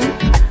going.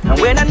 And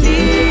when I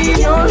need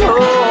your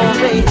love,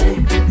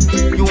 baby,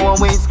 you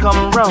always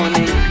come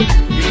running.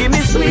 You give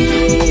me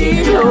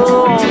sweet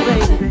love,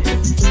 baby.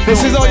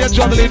 This is how you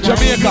juggle in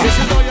Jamaica. This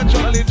is how you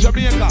juggle in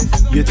Jamaica.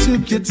 You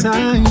took your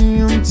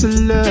time to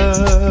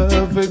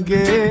love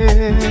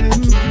again.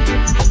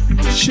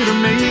 Should've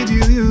made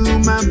you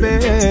my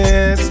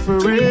best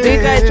friend.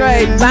 DJ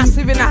Dre,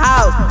 massive in the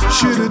house.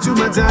 Should've took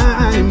my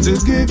time to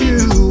give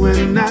you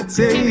and not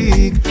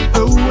take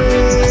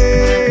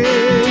away.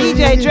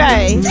 DJ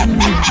Dre.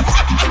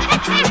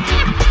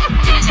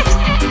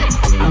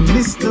 I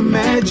miss the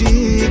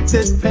magic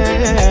that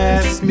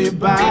passed me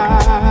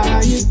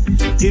by.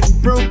 It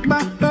broke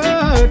my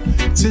heart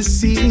to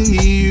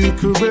see you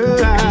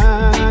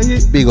cry.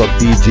 Big up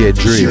DJ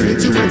Dre. Sure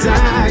took my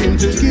time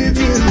to give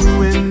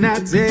you and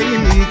not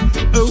take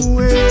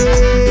away.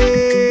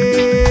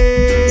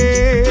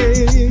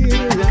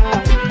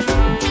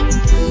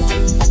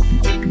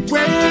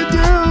 Where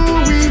do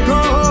we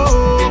go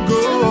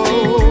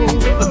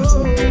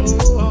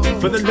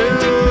for the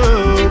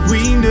love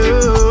we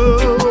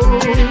know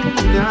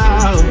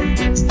now?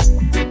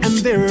 And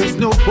there's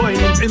no point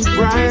in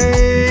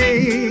pride.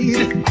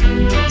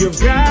 You've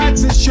got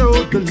to show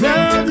the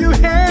love you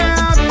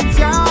have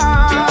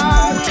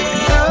inside.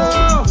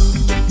 Oh,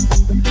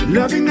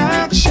 loving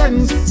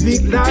actions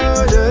speak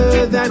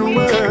louder than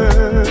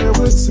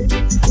words.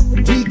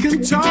 We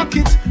can talk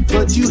it,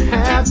 but you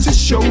have to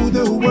show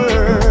the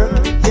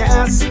world.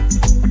 Yes,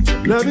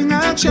 loving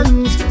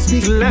actions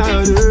speak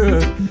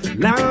louder,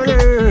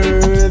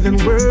 louder than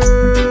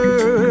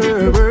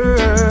words.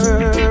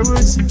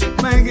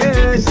 My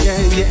gosh,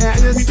 yeah,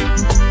 yes.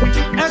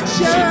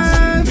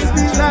 Actions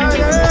speak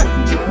louder.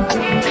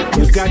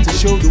 You've got to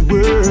show the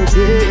world,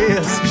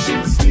 yes.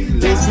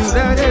 They speak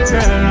louder.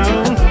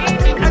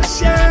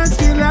 Actions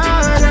speak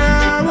louder.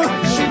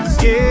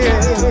 Yeah.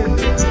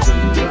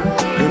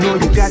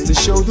 got to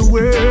show the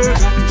world.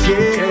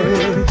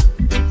 Yeah,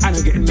 I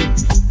know getting me.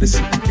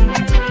 Listen.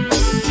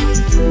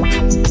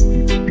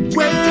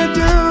 Where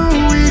do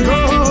we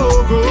go?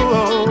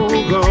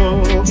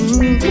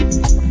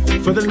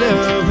 For the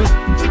love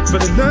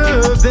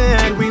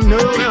that we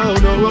know.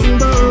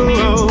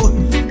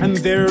 And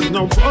there's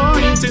no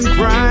point in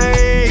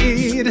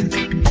pride.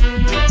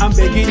 I'm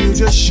begging you,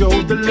 just show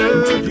the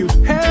love you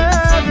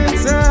have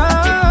inside.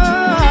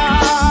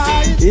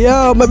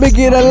 Yo, let me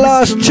get a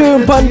last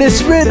tune on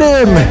this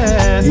rhythm.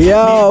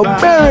 Yo,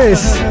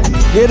 Barris,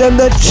 get him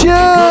the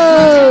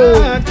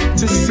tune.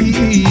 To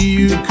see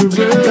you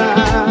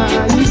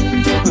cry.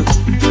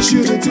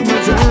 Shoot it to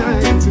my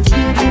time.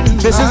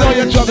 This is how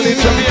you're juggling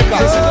Jamaica.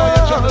 This is how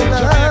you're juggling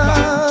Jamaica.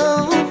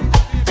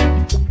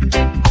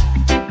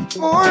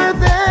 More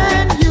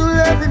than you'll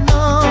ever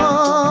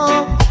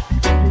know.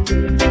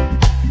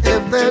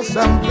 If there's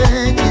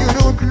something you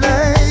don't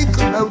like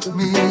about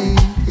me,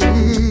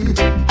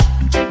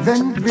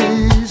 then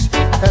please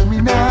tell me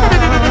now.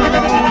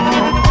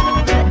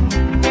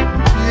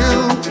 You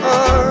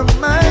are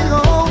my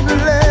only.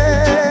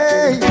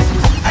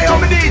 Hey,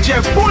 I'm a DJ.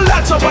 Pull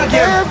that up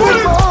again. Pull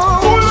it.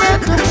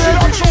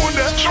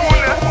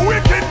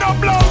 Wicked no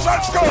blows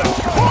at skull.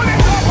 Pull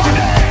it up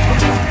again.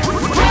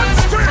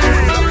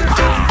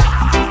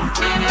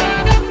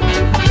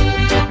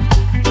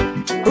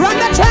 Run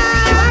the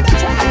track.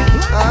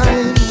 I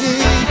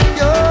need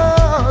your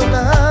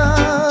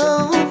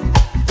love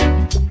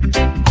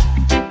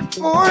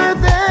more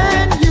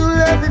than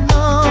you'll ever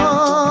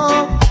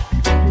know.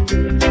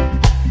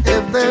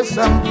 If there's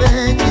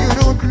something you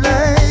don't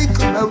like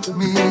about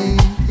me,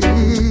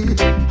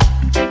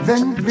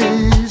 then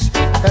please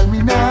tell me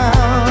now.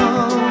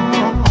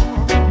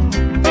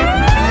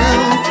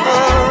 In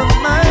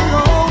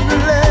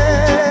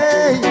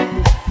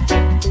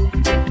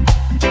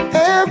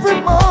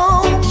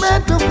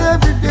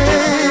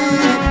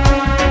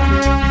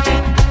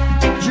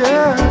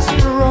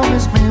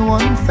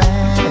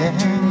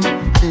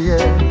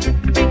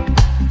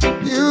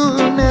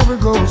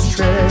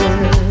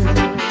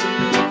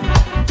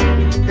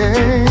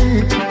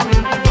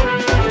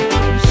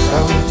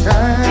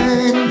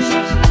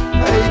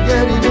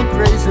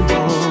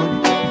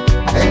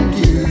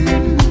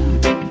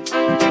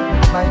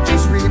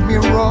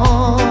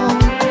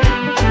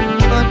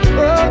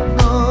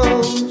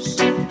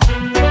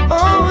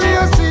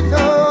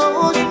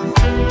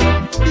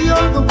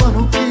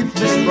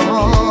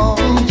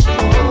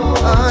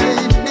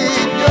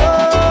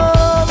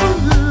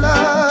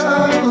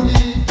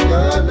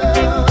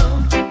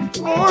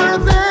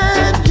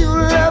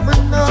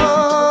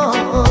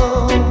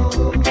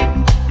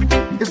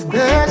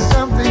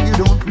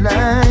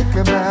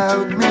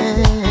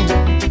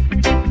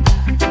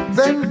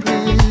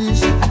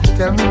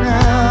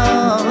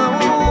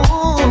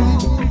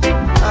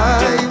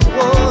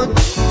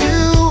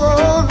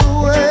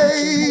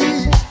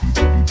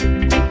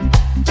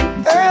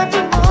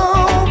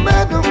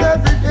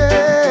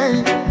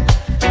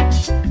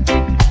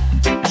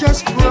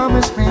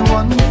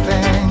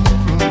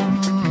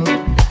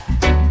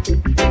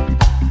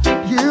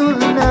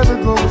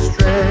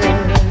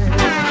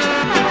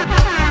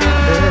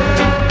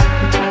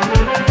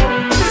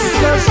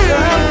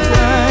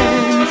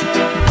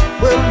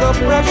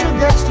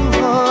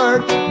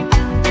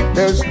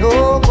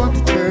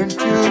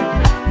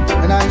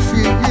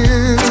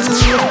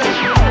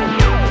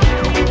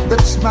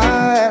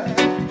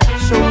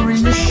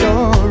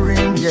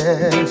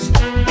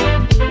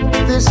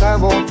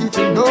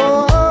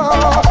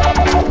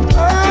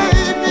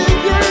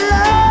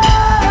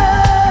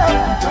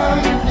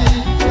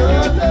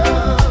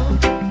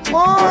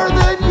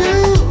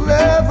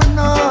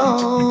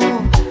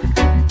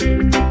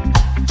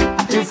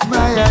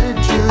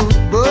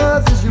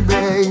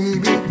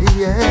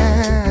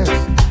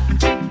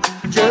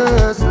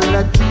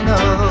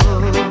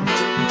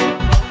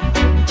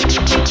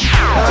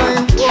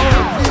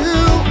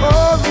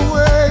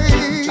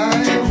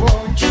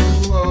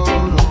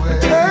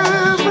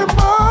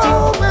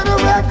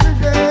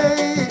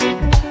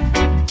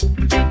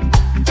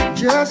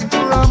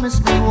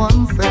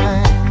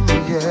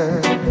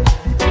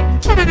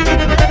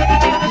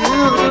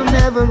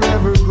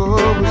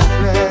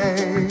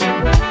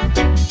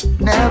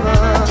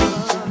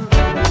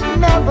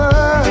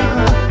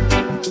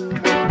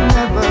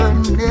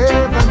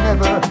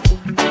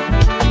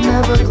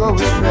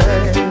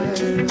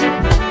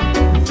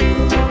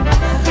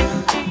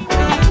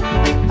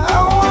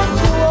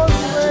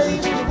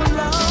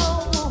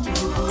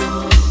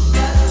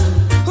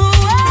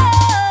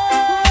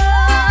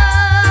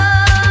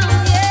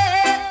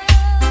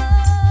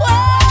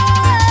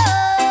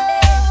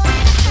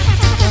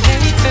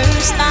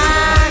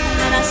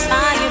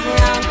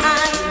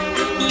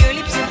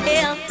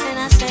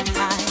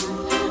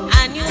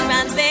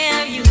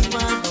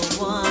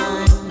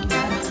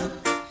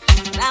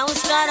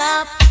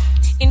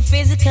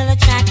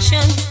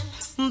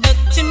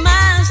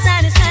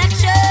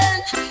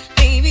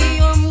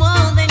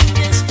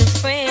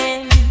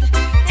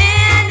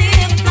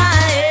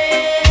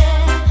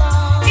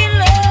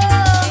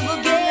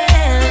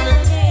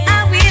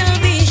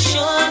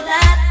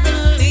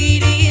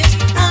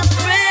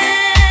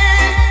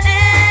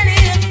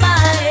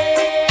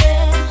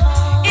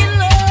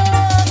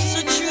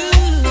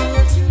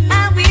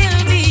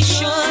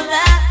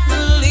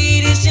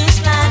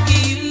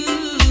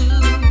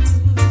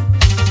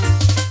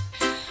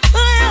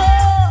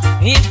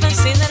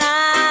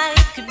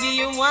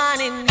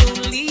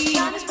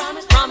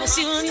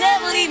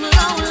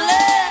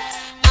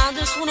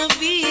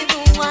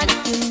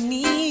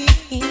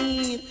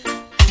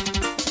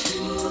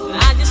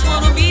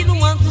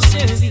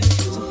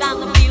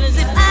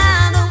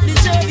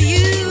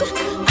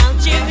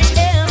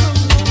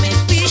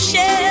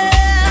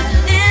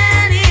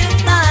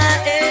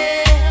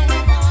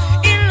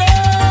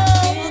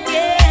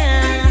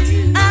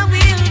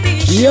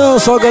Yo,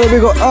 so gonna be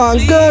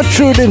on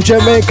Gertrude in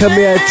Jamaica,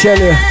 may I tell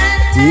you.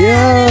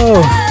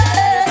 Yo,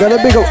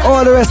 gonna big up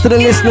all the rest of the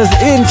listeners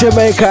in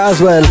Jamaica as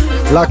well.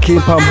 Lucky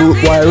on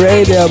Boot Boy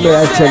Radio, may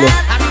I tell you.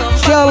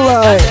 Shall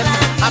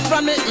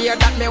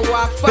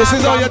This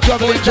is how you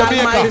travel in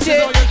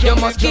Jamaica. You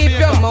must keep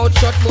your mouth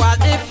shut, boy.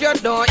 If you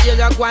don't hear,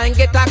 you go and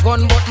get a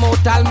gun, but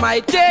mouth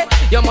almighty.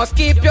 You must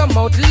keep your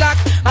mouth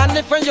locked, and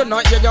if you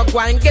not hear, you go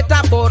and get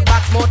a boat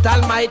box, mouth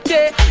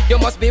almighty. You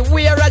must be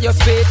aware of your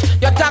speech.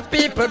 You talk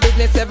people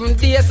business 7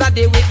 days a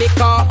day week,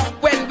 because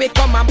when we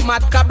come a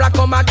mad cabra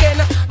come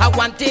again. I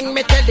one thing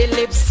me tell the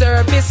lip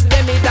service,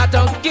 them me that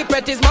don't keep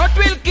it his mouth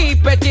will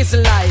keep it his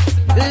life.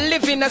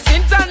 Live in a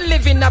sins and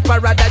live in a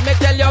paradise. Me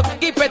tell you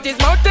keep it his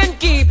mouth and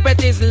keep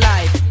it his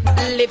life.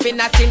 Live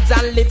in a sins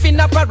and live in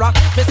a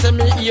paradise. Me say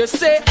me hear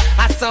say,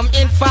 as some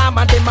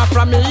informer them a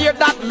from me hear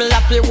that me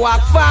have to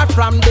walk far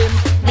from them.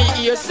 Me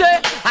hear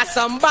say, as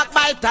some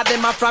backbiter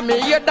them a from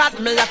me hear that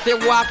me have to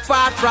walk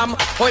far from.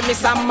 Oh,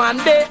 Miss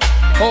Monday.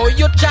 Oh,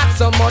 you chat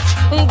so much.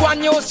 Go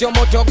and use your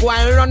mouth, you go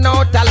and run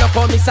out a look.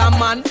 Oh, Miss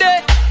Monday.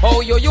 Oh,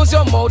 you use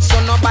your mouth so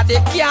nobody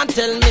can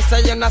tell me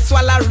say you not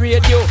swallow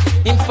radio.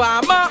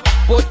 Informer,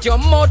 put your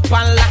mouth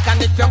pan lock,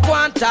 and if you go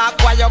and talk,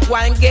 why you go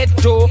and get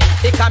to?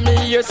 They come me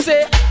here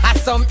say,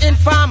 as some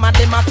informer,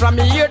 them a from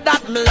me hear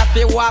that me have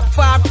to walk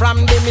far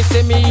from them. Me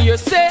say me here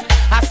say,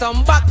 as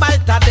some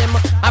backbiter them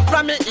a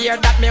from me hear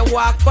that me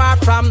walk far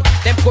from.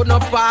 Them could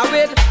not par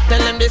with. Tell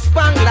them the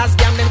Spanglers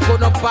gang them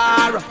could not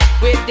par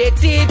with the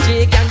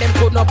TG gang them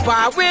could not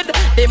par with.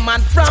 The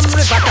man from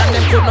Riverton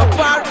them could not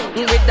par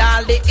with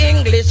all the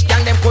English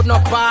gang them could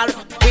not par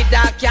with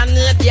the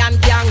Canadian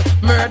gang.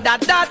 Murder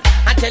that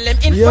and tell them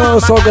yo,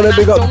 so gonna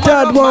big up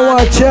Dad one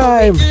more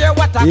time.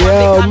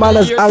 Yo,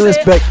 manners and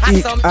respect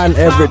each and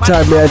every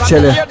time, may I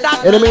tell you.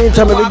 In the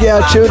meantime, we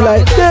get a tune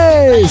like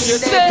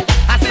this. This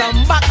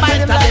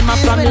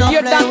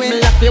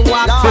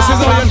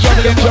is how you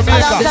travel in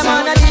Jamaica.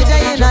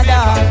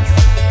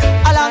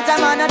 A long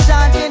time on a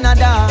chant in a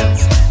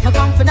dance. Me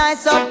come for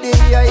nice up the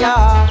area.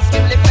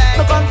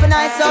 Me come for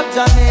nice up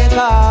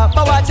Jamaica.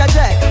 But watch a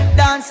check.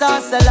 Dance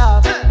off sell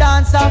off.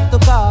 Dance off to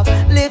cough.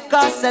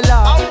 Liquor sell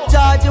off.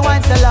 Georgie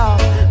wine sell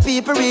off.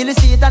 People really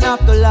see it and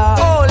have to laugh.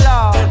 Oh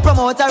Lord.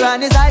 Promoter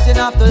and his hygiene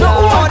have to laugh.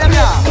 Oh them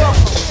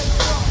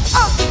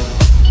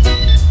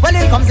When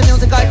it comes to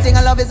musical thing,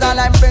 I love is all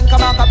I bring.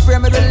 Come on, pray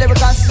me with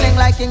lyrical sling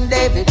like King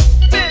David.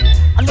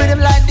 And rhythm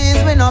like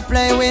this we not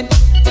play with.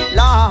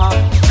 Lord.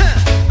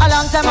 A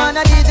long time on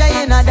a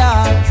DJ in a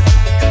dance.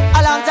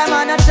 A long time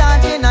on a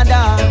chant in a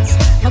dance.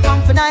 Me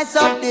come for nice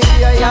up the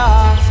area.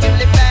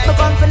 Me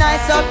come for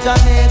nice up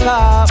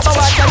Jamaica. But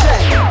watch a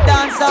check.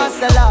 Dance off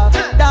sell off.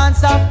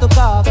 Dance off to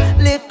cough.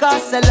 Liquor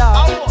sell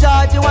off.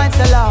 Georgie wine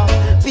sell off.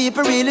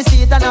 People really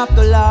see it and have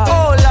to laugh.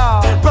 Oh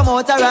Lord.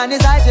 Promoter and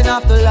his hygiene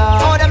have to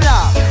laugh. Oh them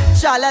laugh.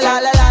 Cha la la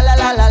la la la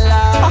la la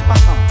la.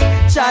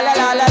 Cha la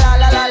la la la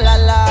la la la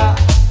la.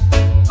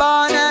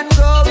 Born and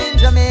grow in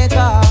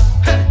Jamaica.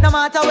 No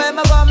matter where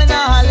me go, me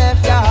nah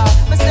left ya.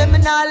 Me say me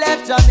nah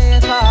left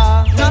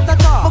Jamaica. Not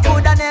at all. Me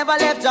coulda never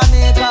left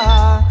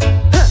Jamaica.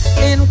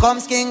 In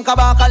comes King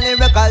Kabaka,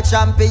 lyrical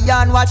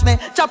champion. Watch me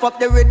chop up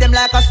the rhythm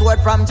like a sword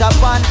from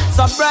Japan.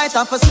 So bright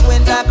and for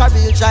squint like a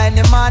real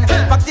Chinese man.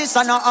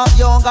 Practitioner of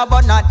yoga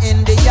but not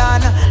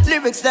Indian.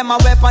 Lyrics them a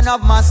weapon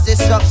of mass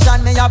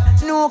destruction. Me have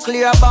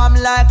nuclear bomb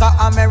like a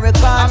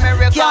American.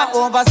 Can't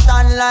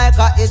overstand like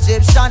a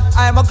Egyptian.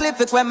 I'm a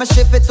glyphic when me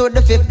shift it to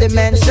the 5th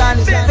dimension.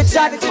 Me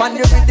chat on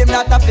the rhythm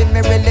that I feel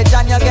me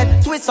religion. You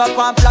get twist up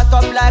and flat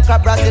up like a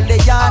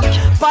Brazilian.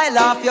 Pile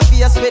off your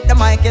face with the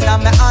mic in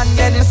my hand.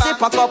 Then me sip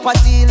a cup of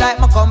tea like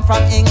me come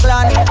from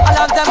England. A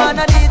long time on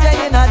a DJ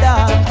in a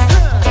dance.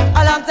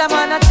 A long time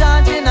on a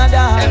chant in a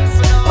dance.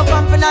 Me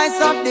come for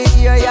nice up the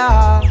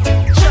area.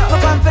 Me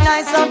come for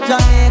nice up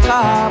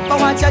Jamaica. But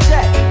watch your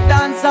check.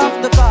 Dance off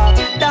the cup.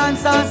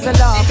 Dance on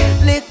sell off.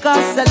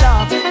 Liquor sell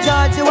off.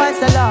 Georgie wine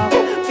sell off.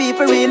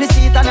 People really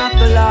see it and have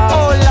to laugh.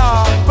 Oh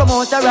Lord.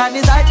 Promoter and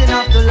his hygiene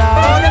have to laugh.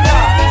 Oh them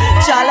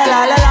laugh. Cha la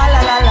la la la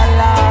la la la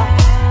la.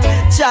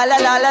 Cha la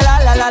la la la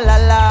la la la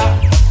la.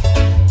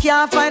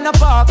 Can't find a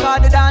park or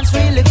the dance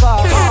really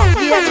cost.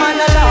 Gate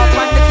man a laugh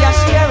and the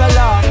cashier a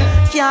laugh.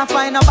 Can't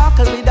find a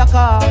buckle with a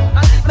car.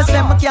 Me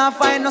say me can't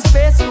find no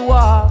space to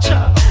walk.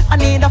 I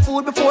need a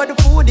food before the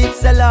food it's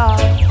sell off.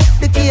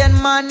 The cane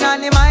man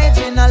and him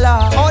hygiene a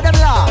laugh. Oh them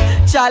laugh.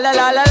 Cha la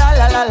la la la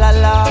la la la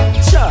la.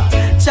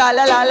 Cha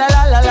la la la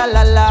la la la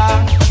la la.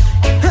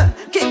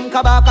 King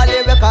Kabaka,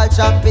 lyrical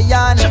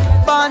champion.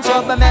 Bunch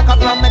of me make up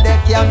from me the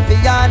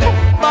champion.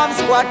 Bomb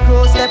squad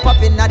crew step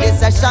up in a this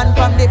session.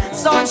 From the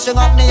sun string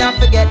up me and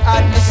forget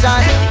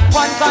admission.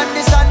 One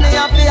condition me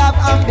and have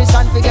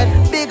ambition. Forget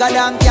bigger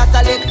than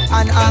Catholic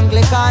and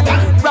Anglican.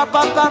 Wrap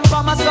up and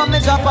promise so me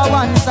drop a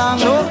one song.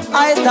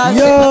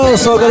 Yo,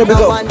 so gonna be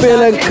got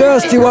Bill and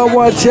Kirsty one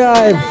more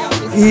time.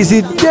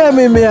 Easy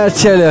Demi, me I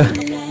tell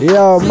you.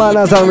 Yo,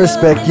 manners and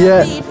respect,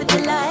 yeah.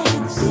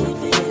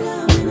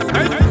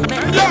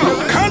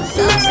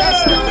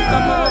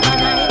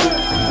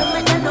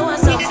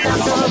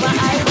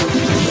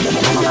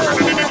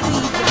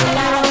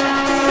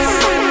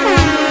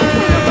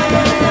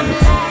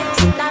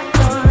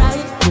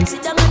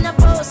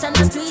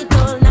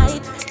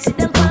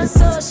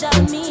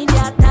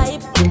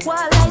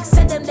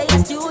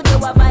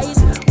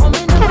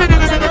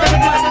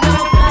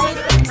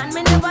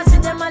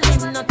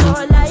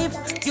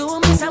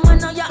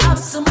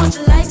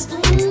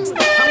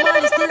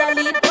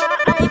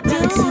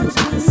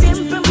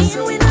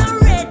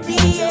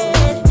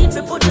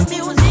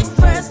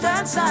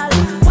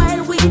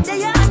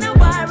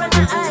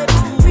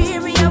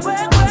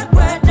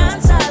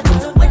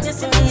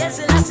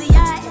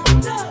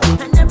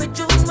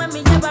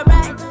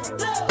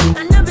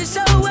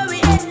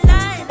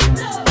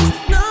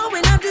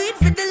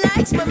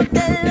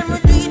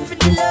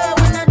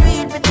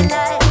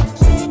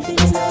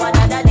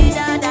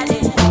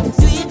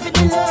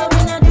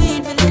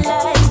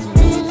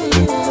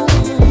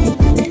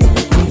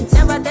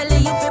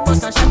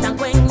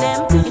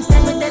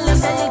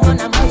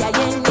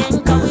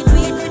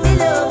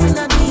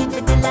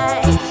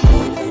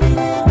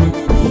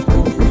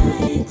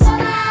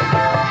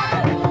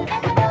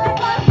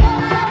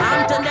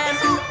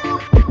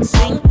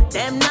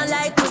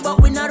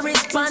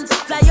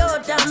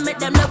 and make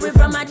them love we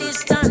from a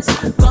distance.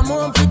 Come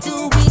home for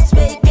 2 weeks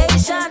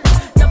vacation.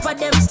 Enough of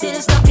them still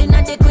stuck in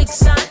the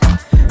quicksand.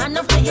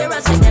 Enough to hear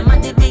us say them are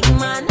the big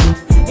man.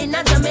 In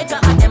a Jamaica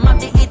and them have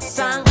the hit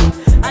song.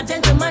 A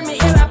gentleman me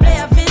hear a play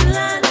a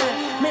Finland.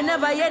 Me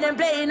never hear them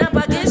playing a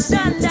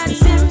Pakistan. That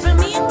simple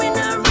mean we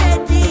not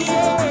ready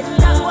yet.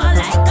 That one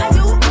like a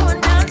you own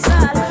dance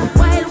hall.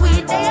 While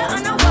we there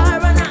on a war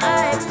on a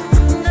hype.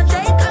 No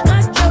take a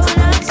control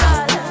dance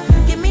hall.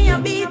 Give me a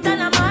beat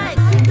and a mic.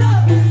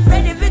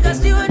 Ready for the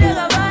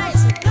studio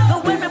voice. But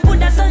when me put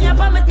that song up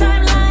on my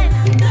timeline.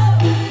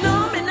 No,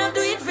 me not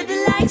do it for the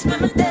likes. Me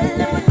tell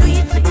them we do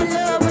it for the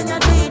love. We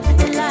not do it for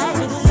the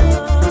likes.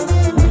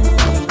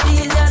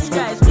 Jesus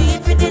Christ, do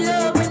it for the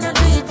love. We not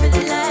do it for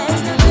the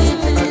likes. Do it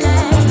for the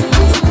likes.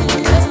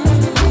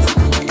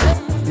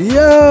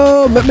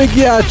 Yo, let me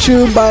get a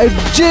tune by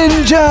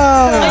Ginger.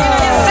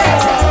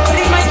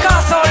 Lead my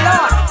cause, oh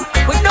Lord,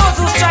 with those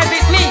who strive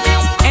with me,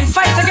 and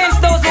fight against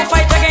those who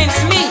fight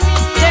against me.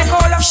 Take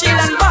hold of shield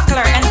and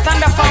buckler, and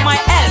stand up for my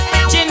help.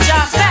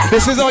 Ginger said,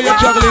 This is how you're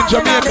juggling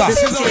Jamaica.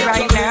 This is how you're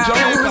juggling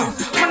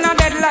Jamaica.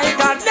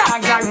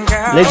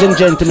 Ladies and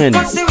gentlemen,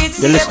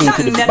 you're listening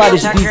to the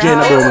baddest DJ in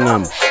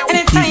Birmingham,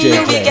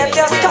 DJ We get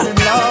your skull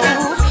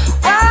blow.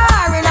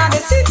 War in the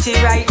city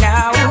right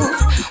now.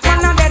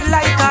 Wanna dead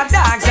like a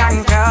dogs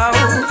and cow.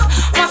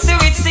 Must see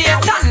with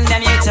Satan,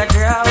 then you to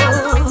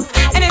grow.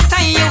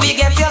 Anytime you we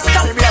get your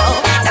skull blow.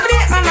 Every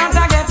day man not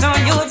a get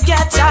on, you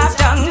get chopped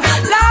down.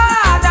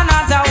 Lord,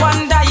 another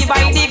one die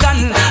by the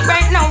gun.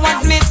 Right now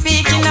as me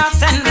speaking, I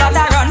send blood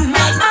a run.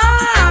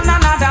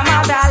 Another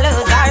mother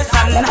lose her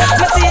son.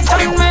 Me see it on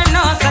me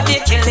nose, so the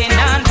killing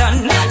and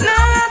done.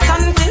 Not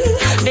until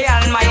the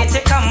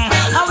Almighty come.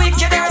 A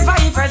wicked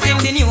revivers in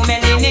the new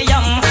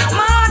millennium.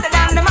 More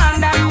than the man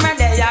them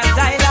they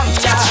aside of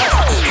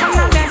child. I'm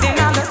not dead in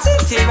the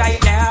city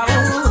right now.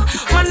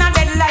 I'm not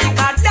dead like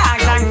a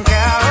dog and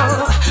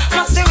girl.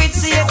 Must see with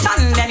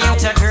Satan, then you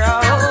to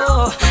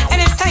grow.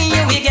 Anytime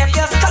you we get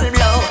your skull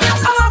blow.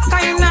 All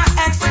kind of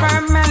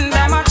experiment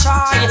them a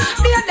try.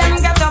 They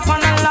them get up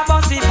on a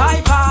labosy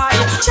pie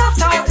pie. Chop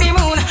out the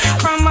moon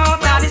from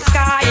out of the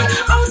sky.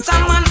 Out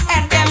of man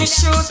head them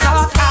shoot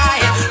out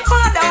high.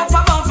 Father up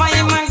above for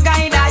him and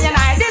guide I and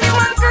I. This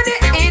man for the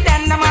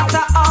Eden, no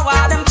matter how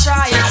hard them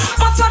try.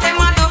 But what them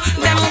a do,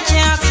 them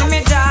can't see me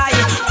die.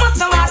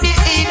 Matter what the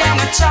Eden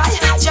try.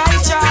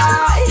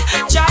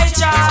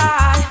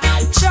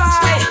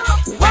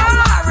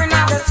 War in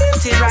the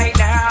city right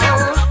now.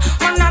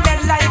 Man a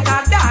dead like a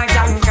dog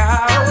and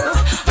cow.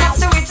 Must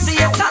see with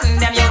Satan,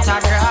 them you to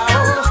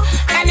grow.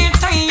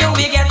 Anytime you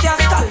we get your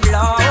skull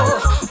blow.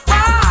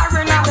 War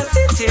in the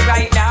city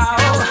right now.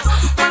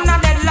 Man a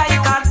dead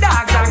like a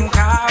dog and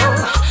cow.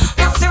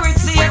 Must see with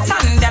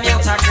Satan, them you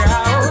to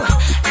grow.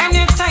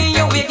 Anytime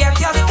you we get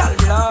your skull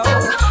blow.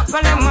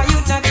 Well, them a you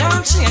to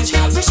can't change.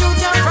 We shoot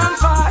you from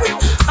far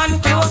and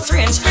close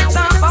range.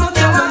 Stamp out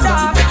to a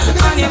dog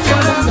and if you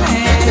love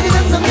me.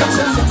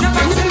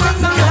 Never see what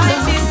no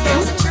life is so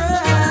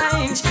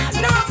strange.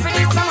 No for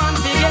this a man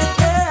to get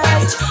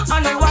paid.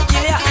 And no what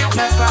kill ya,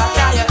 no part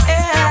of your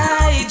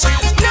age.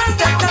 No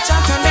take the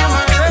chance on them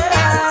a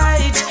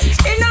rage.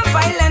 Enough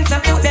violence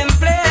and put them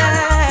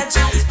pledge.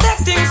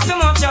 Take things too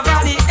much over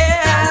the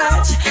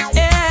edge.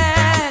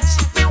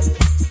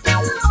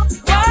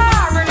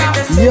 War in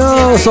the city.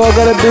 Yo, so I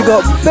gotta big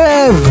up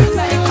Bev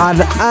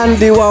and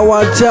Andy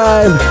one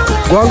time.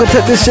 Go on, go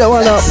take this shit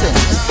one up.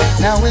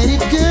 Now ain't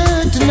it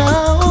good to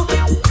know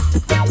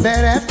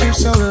that after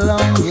so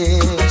long,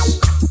 yes,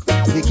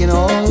 we can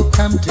all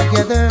come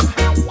together,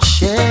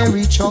 share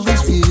each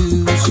other's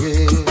views,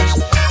 yes.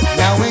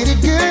 Now ain't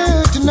it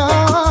good to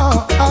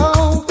know,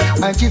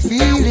 aren't you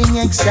feeling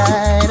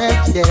excited,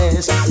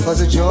 yes, was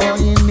the joy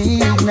in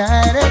me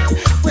ignited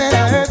when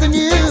I heard the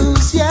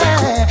news,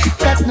 yeah,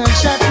 that no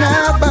shot,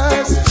 no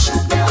buzz,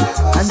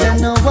 and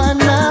then no one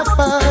no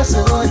fuss,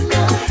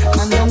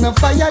 and then no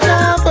fire,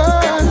 no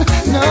burn,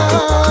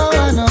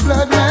 no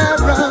blood, no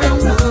run,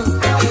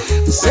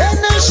 say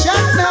no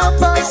shot, no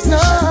buzz, no,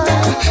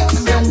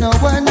 and then no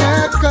one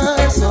no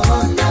curse,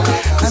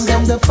 and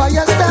then the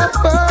fire stop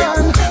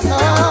burn,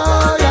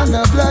 and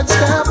the blood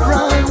stop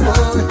run,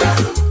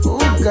 oh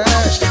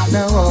gosh,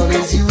 now all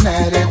is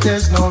united,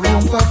 there's no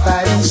room for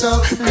fighting,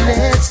 so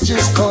let's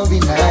just all be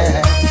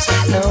nice.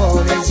 Now all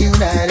is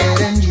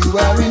united and you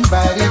are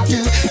invited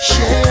to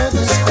share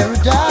this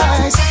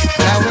paradise.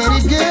 Now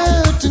ain't it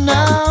good to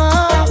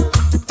know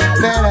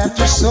that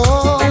after so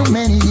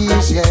many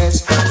years,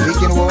 yes, we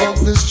can walk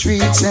the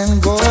streets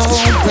and go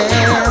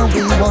where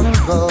we wanna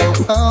go.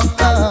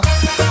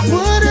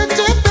 Wouldn't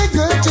it be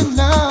good to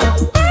know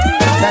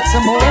that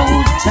some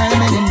old time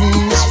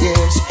enemies,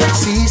 yes,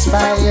 cease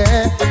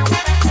fire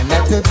and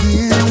let the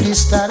beauty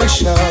start a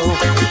show?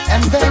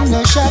 And then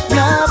no shot,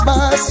 no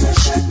bus,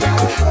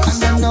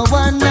 and then no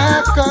one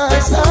no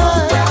curse,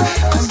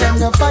 and then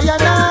no fire,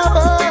 no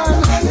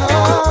burn,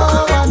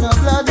 no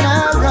blood, no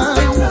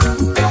run.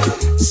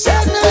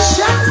 Say no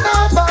shot, no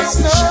bus,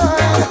 no,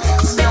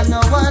 and then no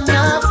one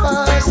no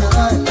fuss, no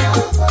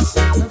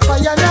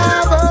fire, no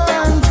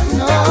burn,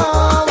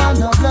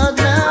 no blood,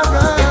 no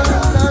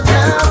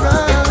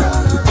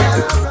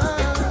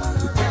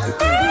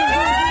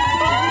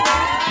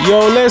Yo,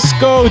 let's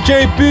go,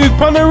 J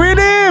Boog on the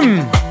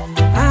rhythm.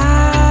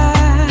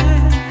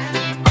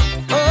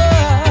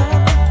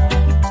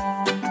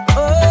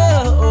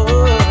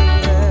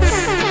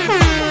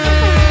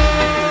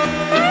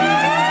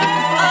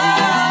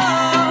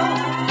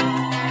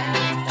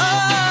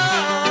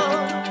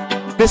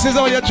 This is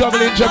how you travel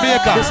in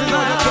Jamaica. This is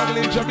how you travel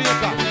in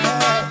Jamaica.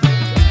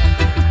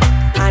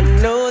 I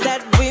know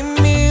that we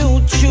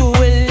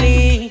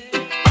mutually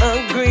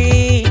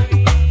agree,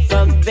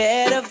 for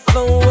better,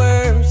 for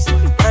worse,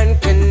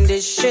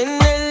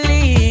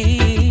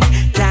 unconditionally.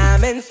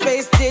 Time and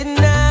space did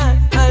not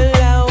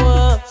allow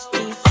us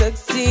to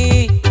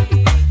succeed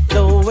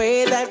the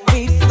way that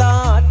we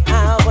thought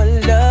our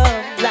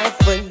love life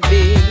would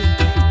be.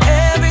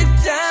 Every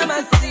time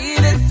I see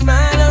the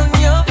smile on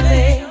your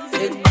face,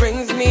 it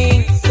brings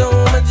me so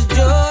much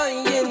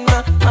joy in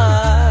my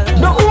heart.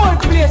 No one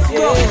place,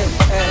 bro.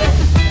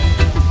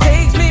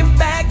 Takes me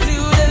back to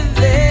the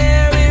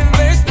very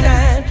first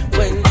time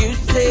when you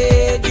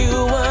said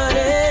you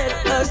wanted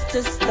us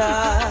to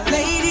start.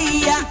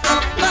 Lady, I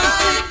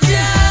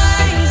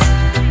apologize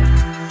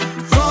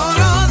for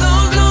all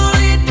those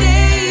lonely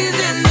days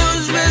and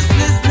those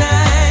restless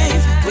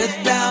nights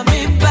without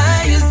me by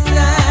your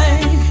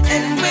side.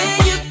 And when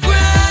you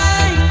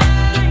cry,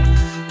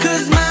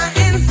 'cause my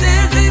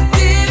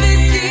insensitivity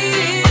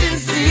didn't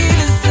see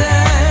the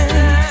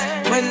signs,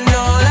 when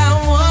all I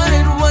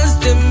wanted was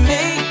to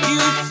make you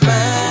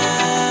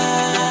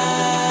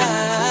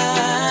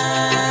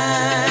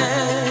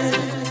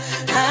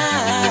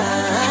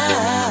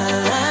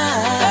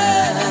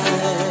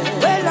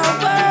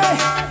Well,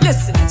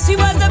 listen, she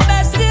was the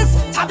bestest,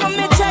 top of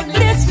my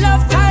checklist,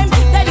 love time,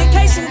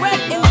 dedication, well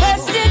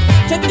invested.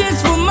 To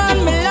this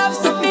woman, me love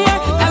severe,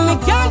 and me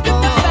can't get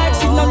the fact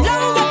she's no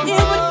longer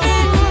here with me.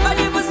 But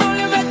it was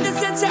only right to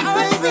set your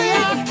heart free,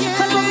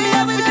 'cause what me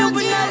ever do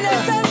when I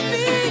let her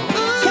speak.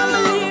 Can't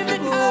believe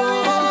that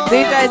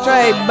DJ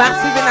Dre,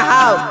 massive in the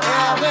house.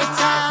 Every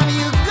time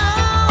you go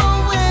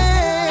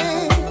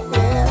away,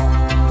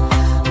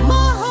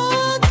 my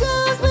heart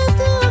goes with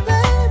you,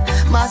 babe.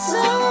 My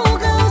soul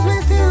goes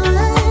with you,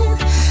 babe.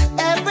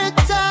 Every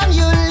time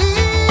you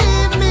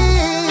leave me,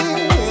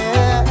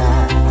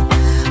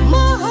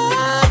 my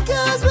heart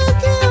goes with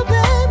you,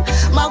 babe.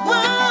 My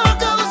world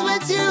goes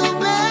with you,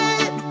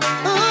 babe.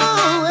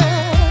 Ooh,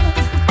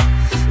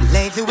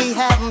 lately we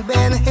haven't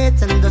been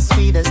hitting the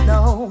sweetest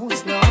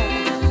notes, no.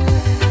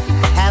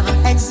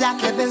 Haven't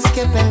exactly been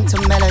skipping to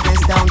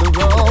melodies down the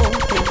road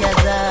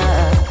together.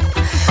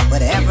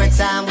 But every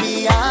time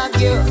we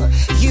argue,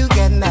 you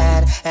get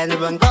mad and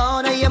run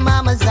go to your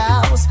mama's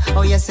house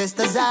or your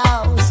sister's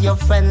house, your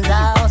friend's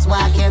house.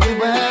 Why can't we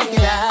work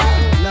it out?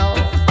 No.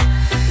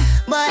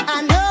 But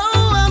I know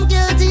I'm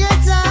guilty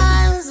at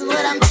times,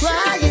 but I'm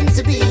trying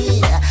to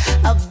be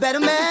a better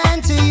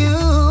man to you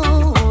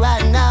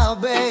right now,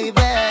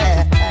 baby.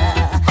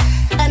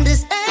 And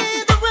this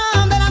ain't the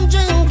rum that I'm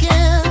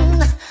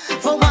drinking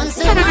for once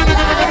in my life.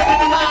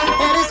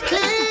 And it's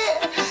clear,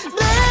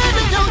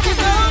 baby, don't you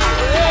go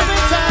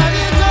every time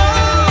you go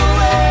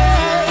away.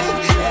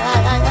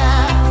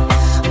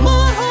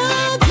 My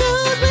heart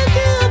goes with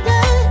you,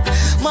 babe.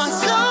 My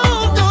soul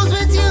goes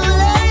with you,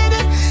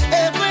 lady.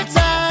 Every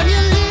time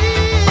you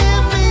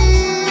leave me,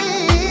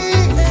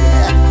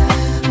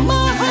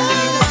 my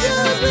heart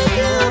goes with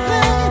you,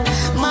 babe.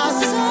 My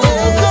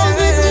soul goes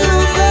with you,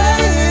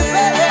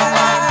 baby.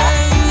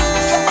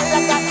 Yes, I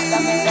got the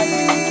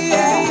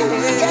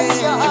get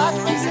your heart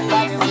racing,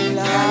 baby.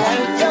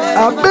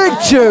 A big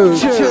tune.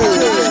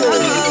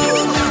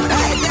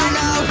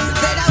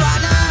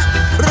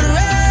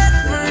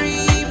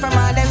 Free from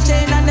all them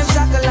chain and them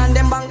shackle and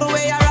them bangle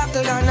where you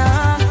rockle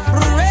gonna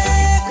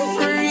break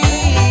free.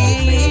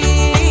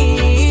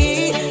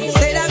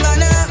 Say that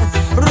gonna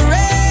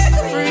break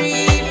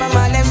free from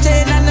all them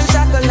chain and them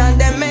shackle and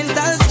them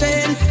mental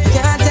strain.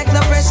 Can't take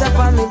no pressure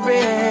from me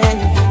brain.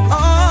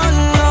 Oh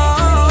no,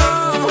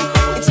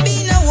 it's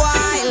been a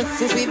while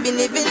since we've been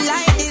living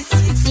like this,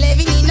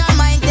 slaving in our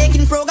mind,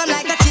 taking program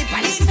like a chip,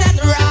 and it's not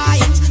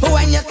right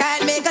when you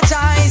can't make a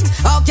choice.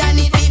 How can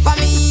it be for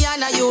me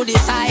and you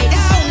decide? Oh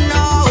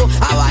no,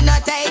 I wanna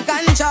take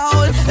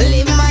control,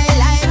 live my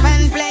life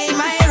and play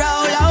my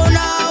role. Oh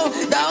no,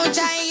 don't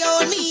try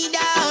hold me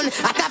down,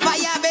 at a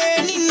fire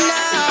burning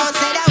now.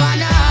 Said I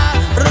wanna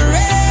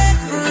break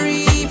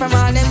free from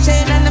all them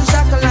chain and them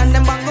shackle and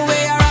them bangle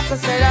where I rock.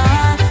 Said I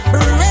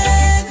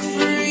break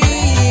free.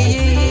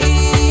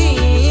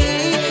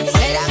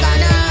 Said I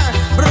gonna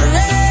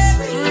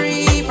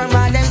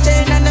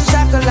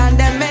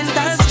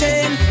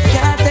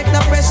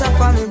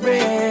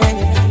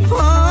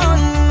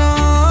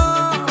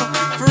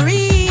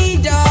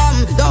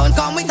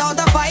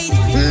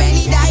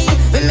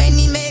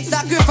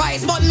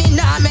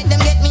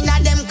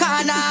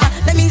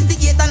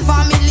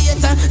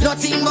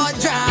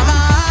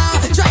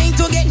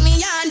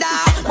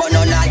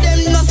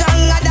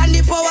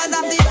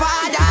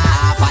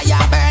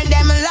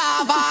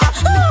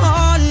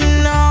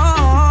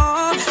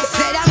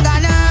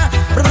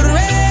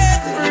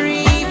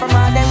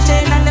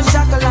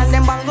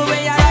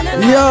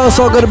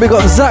also gonna big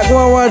up Zach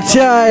one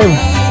time.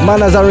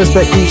 Man, as I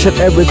respect each and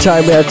every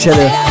time I tell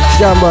you.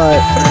 Stand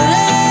by.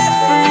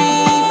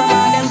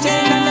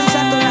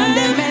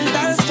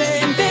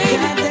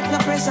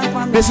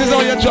 This is how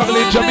you juggle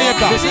in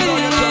Jamaica. This is how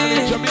you juggle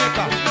in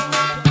Jamaica.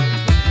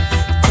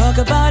 Talk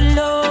about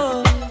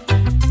love.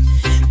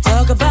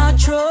 Talk about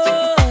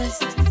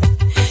trust.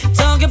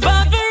 Talk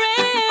about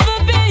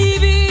forever,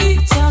 baby.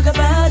 Talk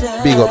about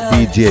us. Big up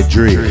DJ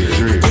Dre.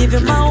 Give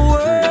you my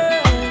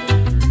word.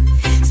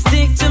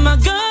 Stick to my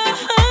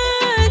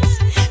guns.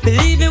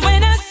 Believe me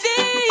when I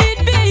say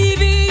it,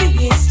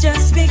 baby. It's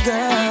just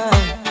begun.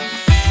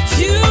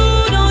 You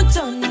don't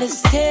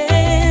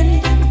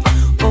understand,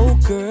 oh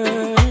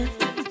girl.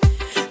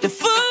 The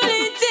full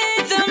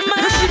intent of my plan.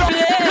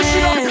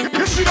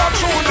 You see that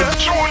tune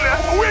there?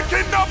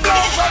 Wicked the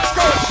blouse and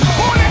skirt.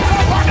 Pull it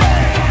up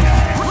again.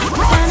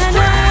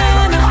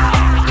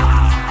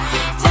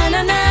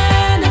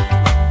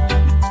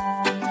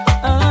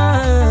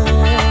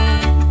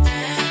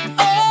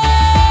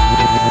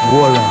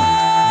 Voila.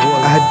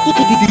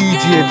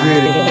 DJ Dre.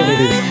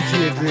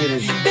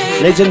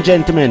 Ladies and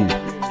gentlemen,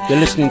 you're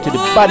listening to the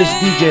baddest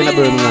DJ in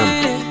Birmingham,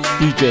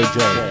 DJ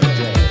Dre.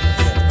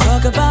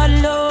 Talk about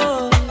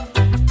love.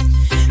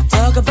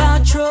 Talk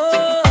about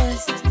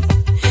trust.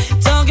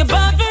 Talk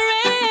about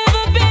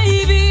forever,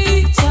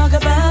 baby. Talk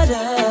about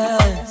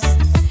us.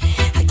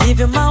 I give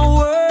you my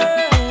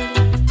word.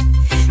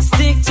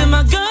 Stick to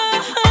my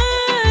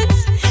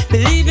guns.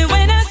 Believe me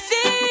when I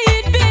say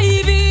it,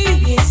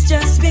 baby. It's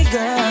just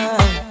begun.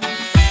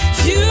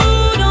 You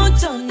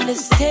don't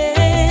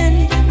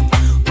understand,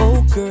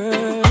 oh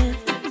girl.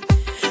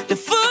 The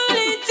full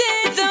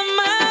intent of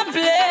my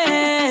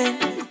plan.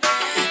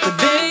 But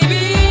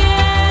baby,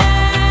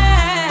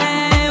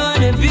 I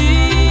wanna be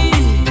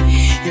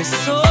your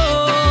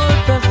sole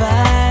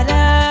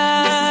provider.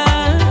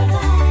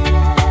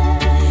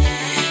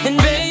 And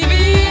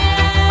baby, I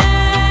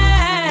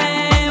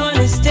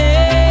wanna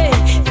stay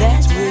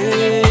that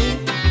way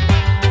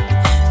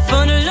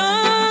for the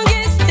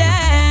longest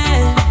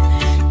time.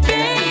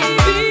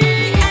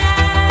 Baby, I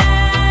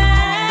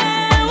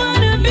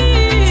wanna be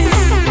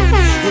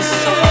your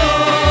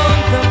sole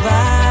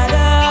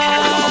provider.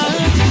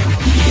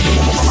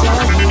 It's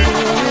all you.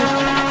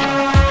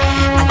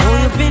 I know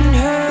you've been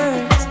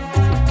hurt.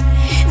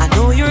 I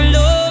know your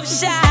love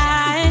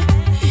shy.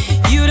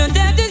 You don't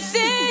have to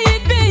say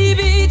it,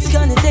 baby. It's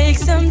gonna take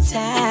some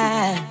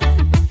time.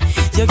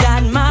 You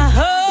got my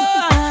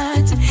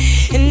heart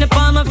in the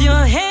palm of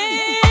your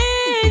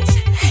hands.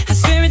 I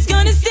swear it's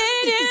gonna stay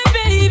there,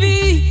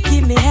 baby.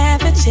 Give me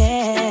half a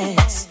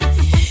chance.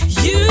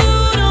 You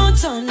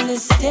don't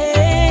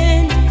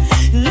understand,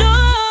 no.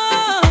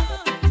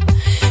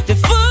 The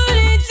full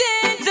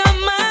intent of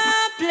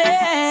my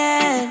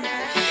plan.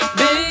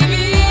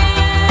 Baby,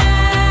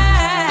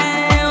 I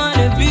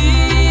wanna be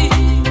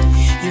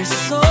your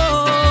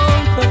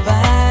sole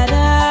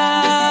provider.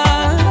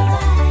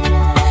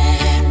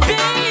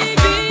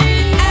 Baby,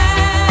 I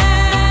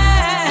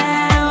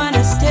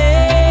wanna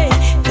stay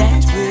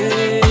that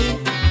way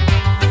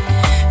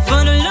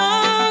for the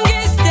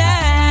longest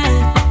time.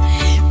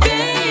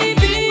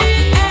 Baby,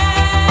 I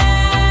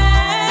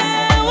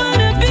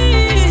wanna be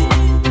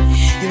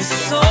your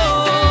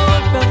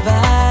sole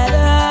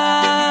provider.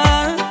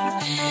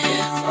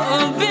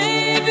 Oh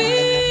baby,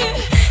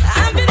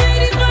 I've been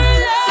waiting for a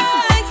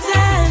long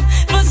time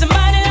for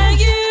somebody like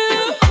you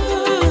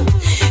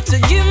to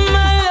give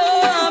my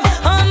love,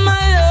 all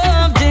my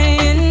love, day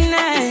and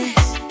night.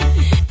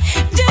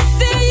 Just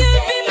say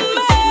you'll be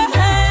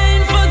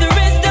mine for the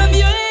rest of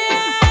your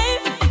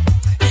life,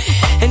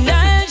 and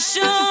I'll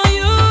show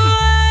you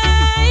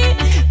why.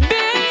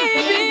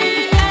 Baby,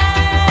 I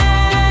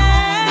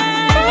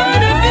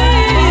wanna be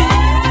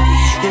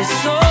your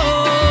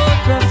sole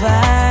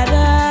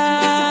provider.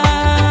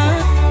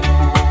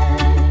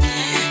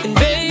 And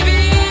baby,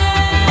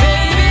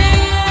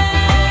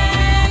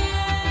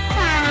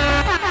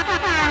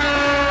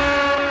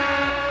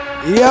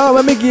 Yo,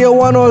 let me give you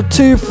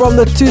 102 from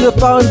the To The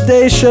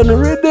Foundation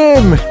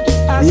rhythm.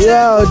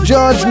 Yo,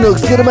 George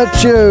Nooks, get him a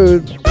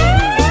tune.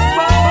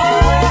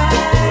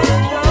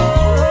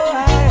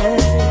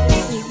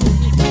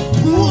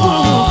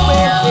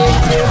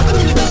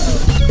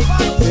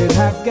 Then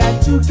I've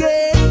got to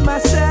get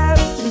myself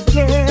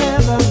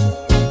together.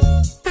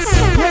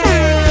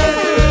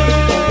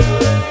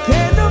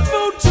 Can't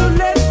afford to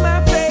let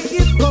my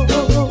faith go.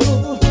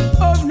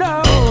 Oh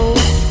no.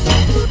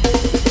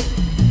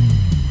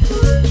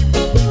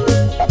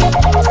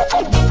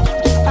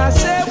 I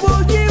said,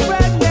 will you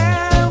right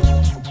now?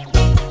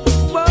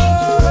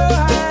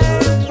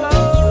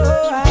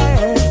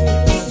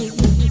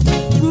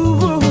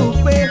 Ooh,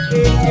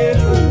 baby.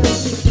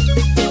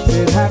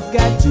 Then I've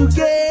got to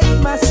get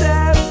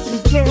myself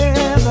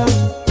together.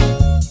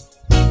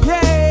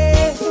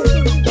 Yeah,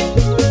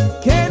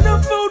 can't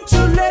afford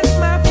to let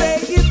my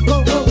faith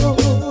go.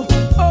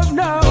 Oh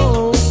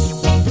no,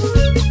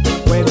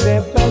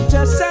 whenever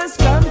the sun's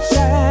come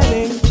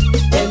shining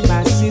and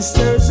my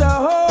sisters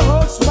are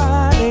all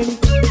smiling,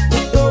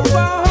 the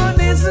world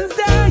isn't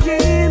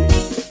dying.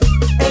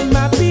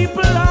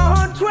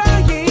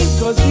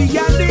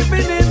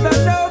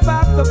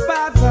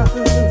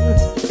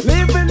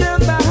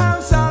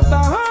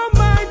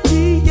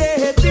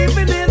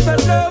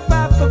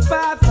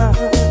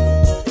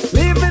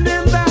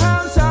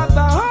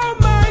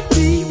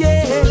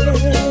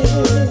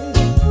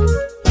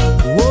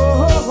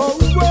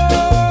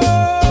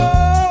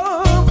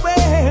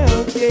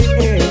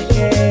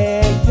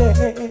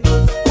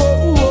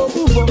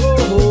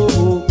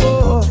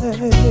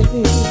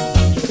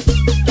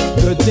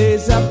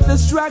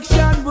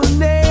 destruction will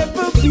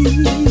never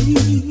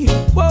be.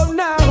 Oh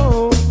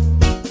no,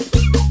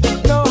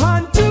 no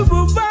hunter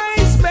will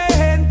wise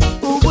man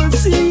who will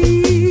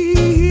see.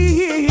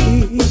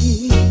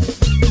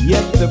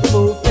 Yet the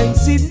fool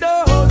thinks he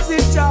knows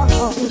it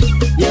all.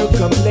 You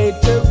come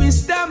later, he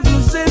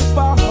stumbles and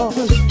falls.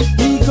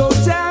 He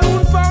goes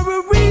down for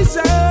a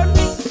reason.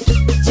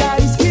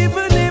 Chai's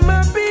giving him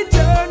a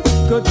beating.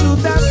 Go to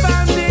the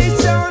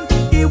foundation.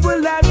 He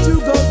will have to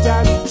go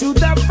down to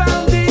the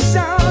foundation.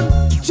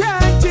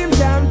 Chant him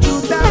down to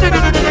the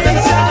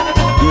foundation.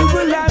 He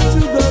will have to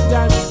go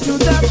down to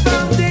the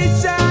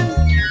foundation.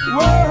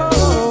 Whoa,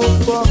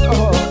 whoa,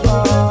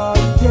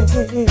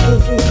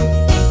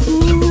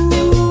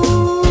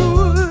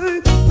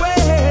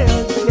 yeah.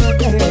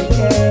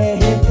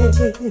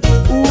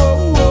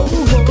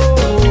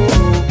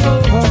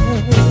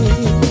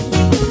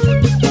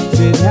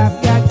 Said I've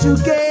got to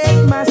get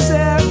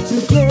myself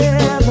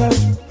together.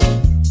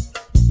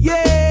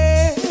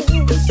 Yes,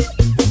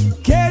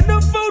 can't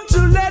afford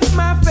to let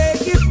my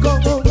faith go.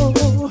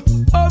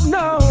 Oh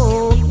no,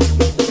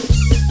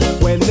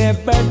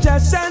 whenever the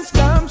sun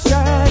comes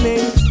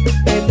shining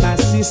and my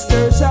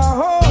sisters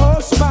are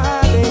all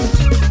smiling,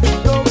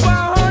 the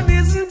world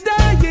isn't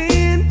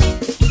dying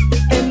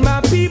and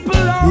my people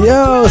are.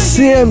 Yo,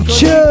 CM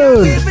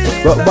Tune,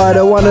 but by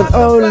the one and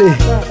only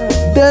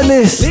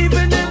Dennis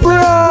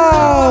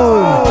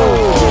Brown.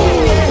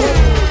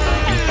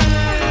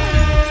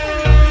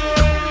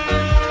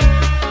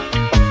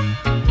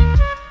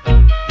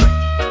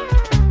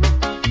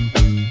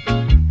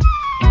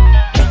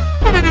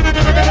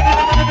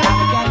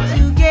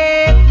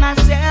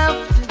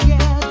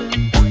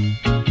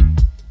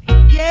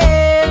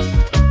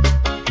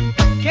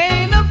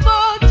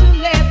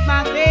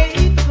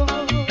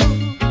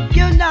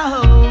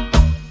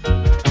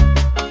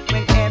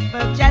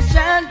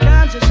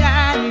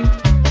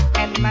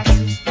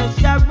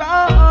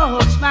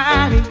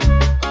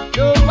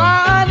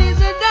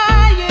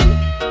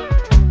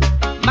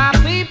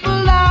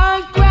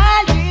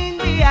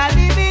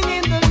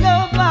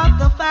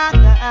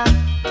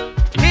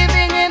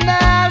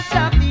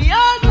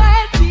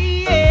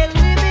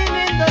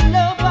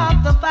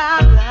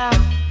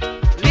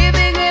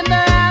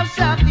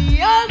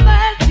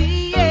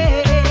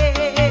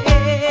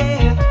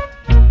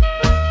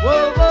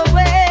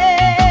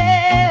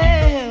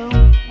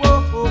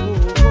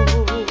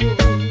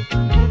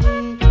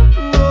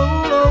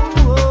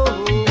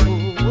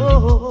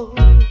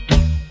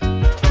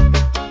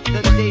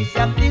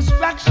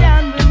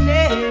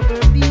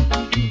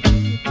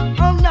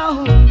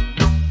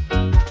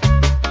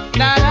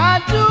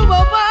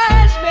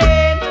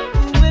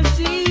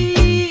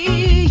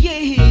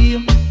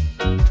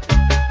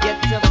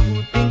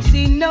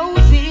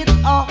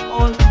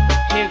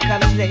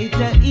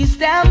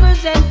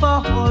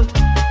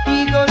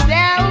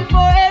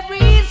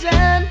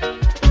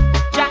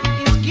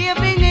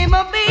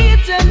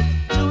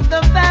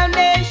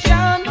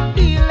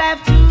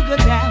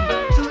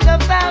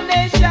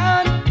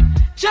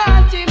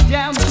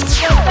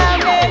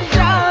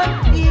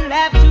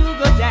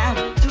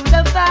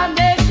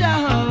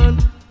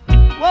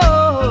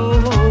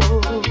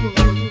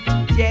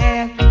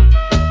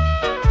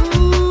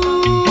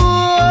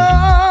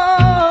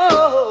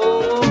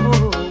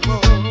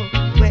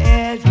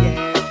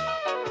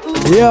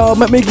 Yo,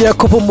 let me give you a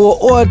couple more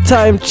old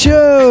time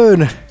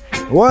tune.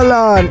 Hold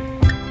on.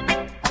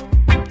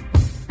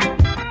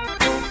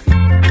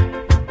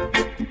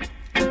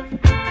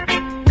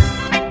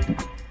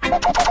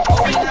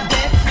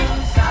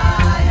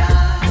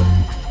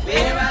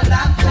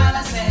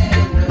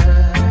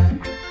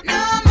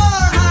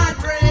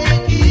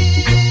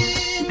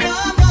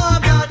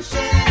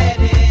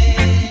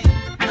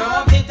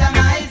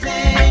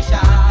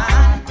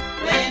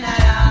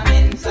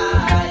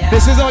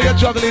 This is how you're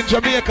juggling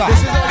Jamaica.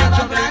 This is how you're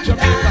juggling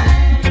Jamaica.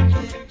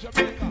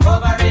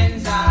 Over in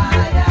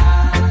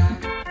Zion,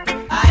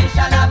 I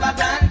shall have a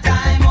grand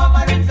time.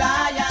 Over in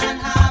Zion,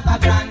 have a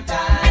grand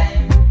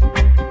time.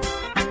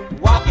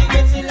 Walking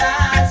with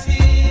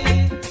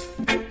Selassie,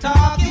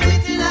 talking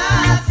with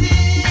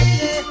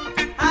Selassie.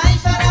 I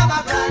shall have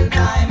a grand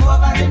time.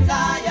 Over in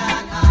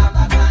Zion, have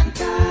a grand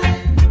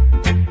time.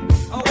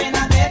 Oh, when I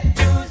get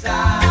to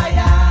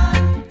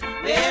Zion,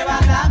 where a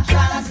love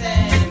shall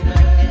ascend.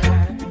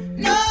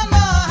 No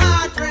more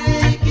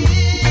heartbreaking.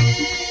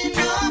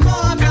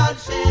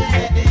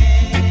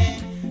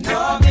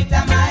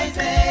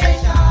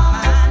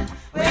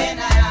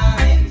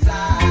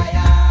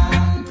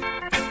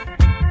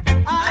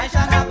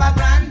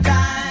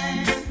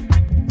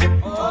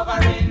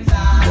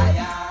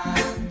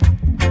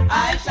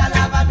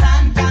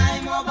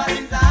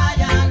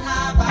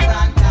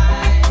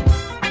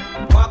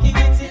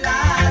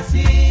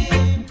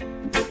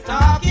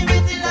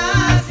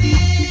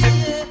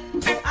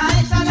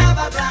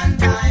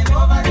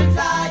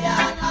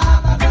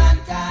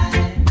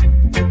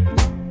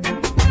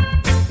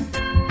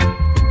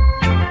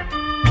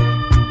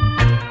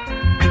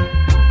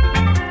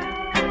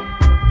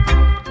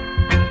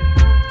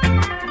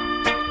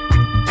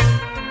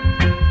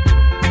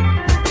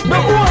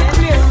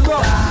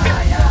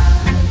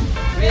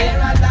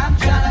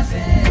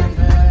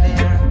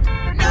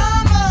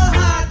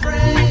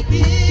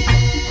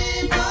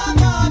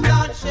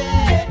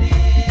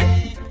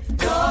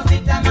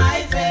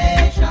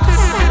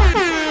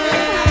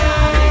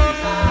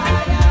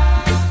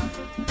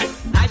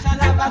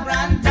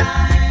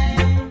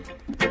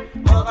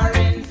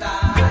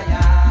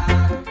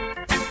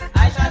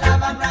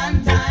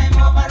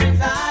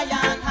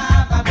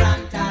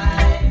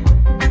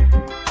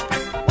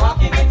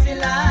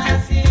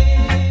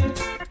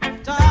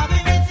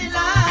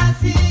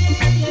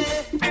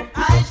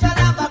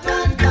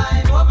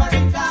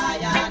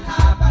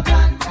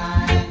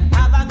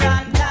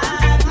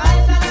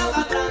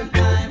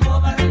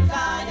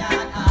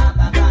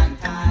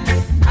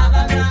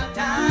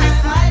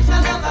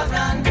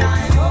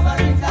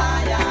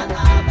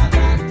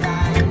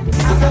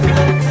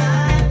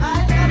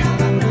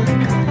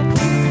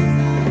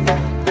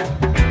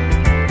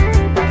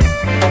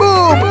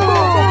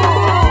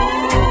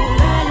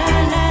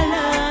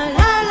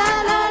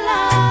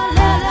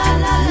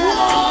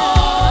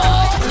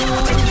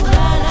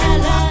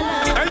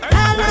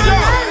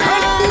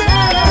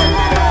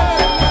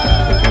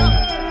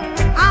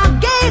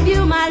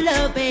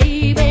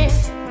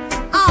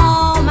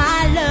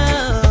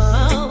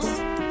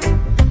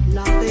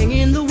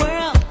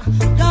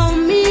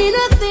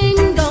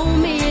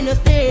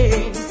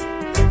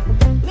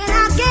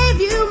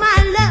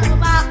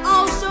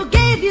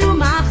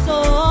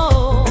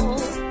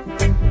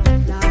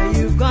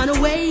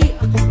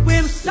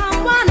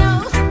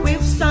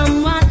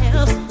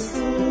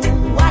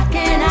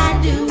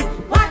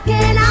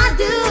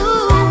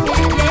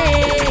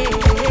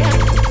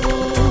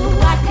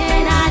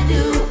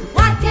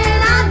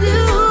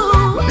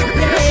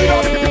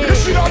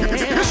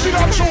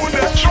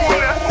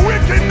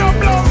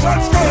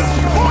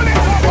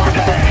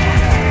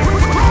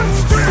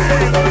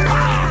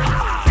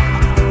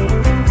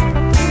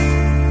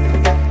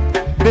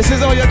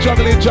 how you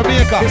juggle in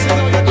Jamaica. This is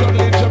how you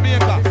juggle in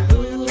Jamaica.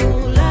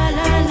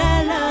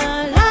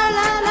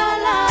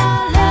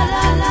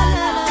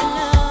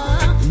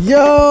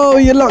 Yo,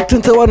 you're locked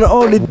into one and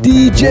only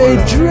DJ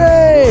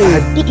Dre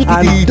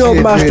and Dub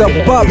Master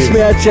Pops,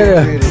 me I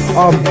tell you,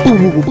 on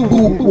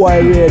Boom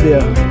Boy Radio.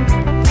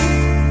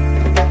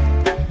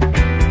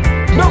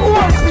 No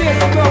one place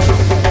to go.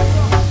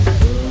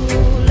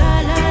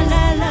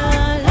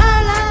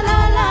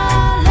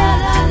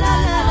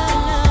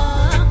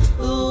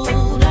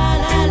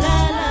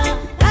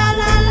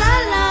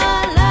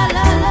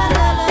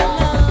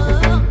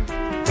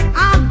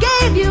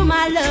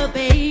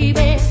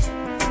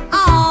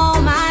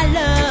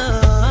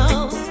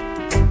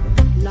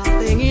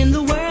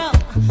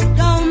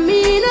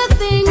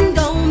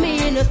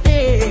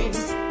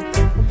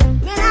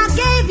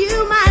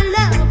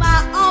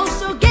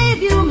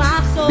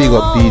 Big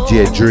up DJ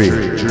Dre.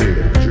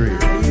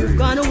 You've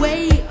gone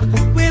away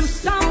with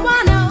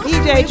someone else.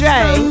 DJ Dre.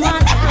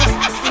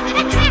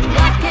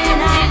 What can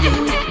I do?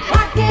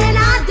 What can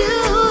I do?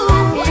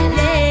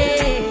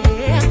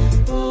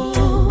 Yeah.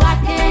 Ooh, what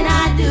can I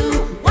do?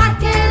 What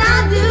can I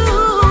do?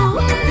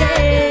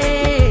 Yeah.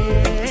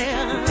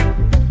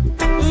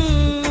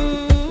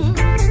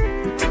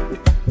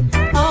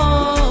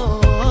 Oh.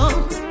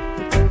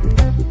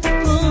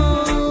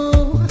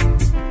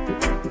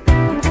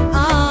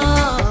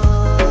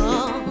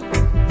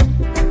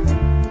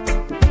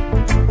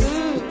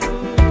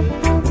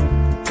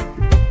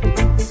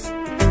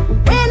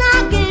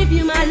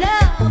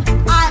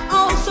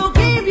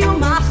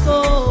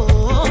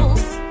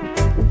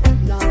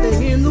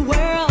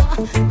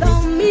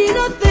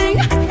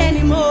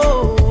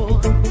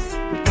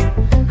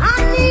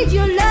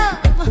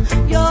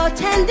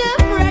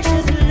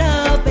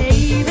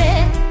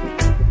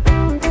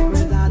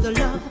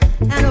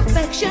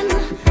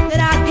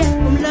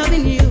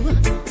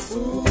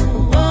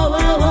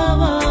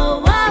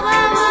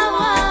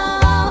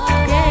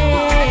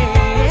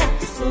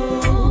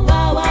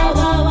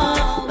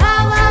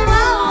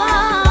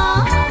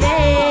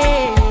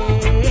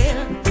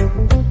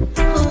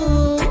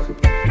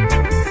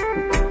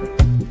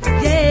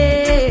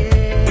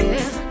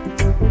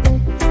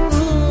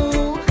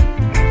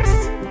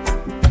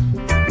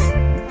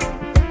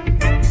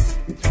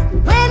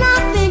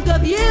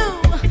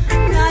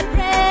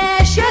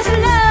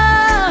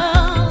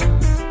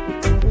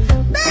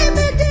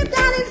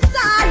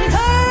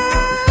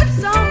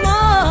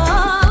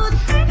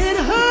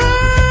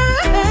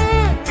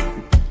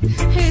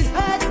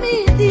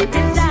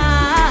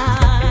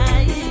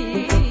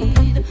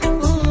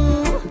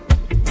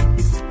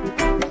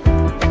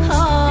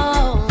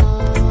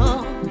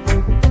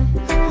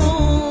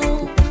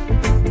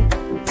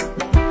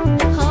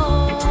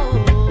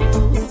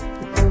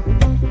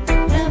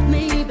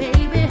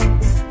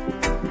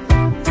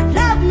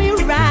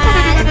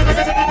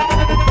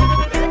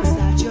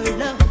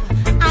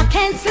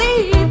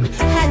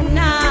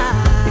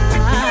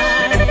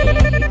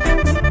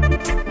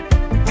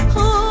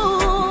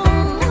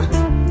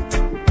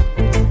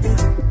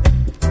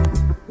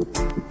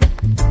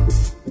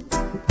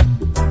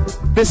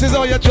 This is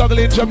how you juggle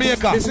in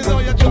Jamaica. This is how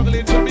you juggle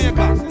in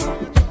Jamaica.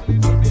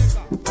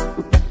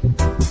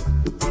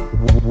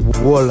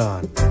 Hold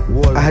on.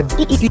 I had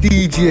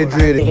DJ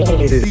Dre.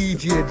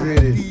 DJ Dre.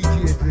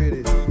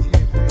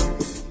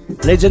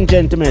 Ladies and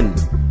gentlemen,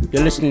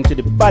 you're listening to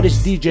the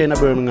baddest DJ in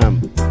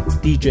Birmingham,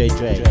 DJ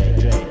Dre.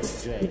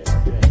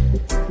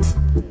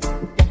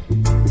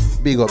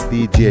 Big up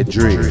DJ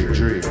Dre.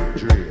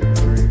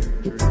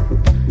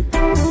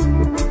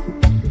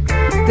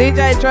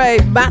 DJ Dre,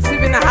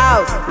 massive in the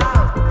house.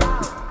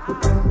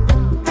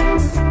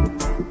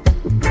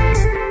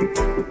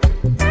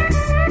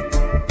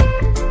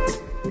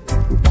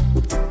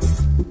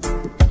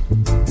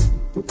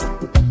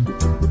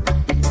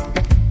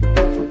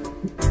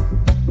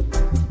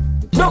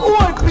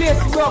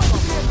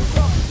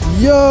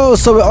 Yo,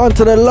 so we're on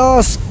to the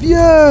last few.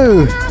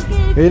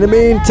 In the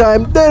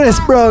meantime, Dennis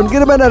Brown,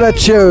 get him another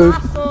tune.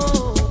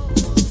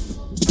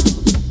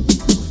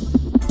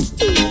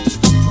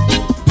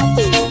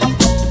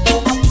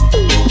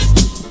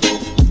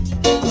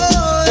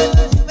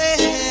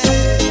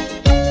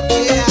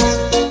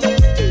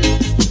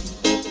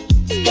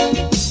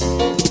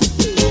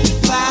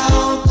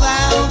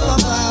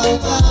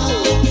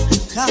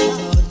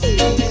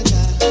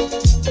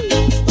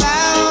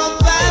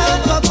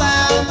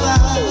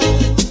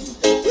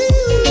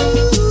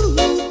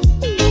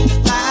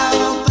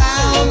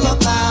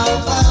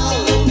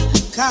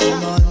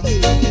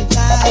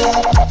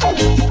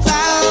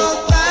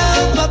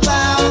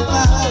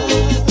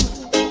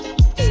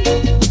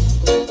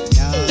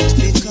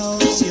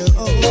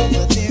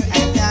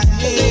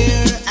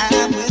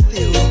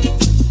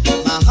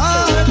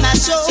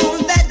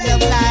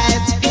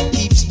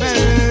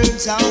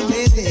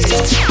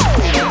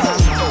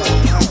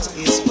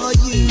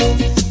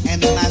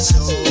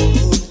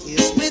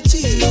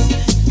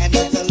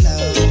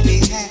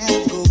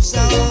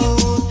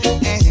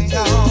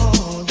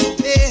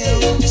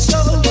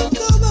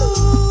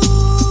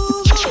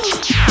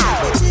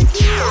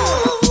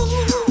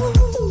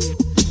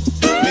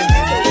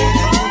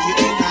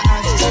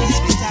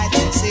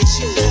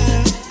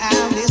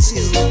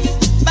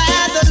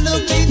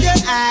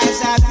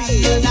 eyes, I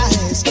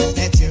realize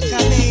that you're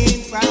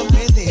coming from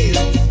within,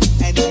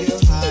 and your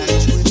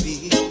heart would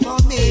be for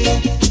me,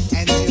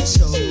 and your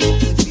soul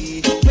would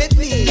be with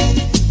me,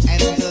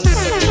 and the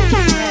love we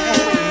have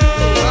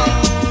will go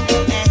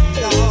on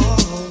and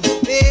on,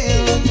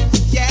 will,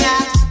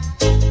 yeah.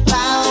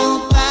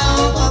 Bow, bow,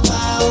 bow,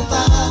 bow,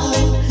 bow.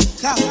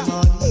 Come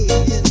on,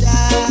 here,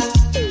 down.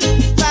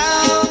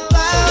 Bow,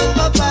 bow,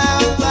 bow, bow,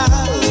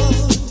 bow.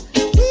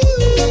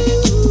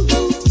 Woo.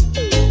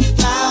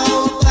 Bow,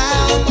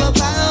 bow, bow,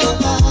 bow,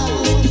 bow.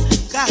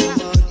 Come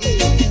on,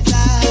 here,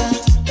 down.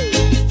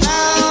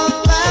 Bow,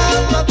 bow,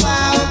 bow,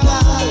 bow,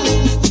 bow.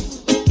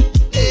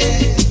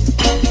 Yeah.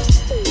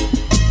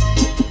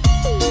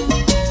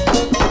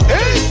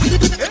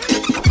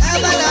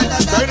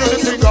 I know the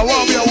thing, I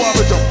want me to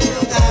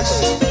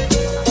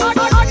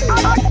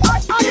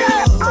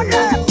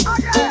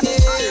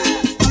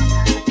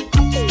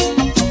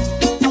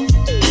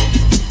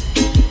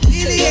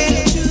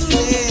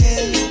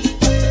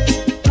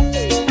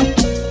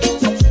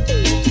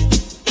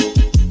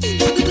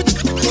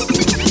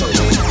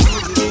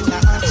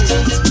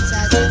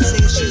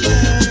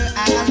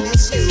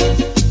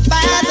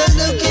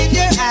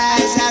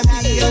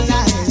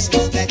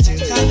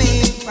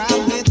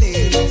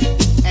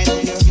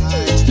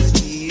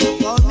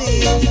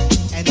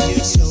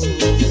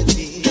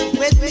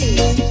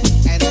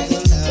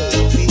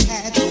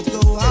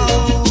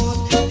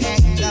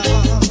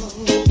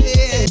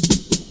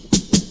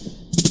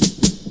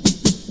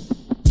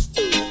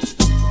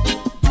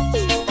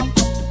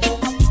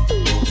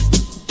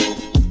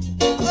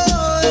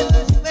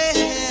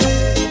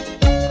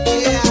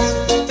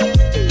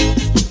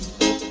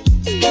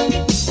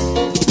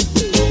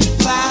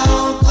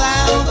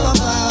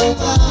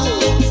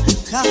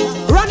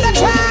Run the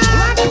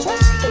track!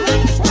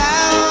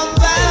 Bow,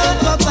 bow,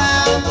 bow,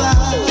 bow,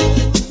 bow.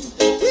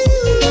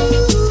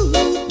 Woo.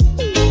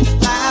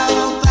 Bow,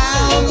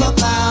 bow, bow,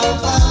 bow,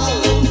 bow.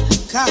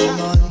 Come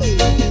on,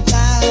 here,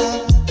 bow.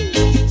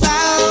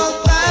 Bow,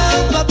 bow,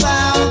 bow,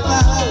 bow,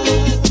 bow.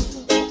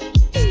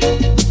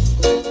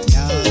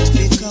 Just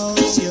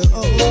because you're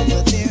over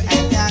there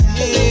and I'm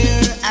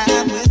here,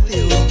 I'm with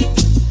you.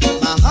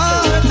 My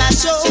heart, my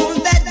soul,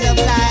 that love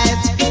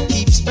light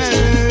keeps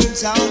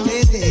birds on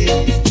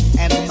living.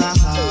 And my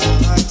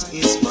heart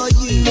is for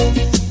you,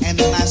 and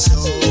my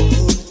soul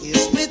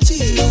is with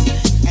you,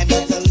 and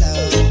the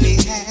love we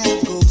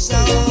have goes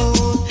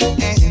on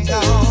and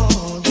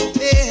on.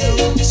 Well,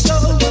 so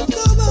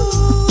come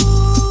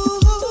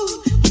on,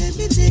 let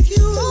me take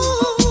you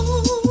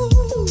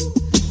home.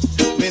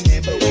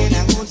 Remember when I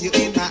hold you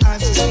in my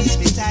arms, you squeeze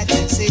me tight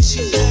and say,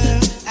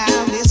 sugar, I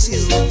miss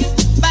you.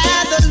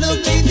 By the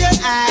look in your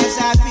eyes,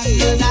 I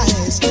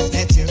realize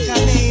that you're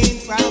coming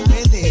from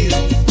within,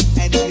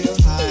 and your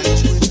heart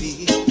would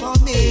be for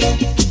me,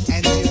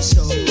 and your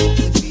soul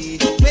would be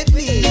with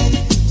me,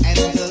 and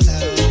the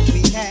love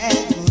we had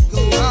would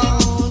go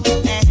on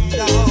and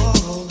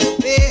on.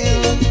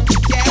 Well,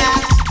 yeah.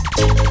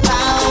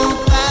 Bow,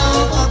 bow,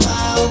 bow,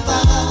 bow,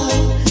 bow.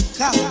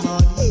 Come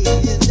on,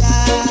 here,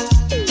 down.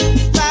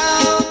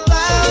 Bow,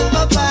 bow,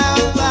 bow, bow,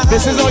 bow.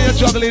 This is how you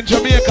juggle in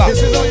Jamaica.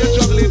 This is how you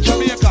juggle in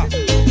Jamaica.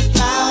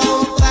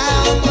 Bow,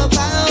 bow, bow,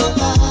 bow,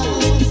 bow.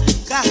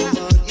 Come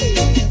on,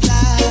 here,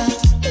 down.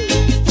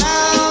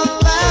 Bow,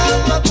 bow,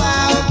 bow,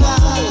 bow,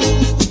 bow.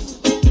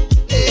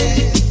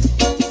 Yeah.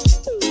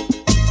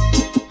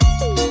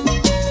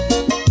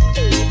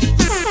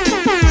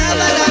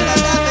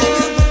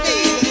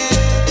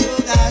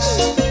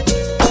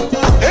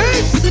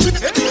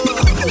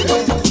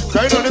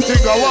 I know the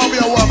thing, I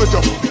want me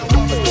to.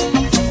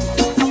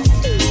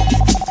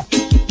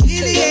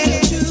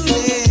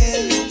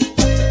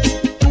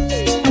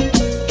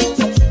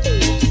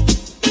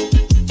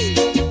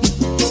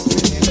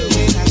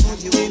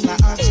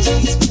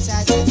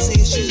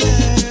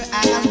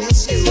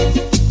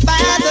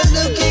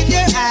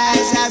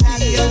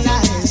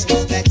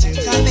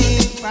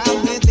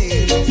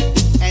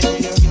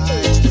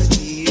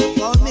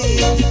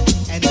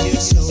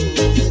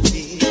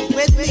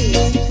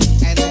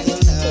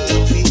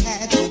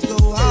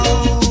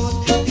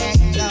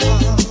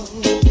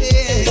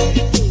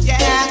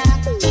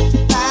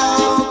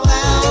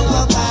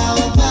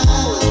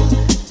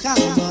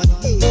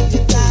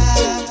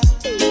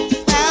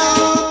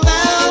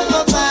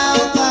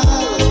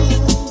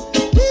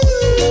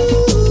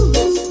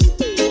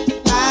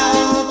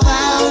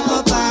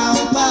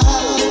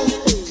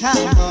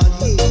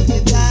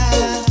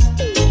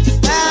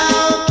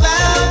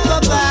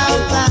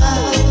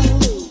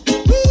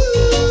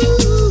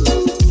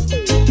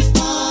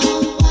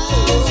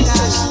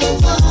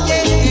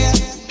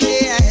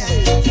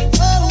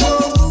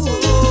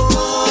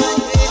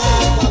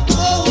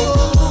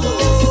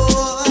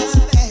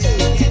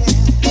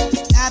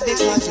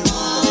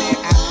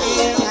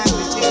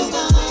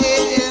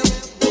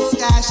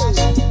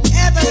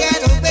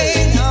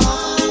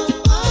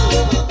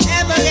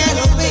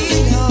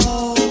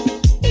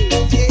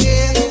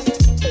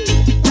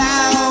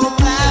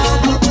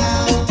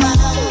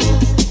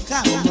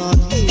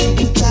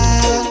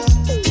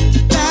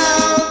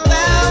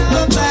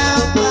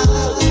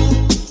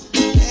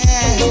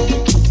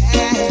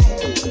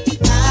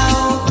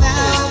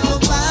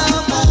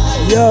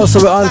 Yo,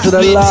 so we're on to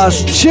the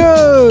last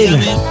tune.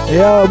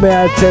 Yo,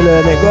 may I tell you,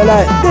 and it go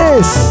like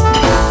this.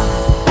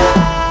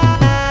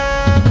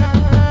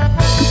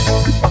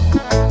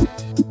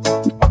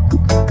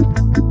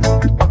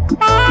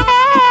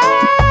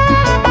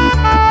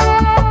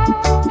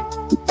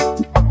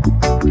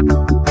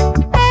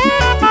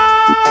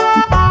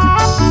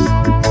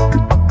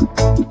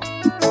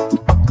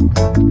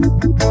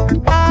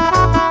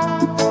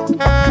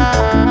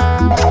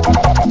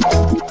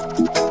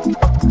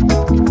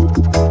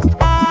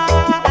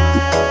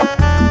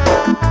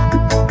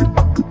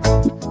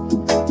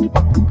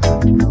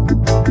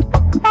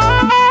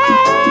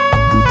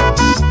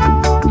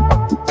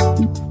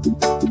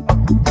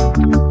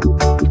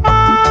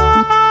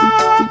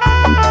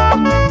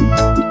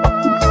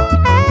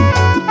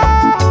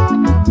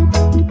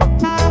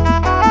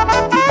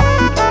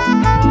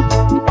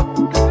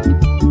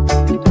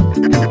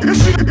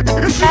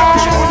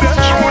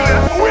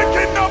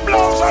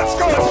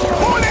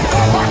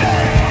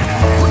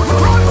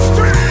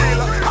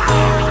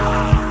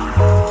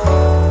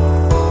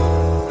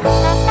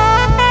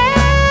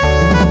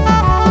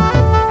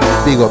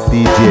 Big up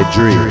DJ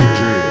Dre.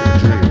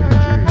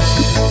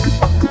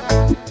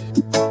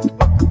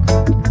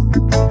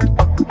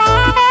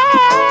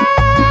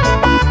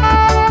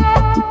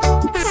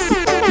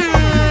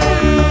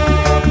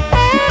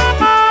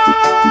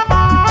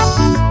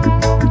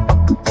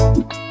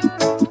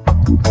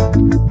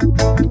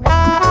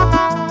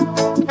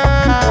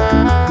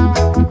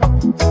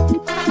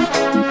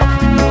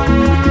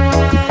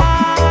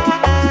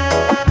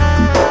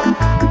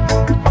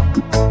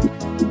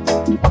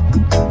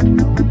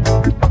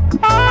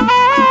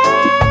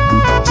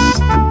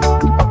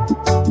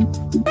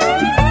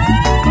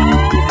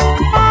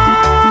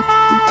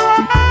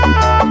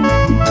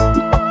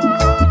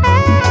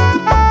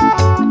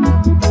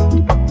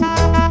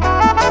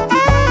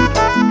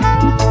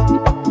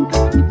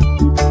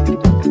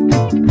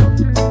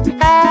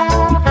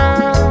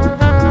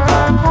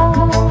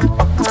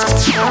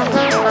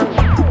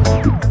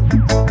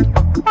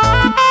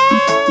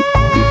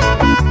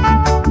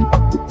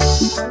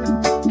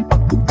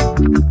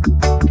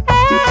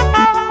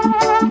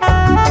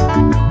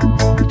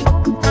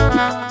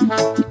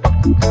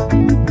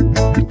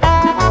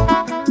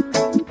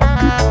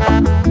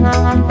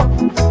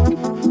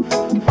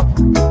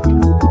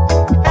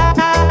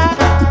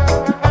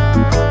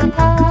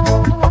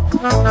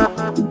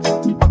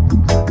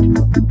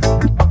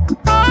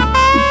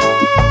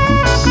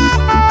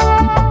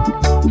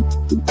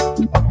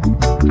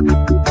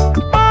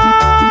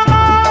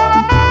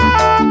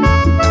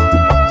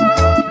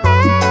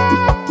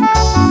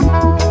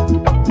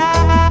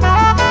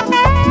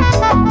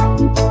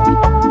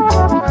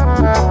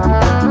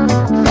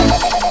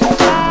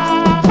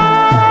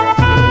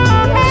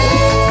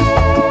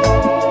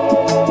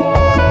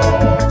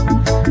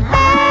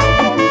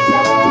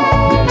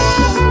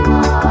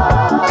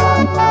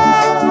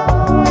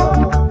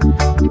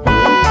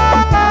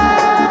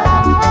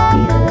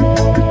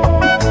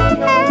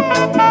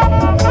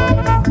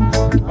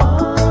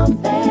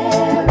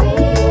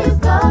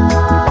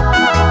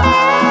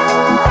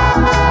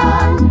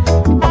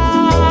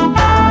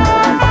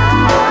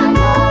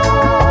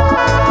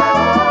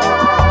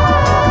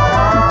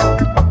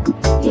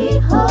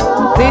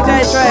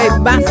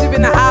 Massive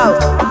in the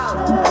house.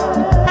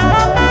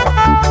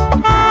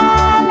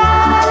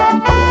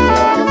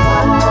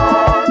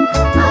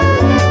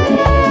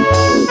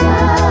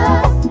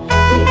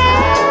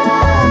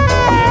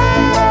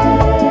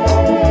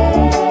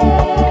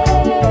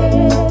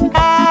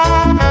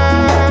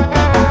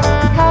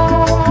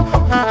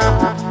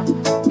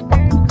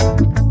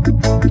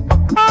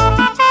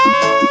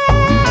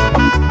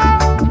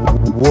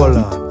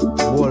 Voila.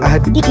 I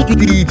had DJ Dre.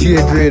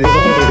 DJ Dre.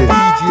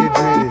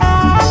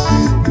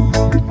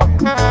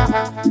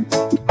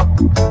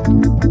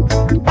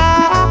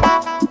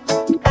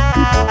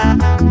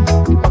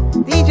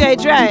 DJ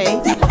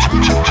Dre.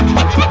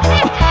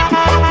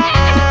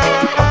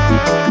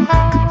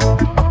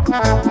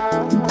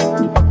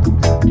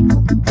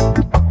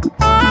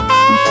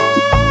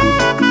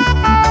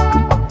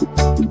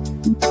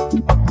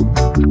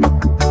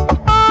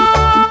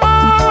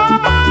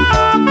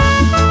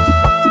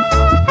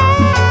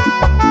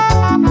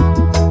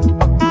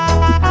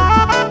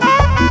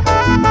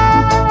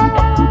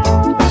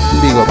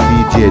 Big up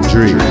DJ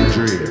Dre.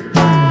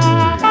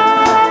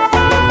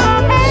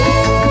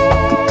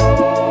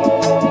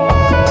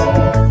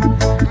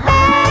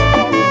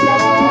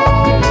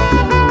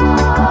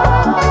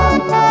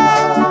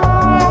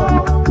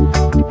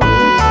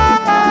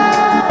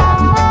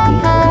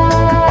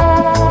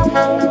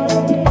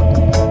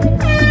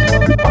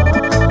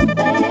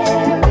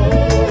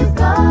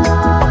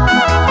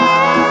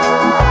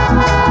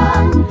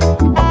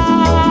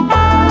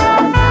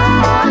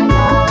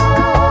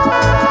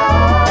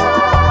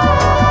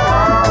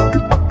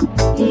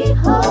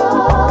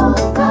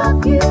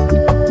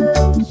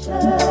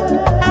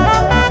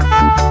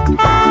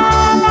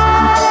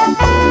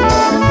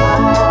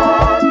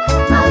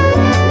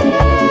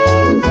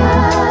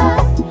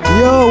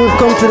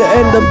 to the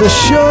end of the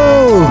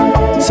show.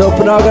 So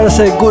for now, I gotta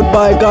say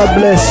goodbye, God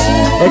bless.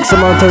 X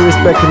amount of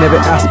respect in every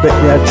aspect,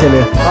 me I tell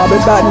you. I'll be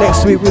back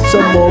next week with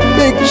some more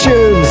big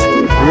tunes.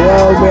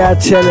 Yo, me I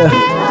tell you.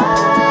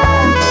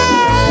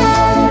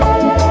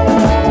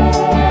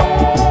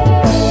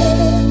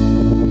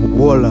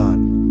 Hold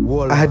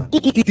on. I had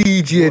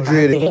DJ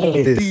Dre.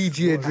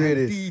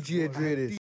 DJ Dre.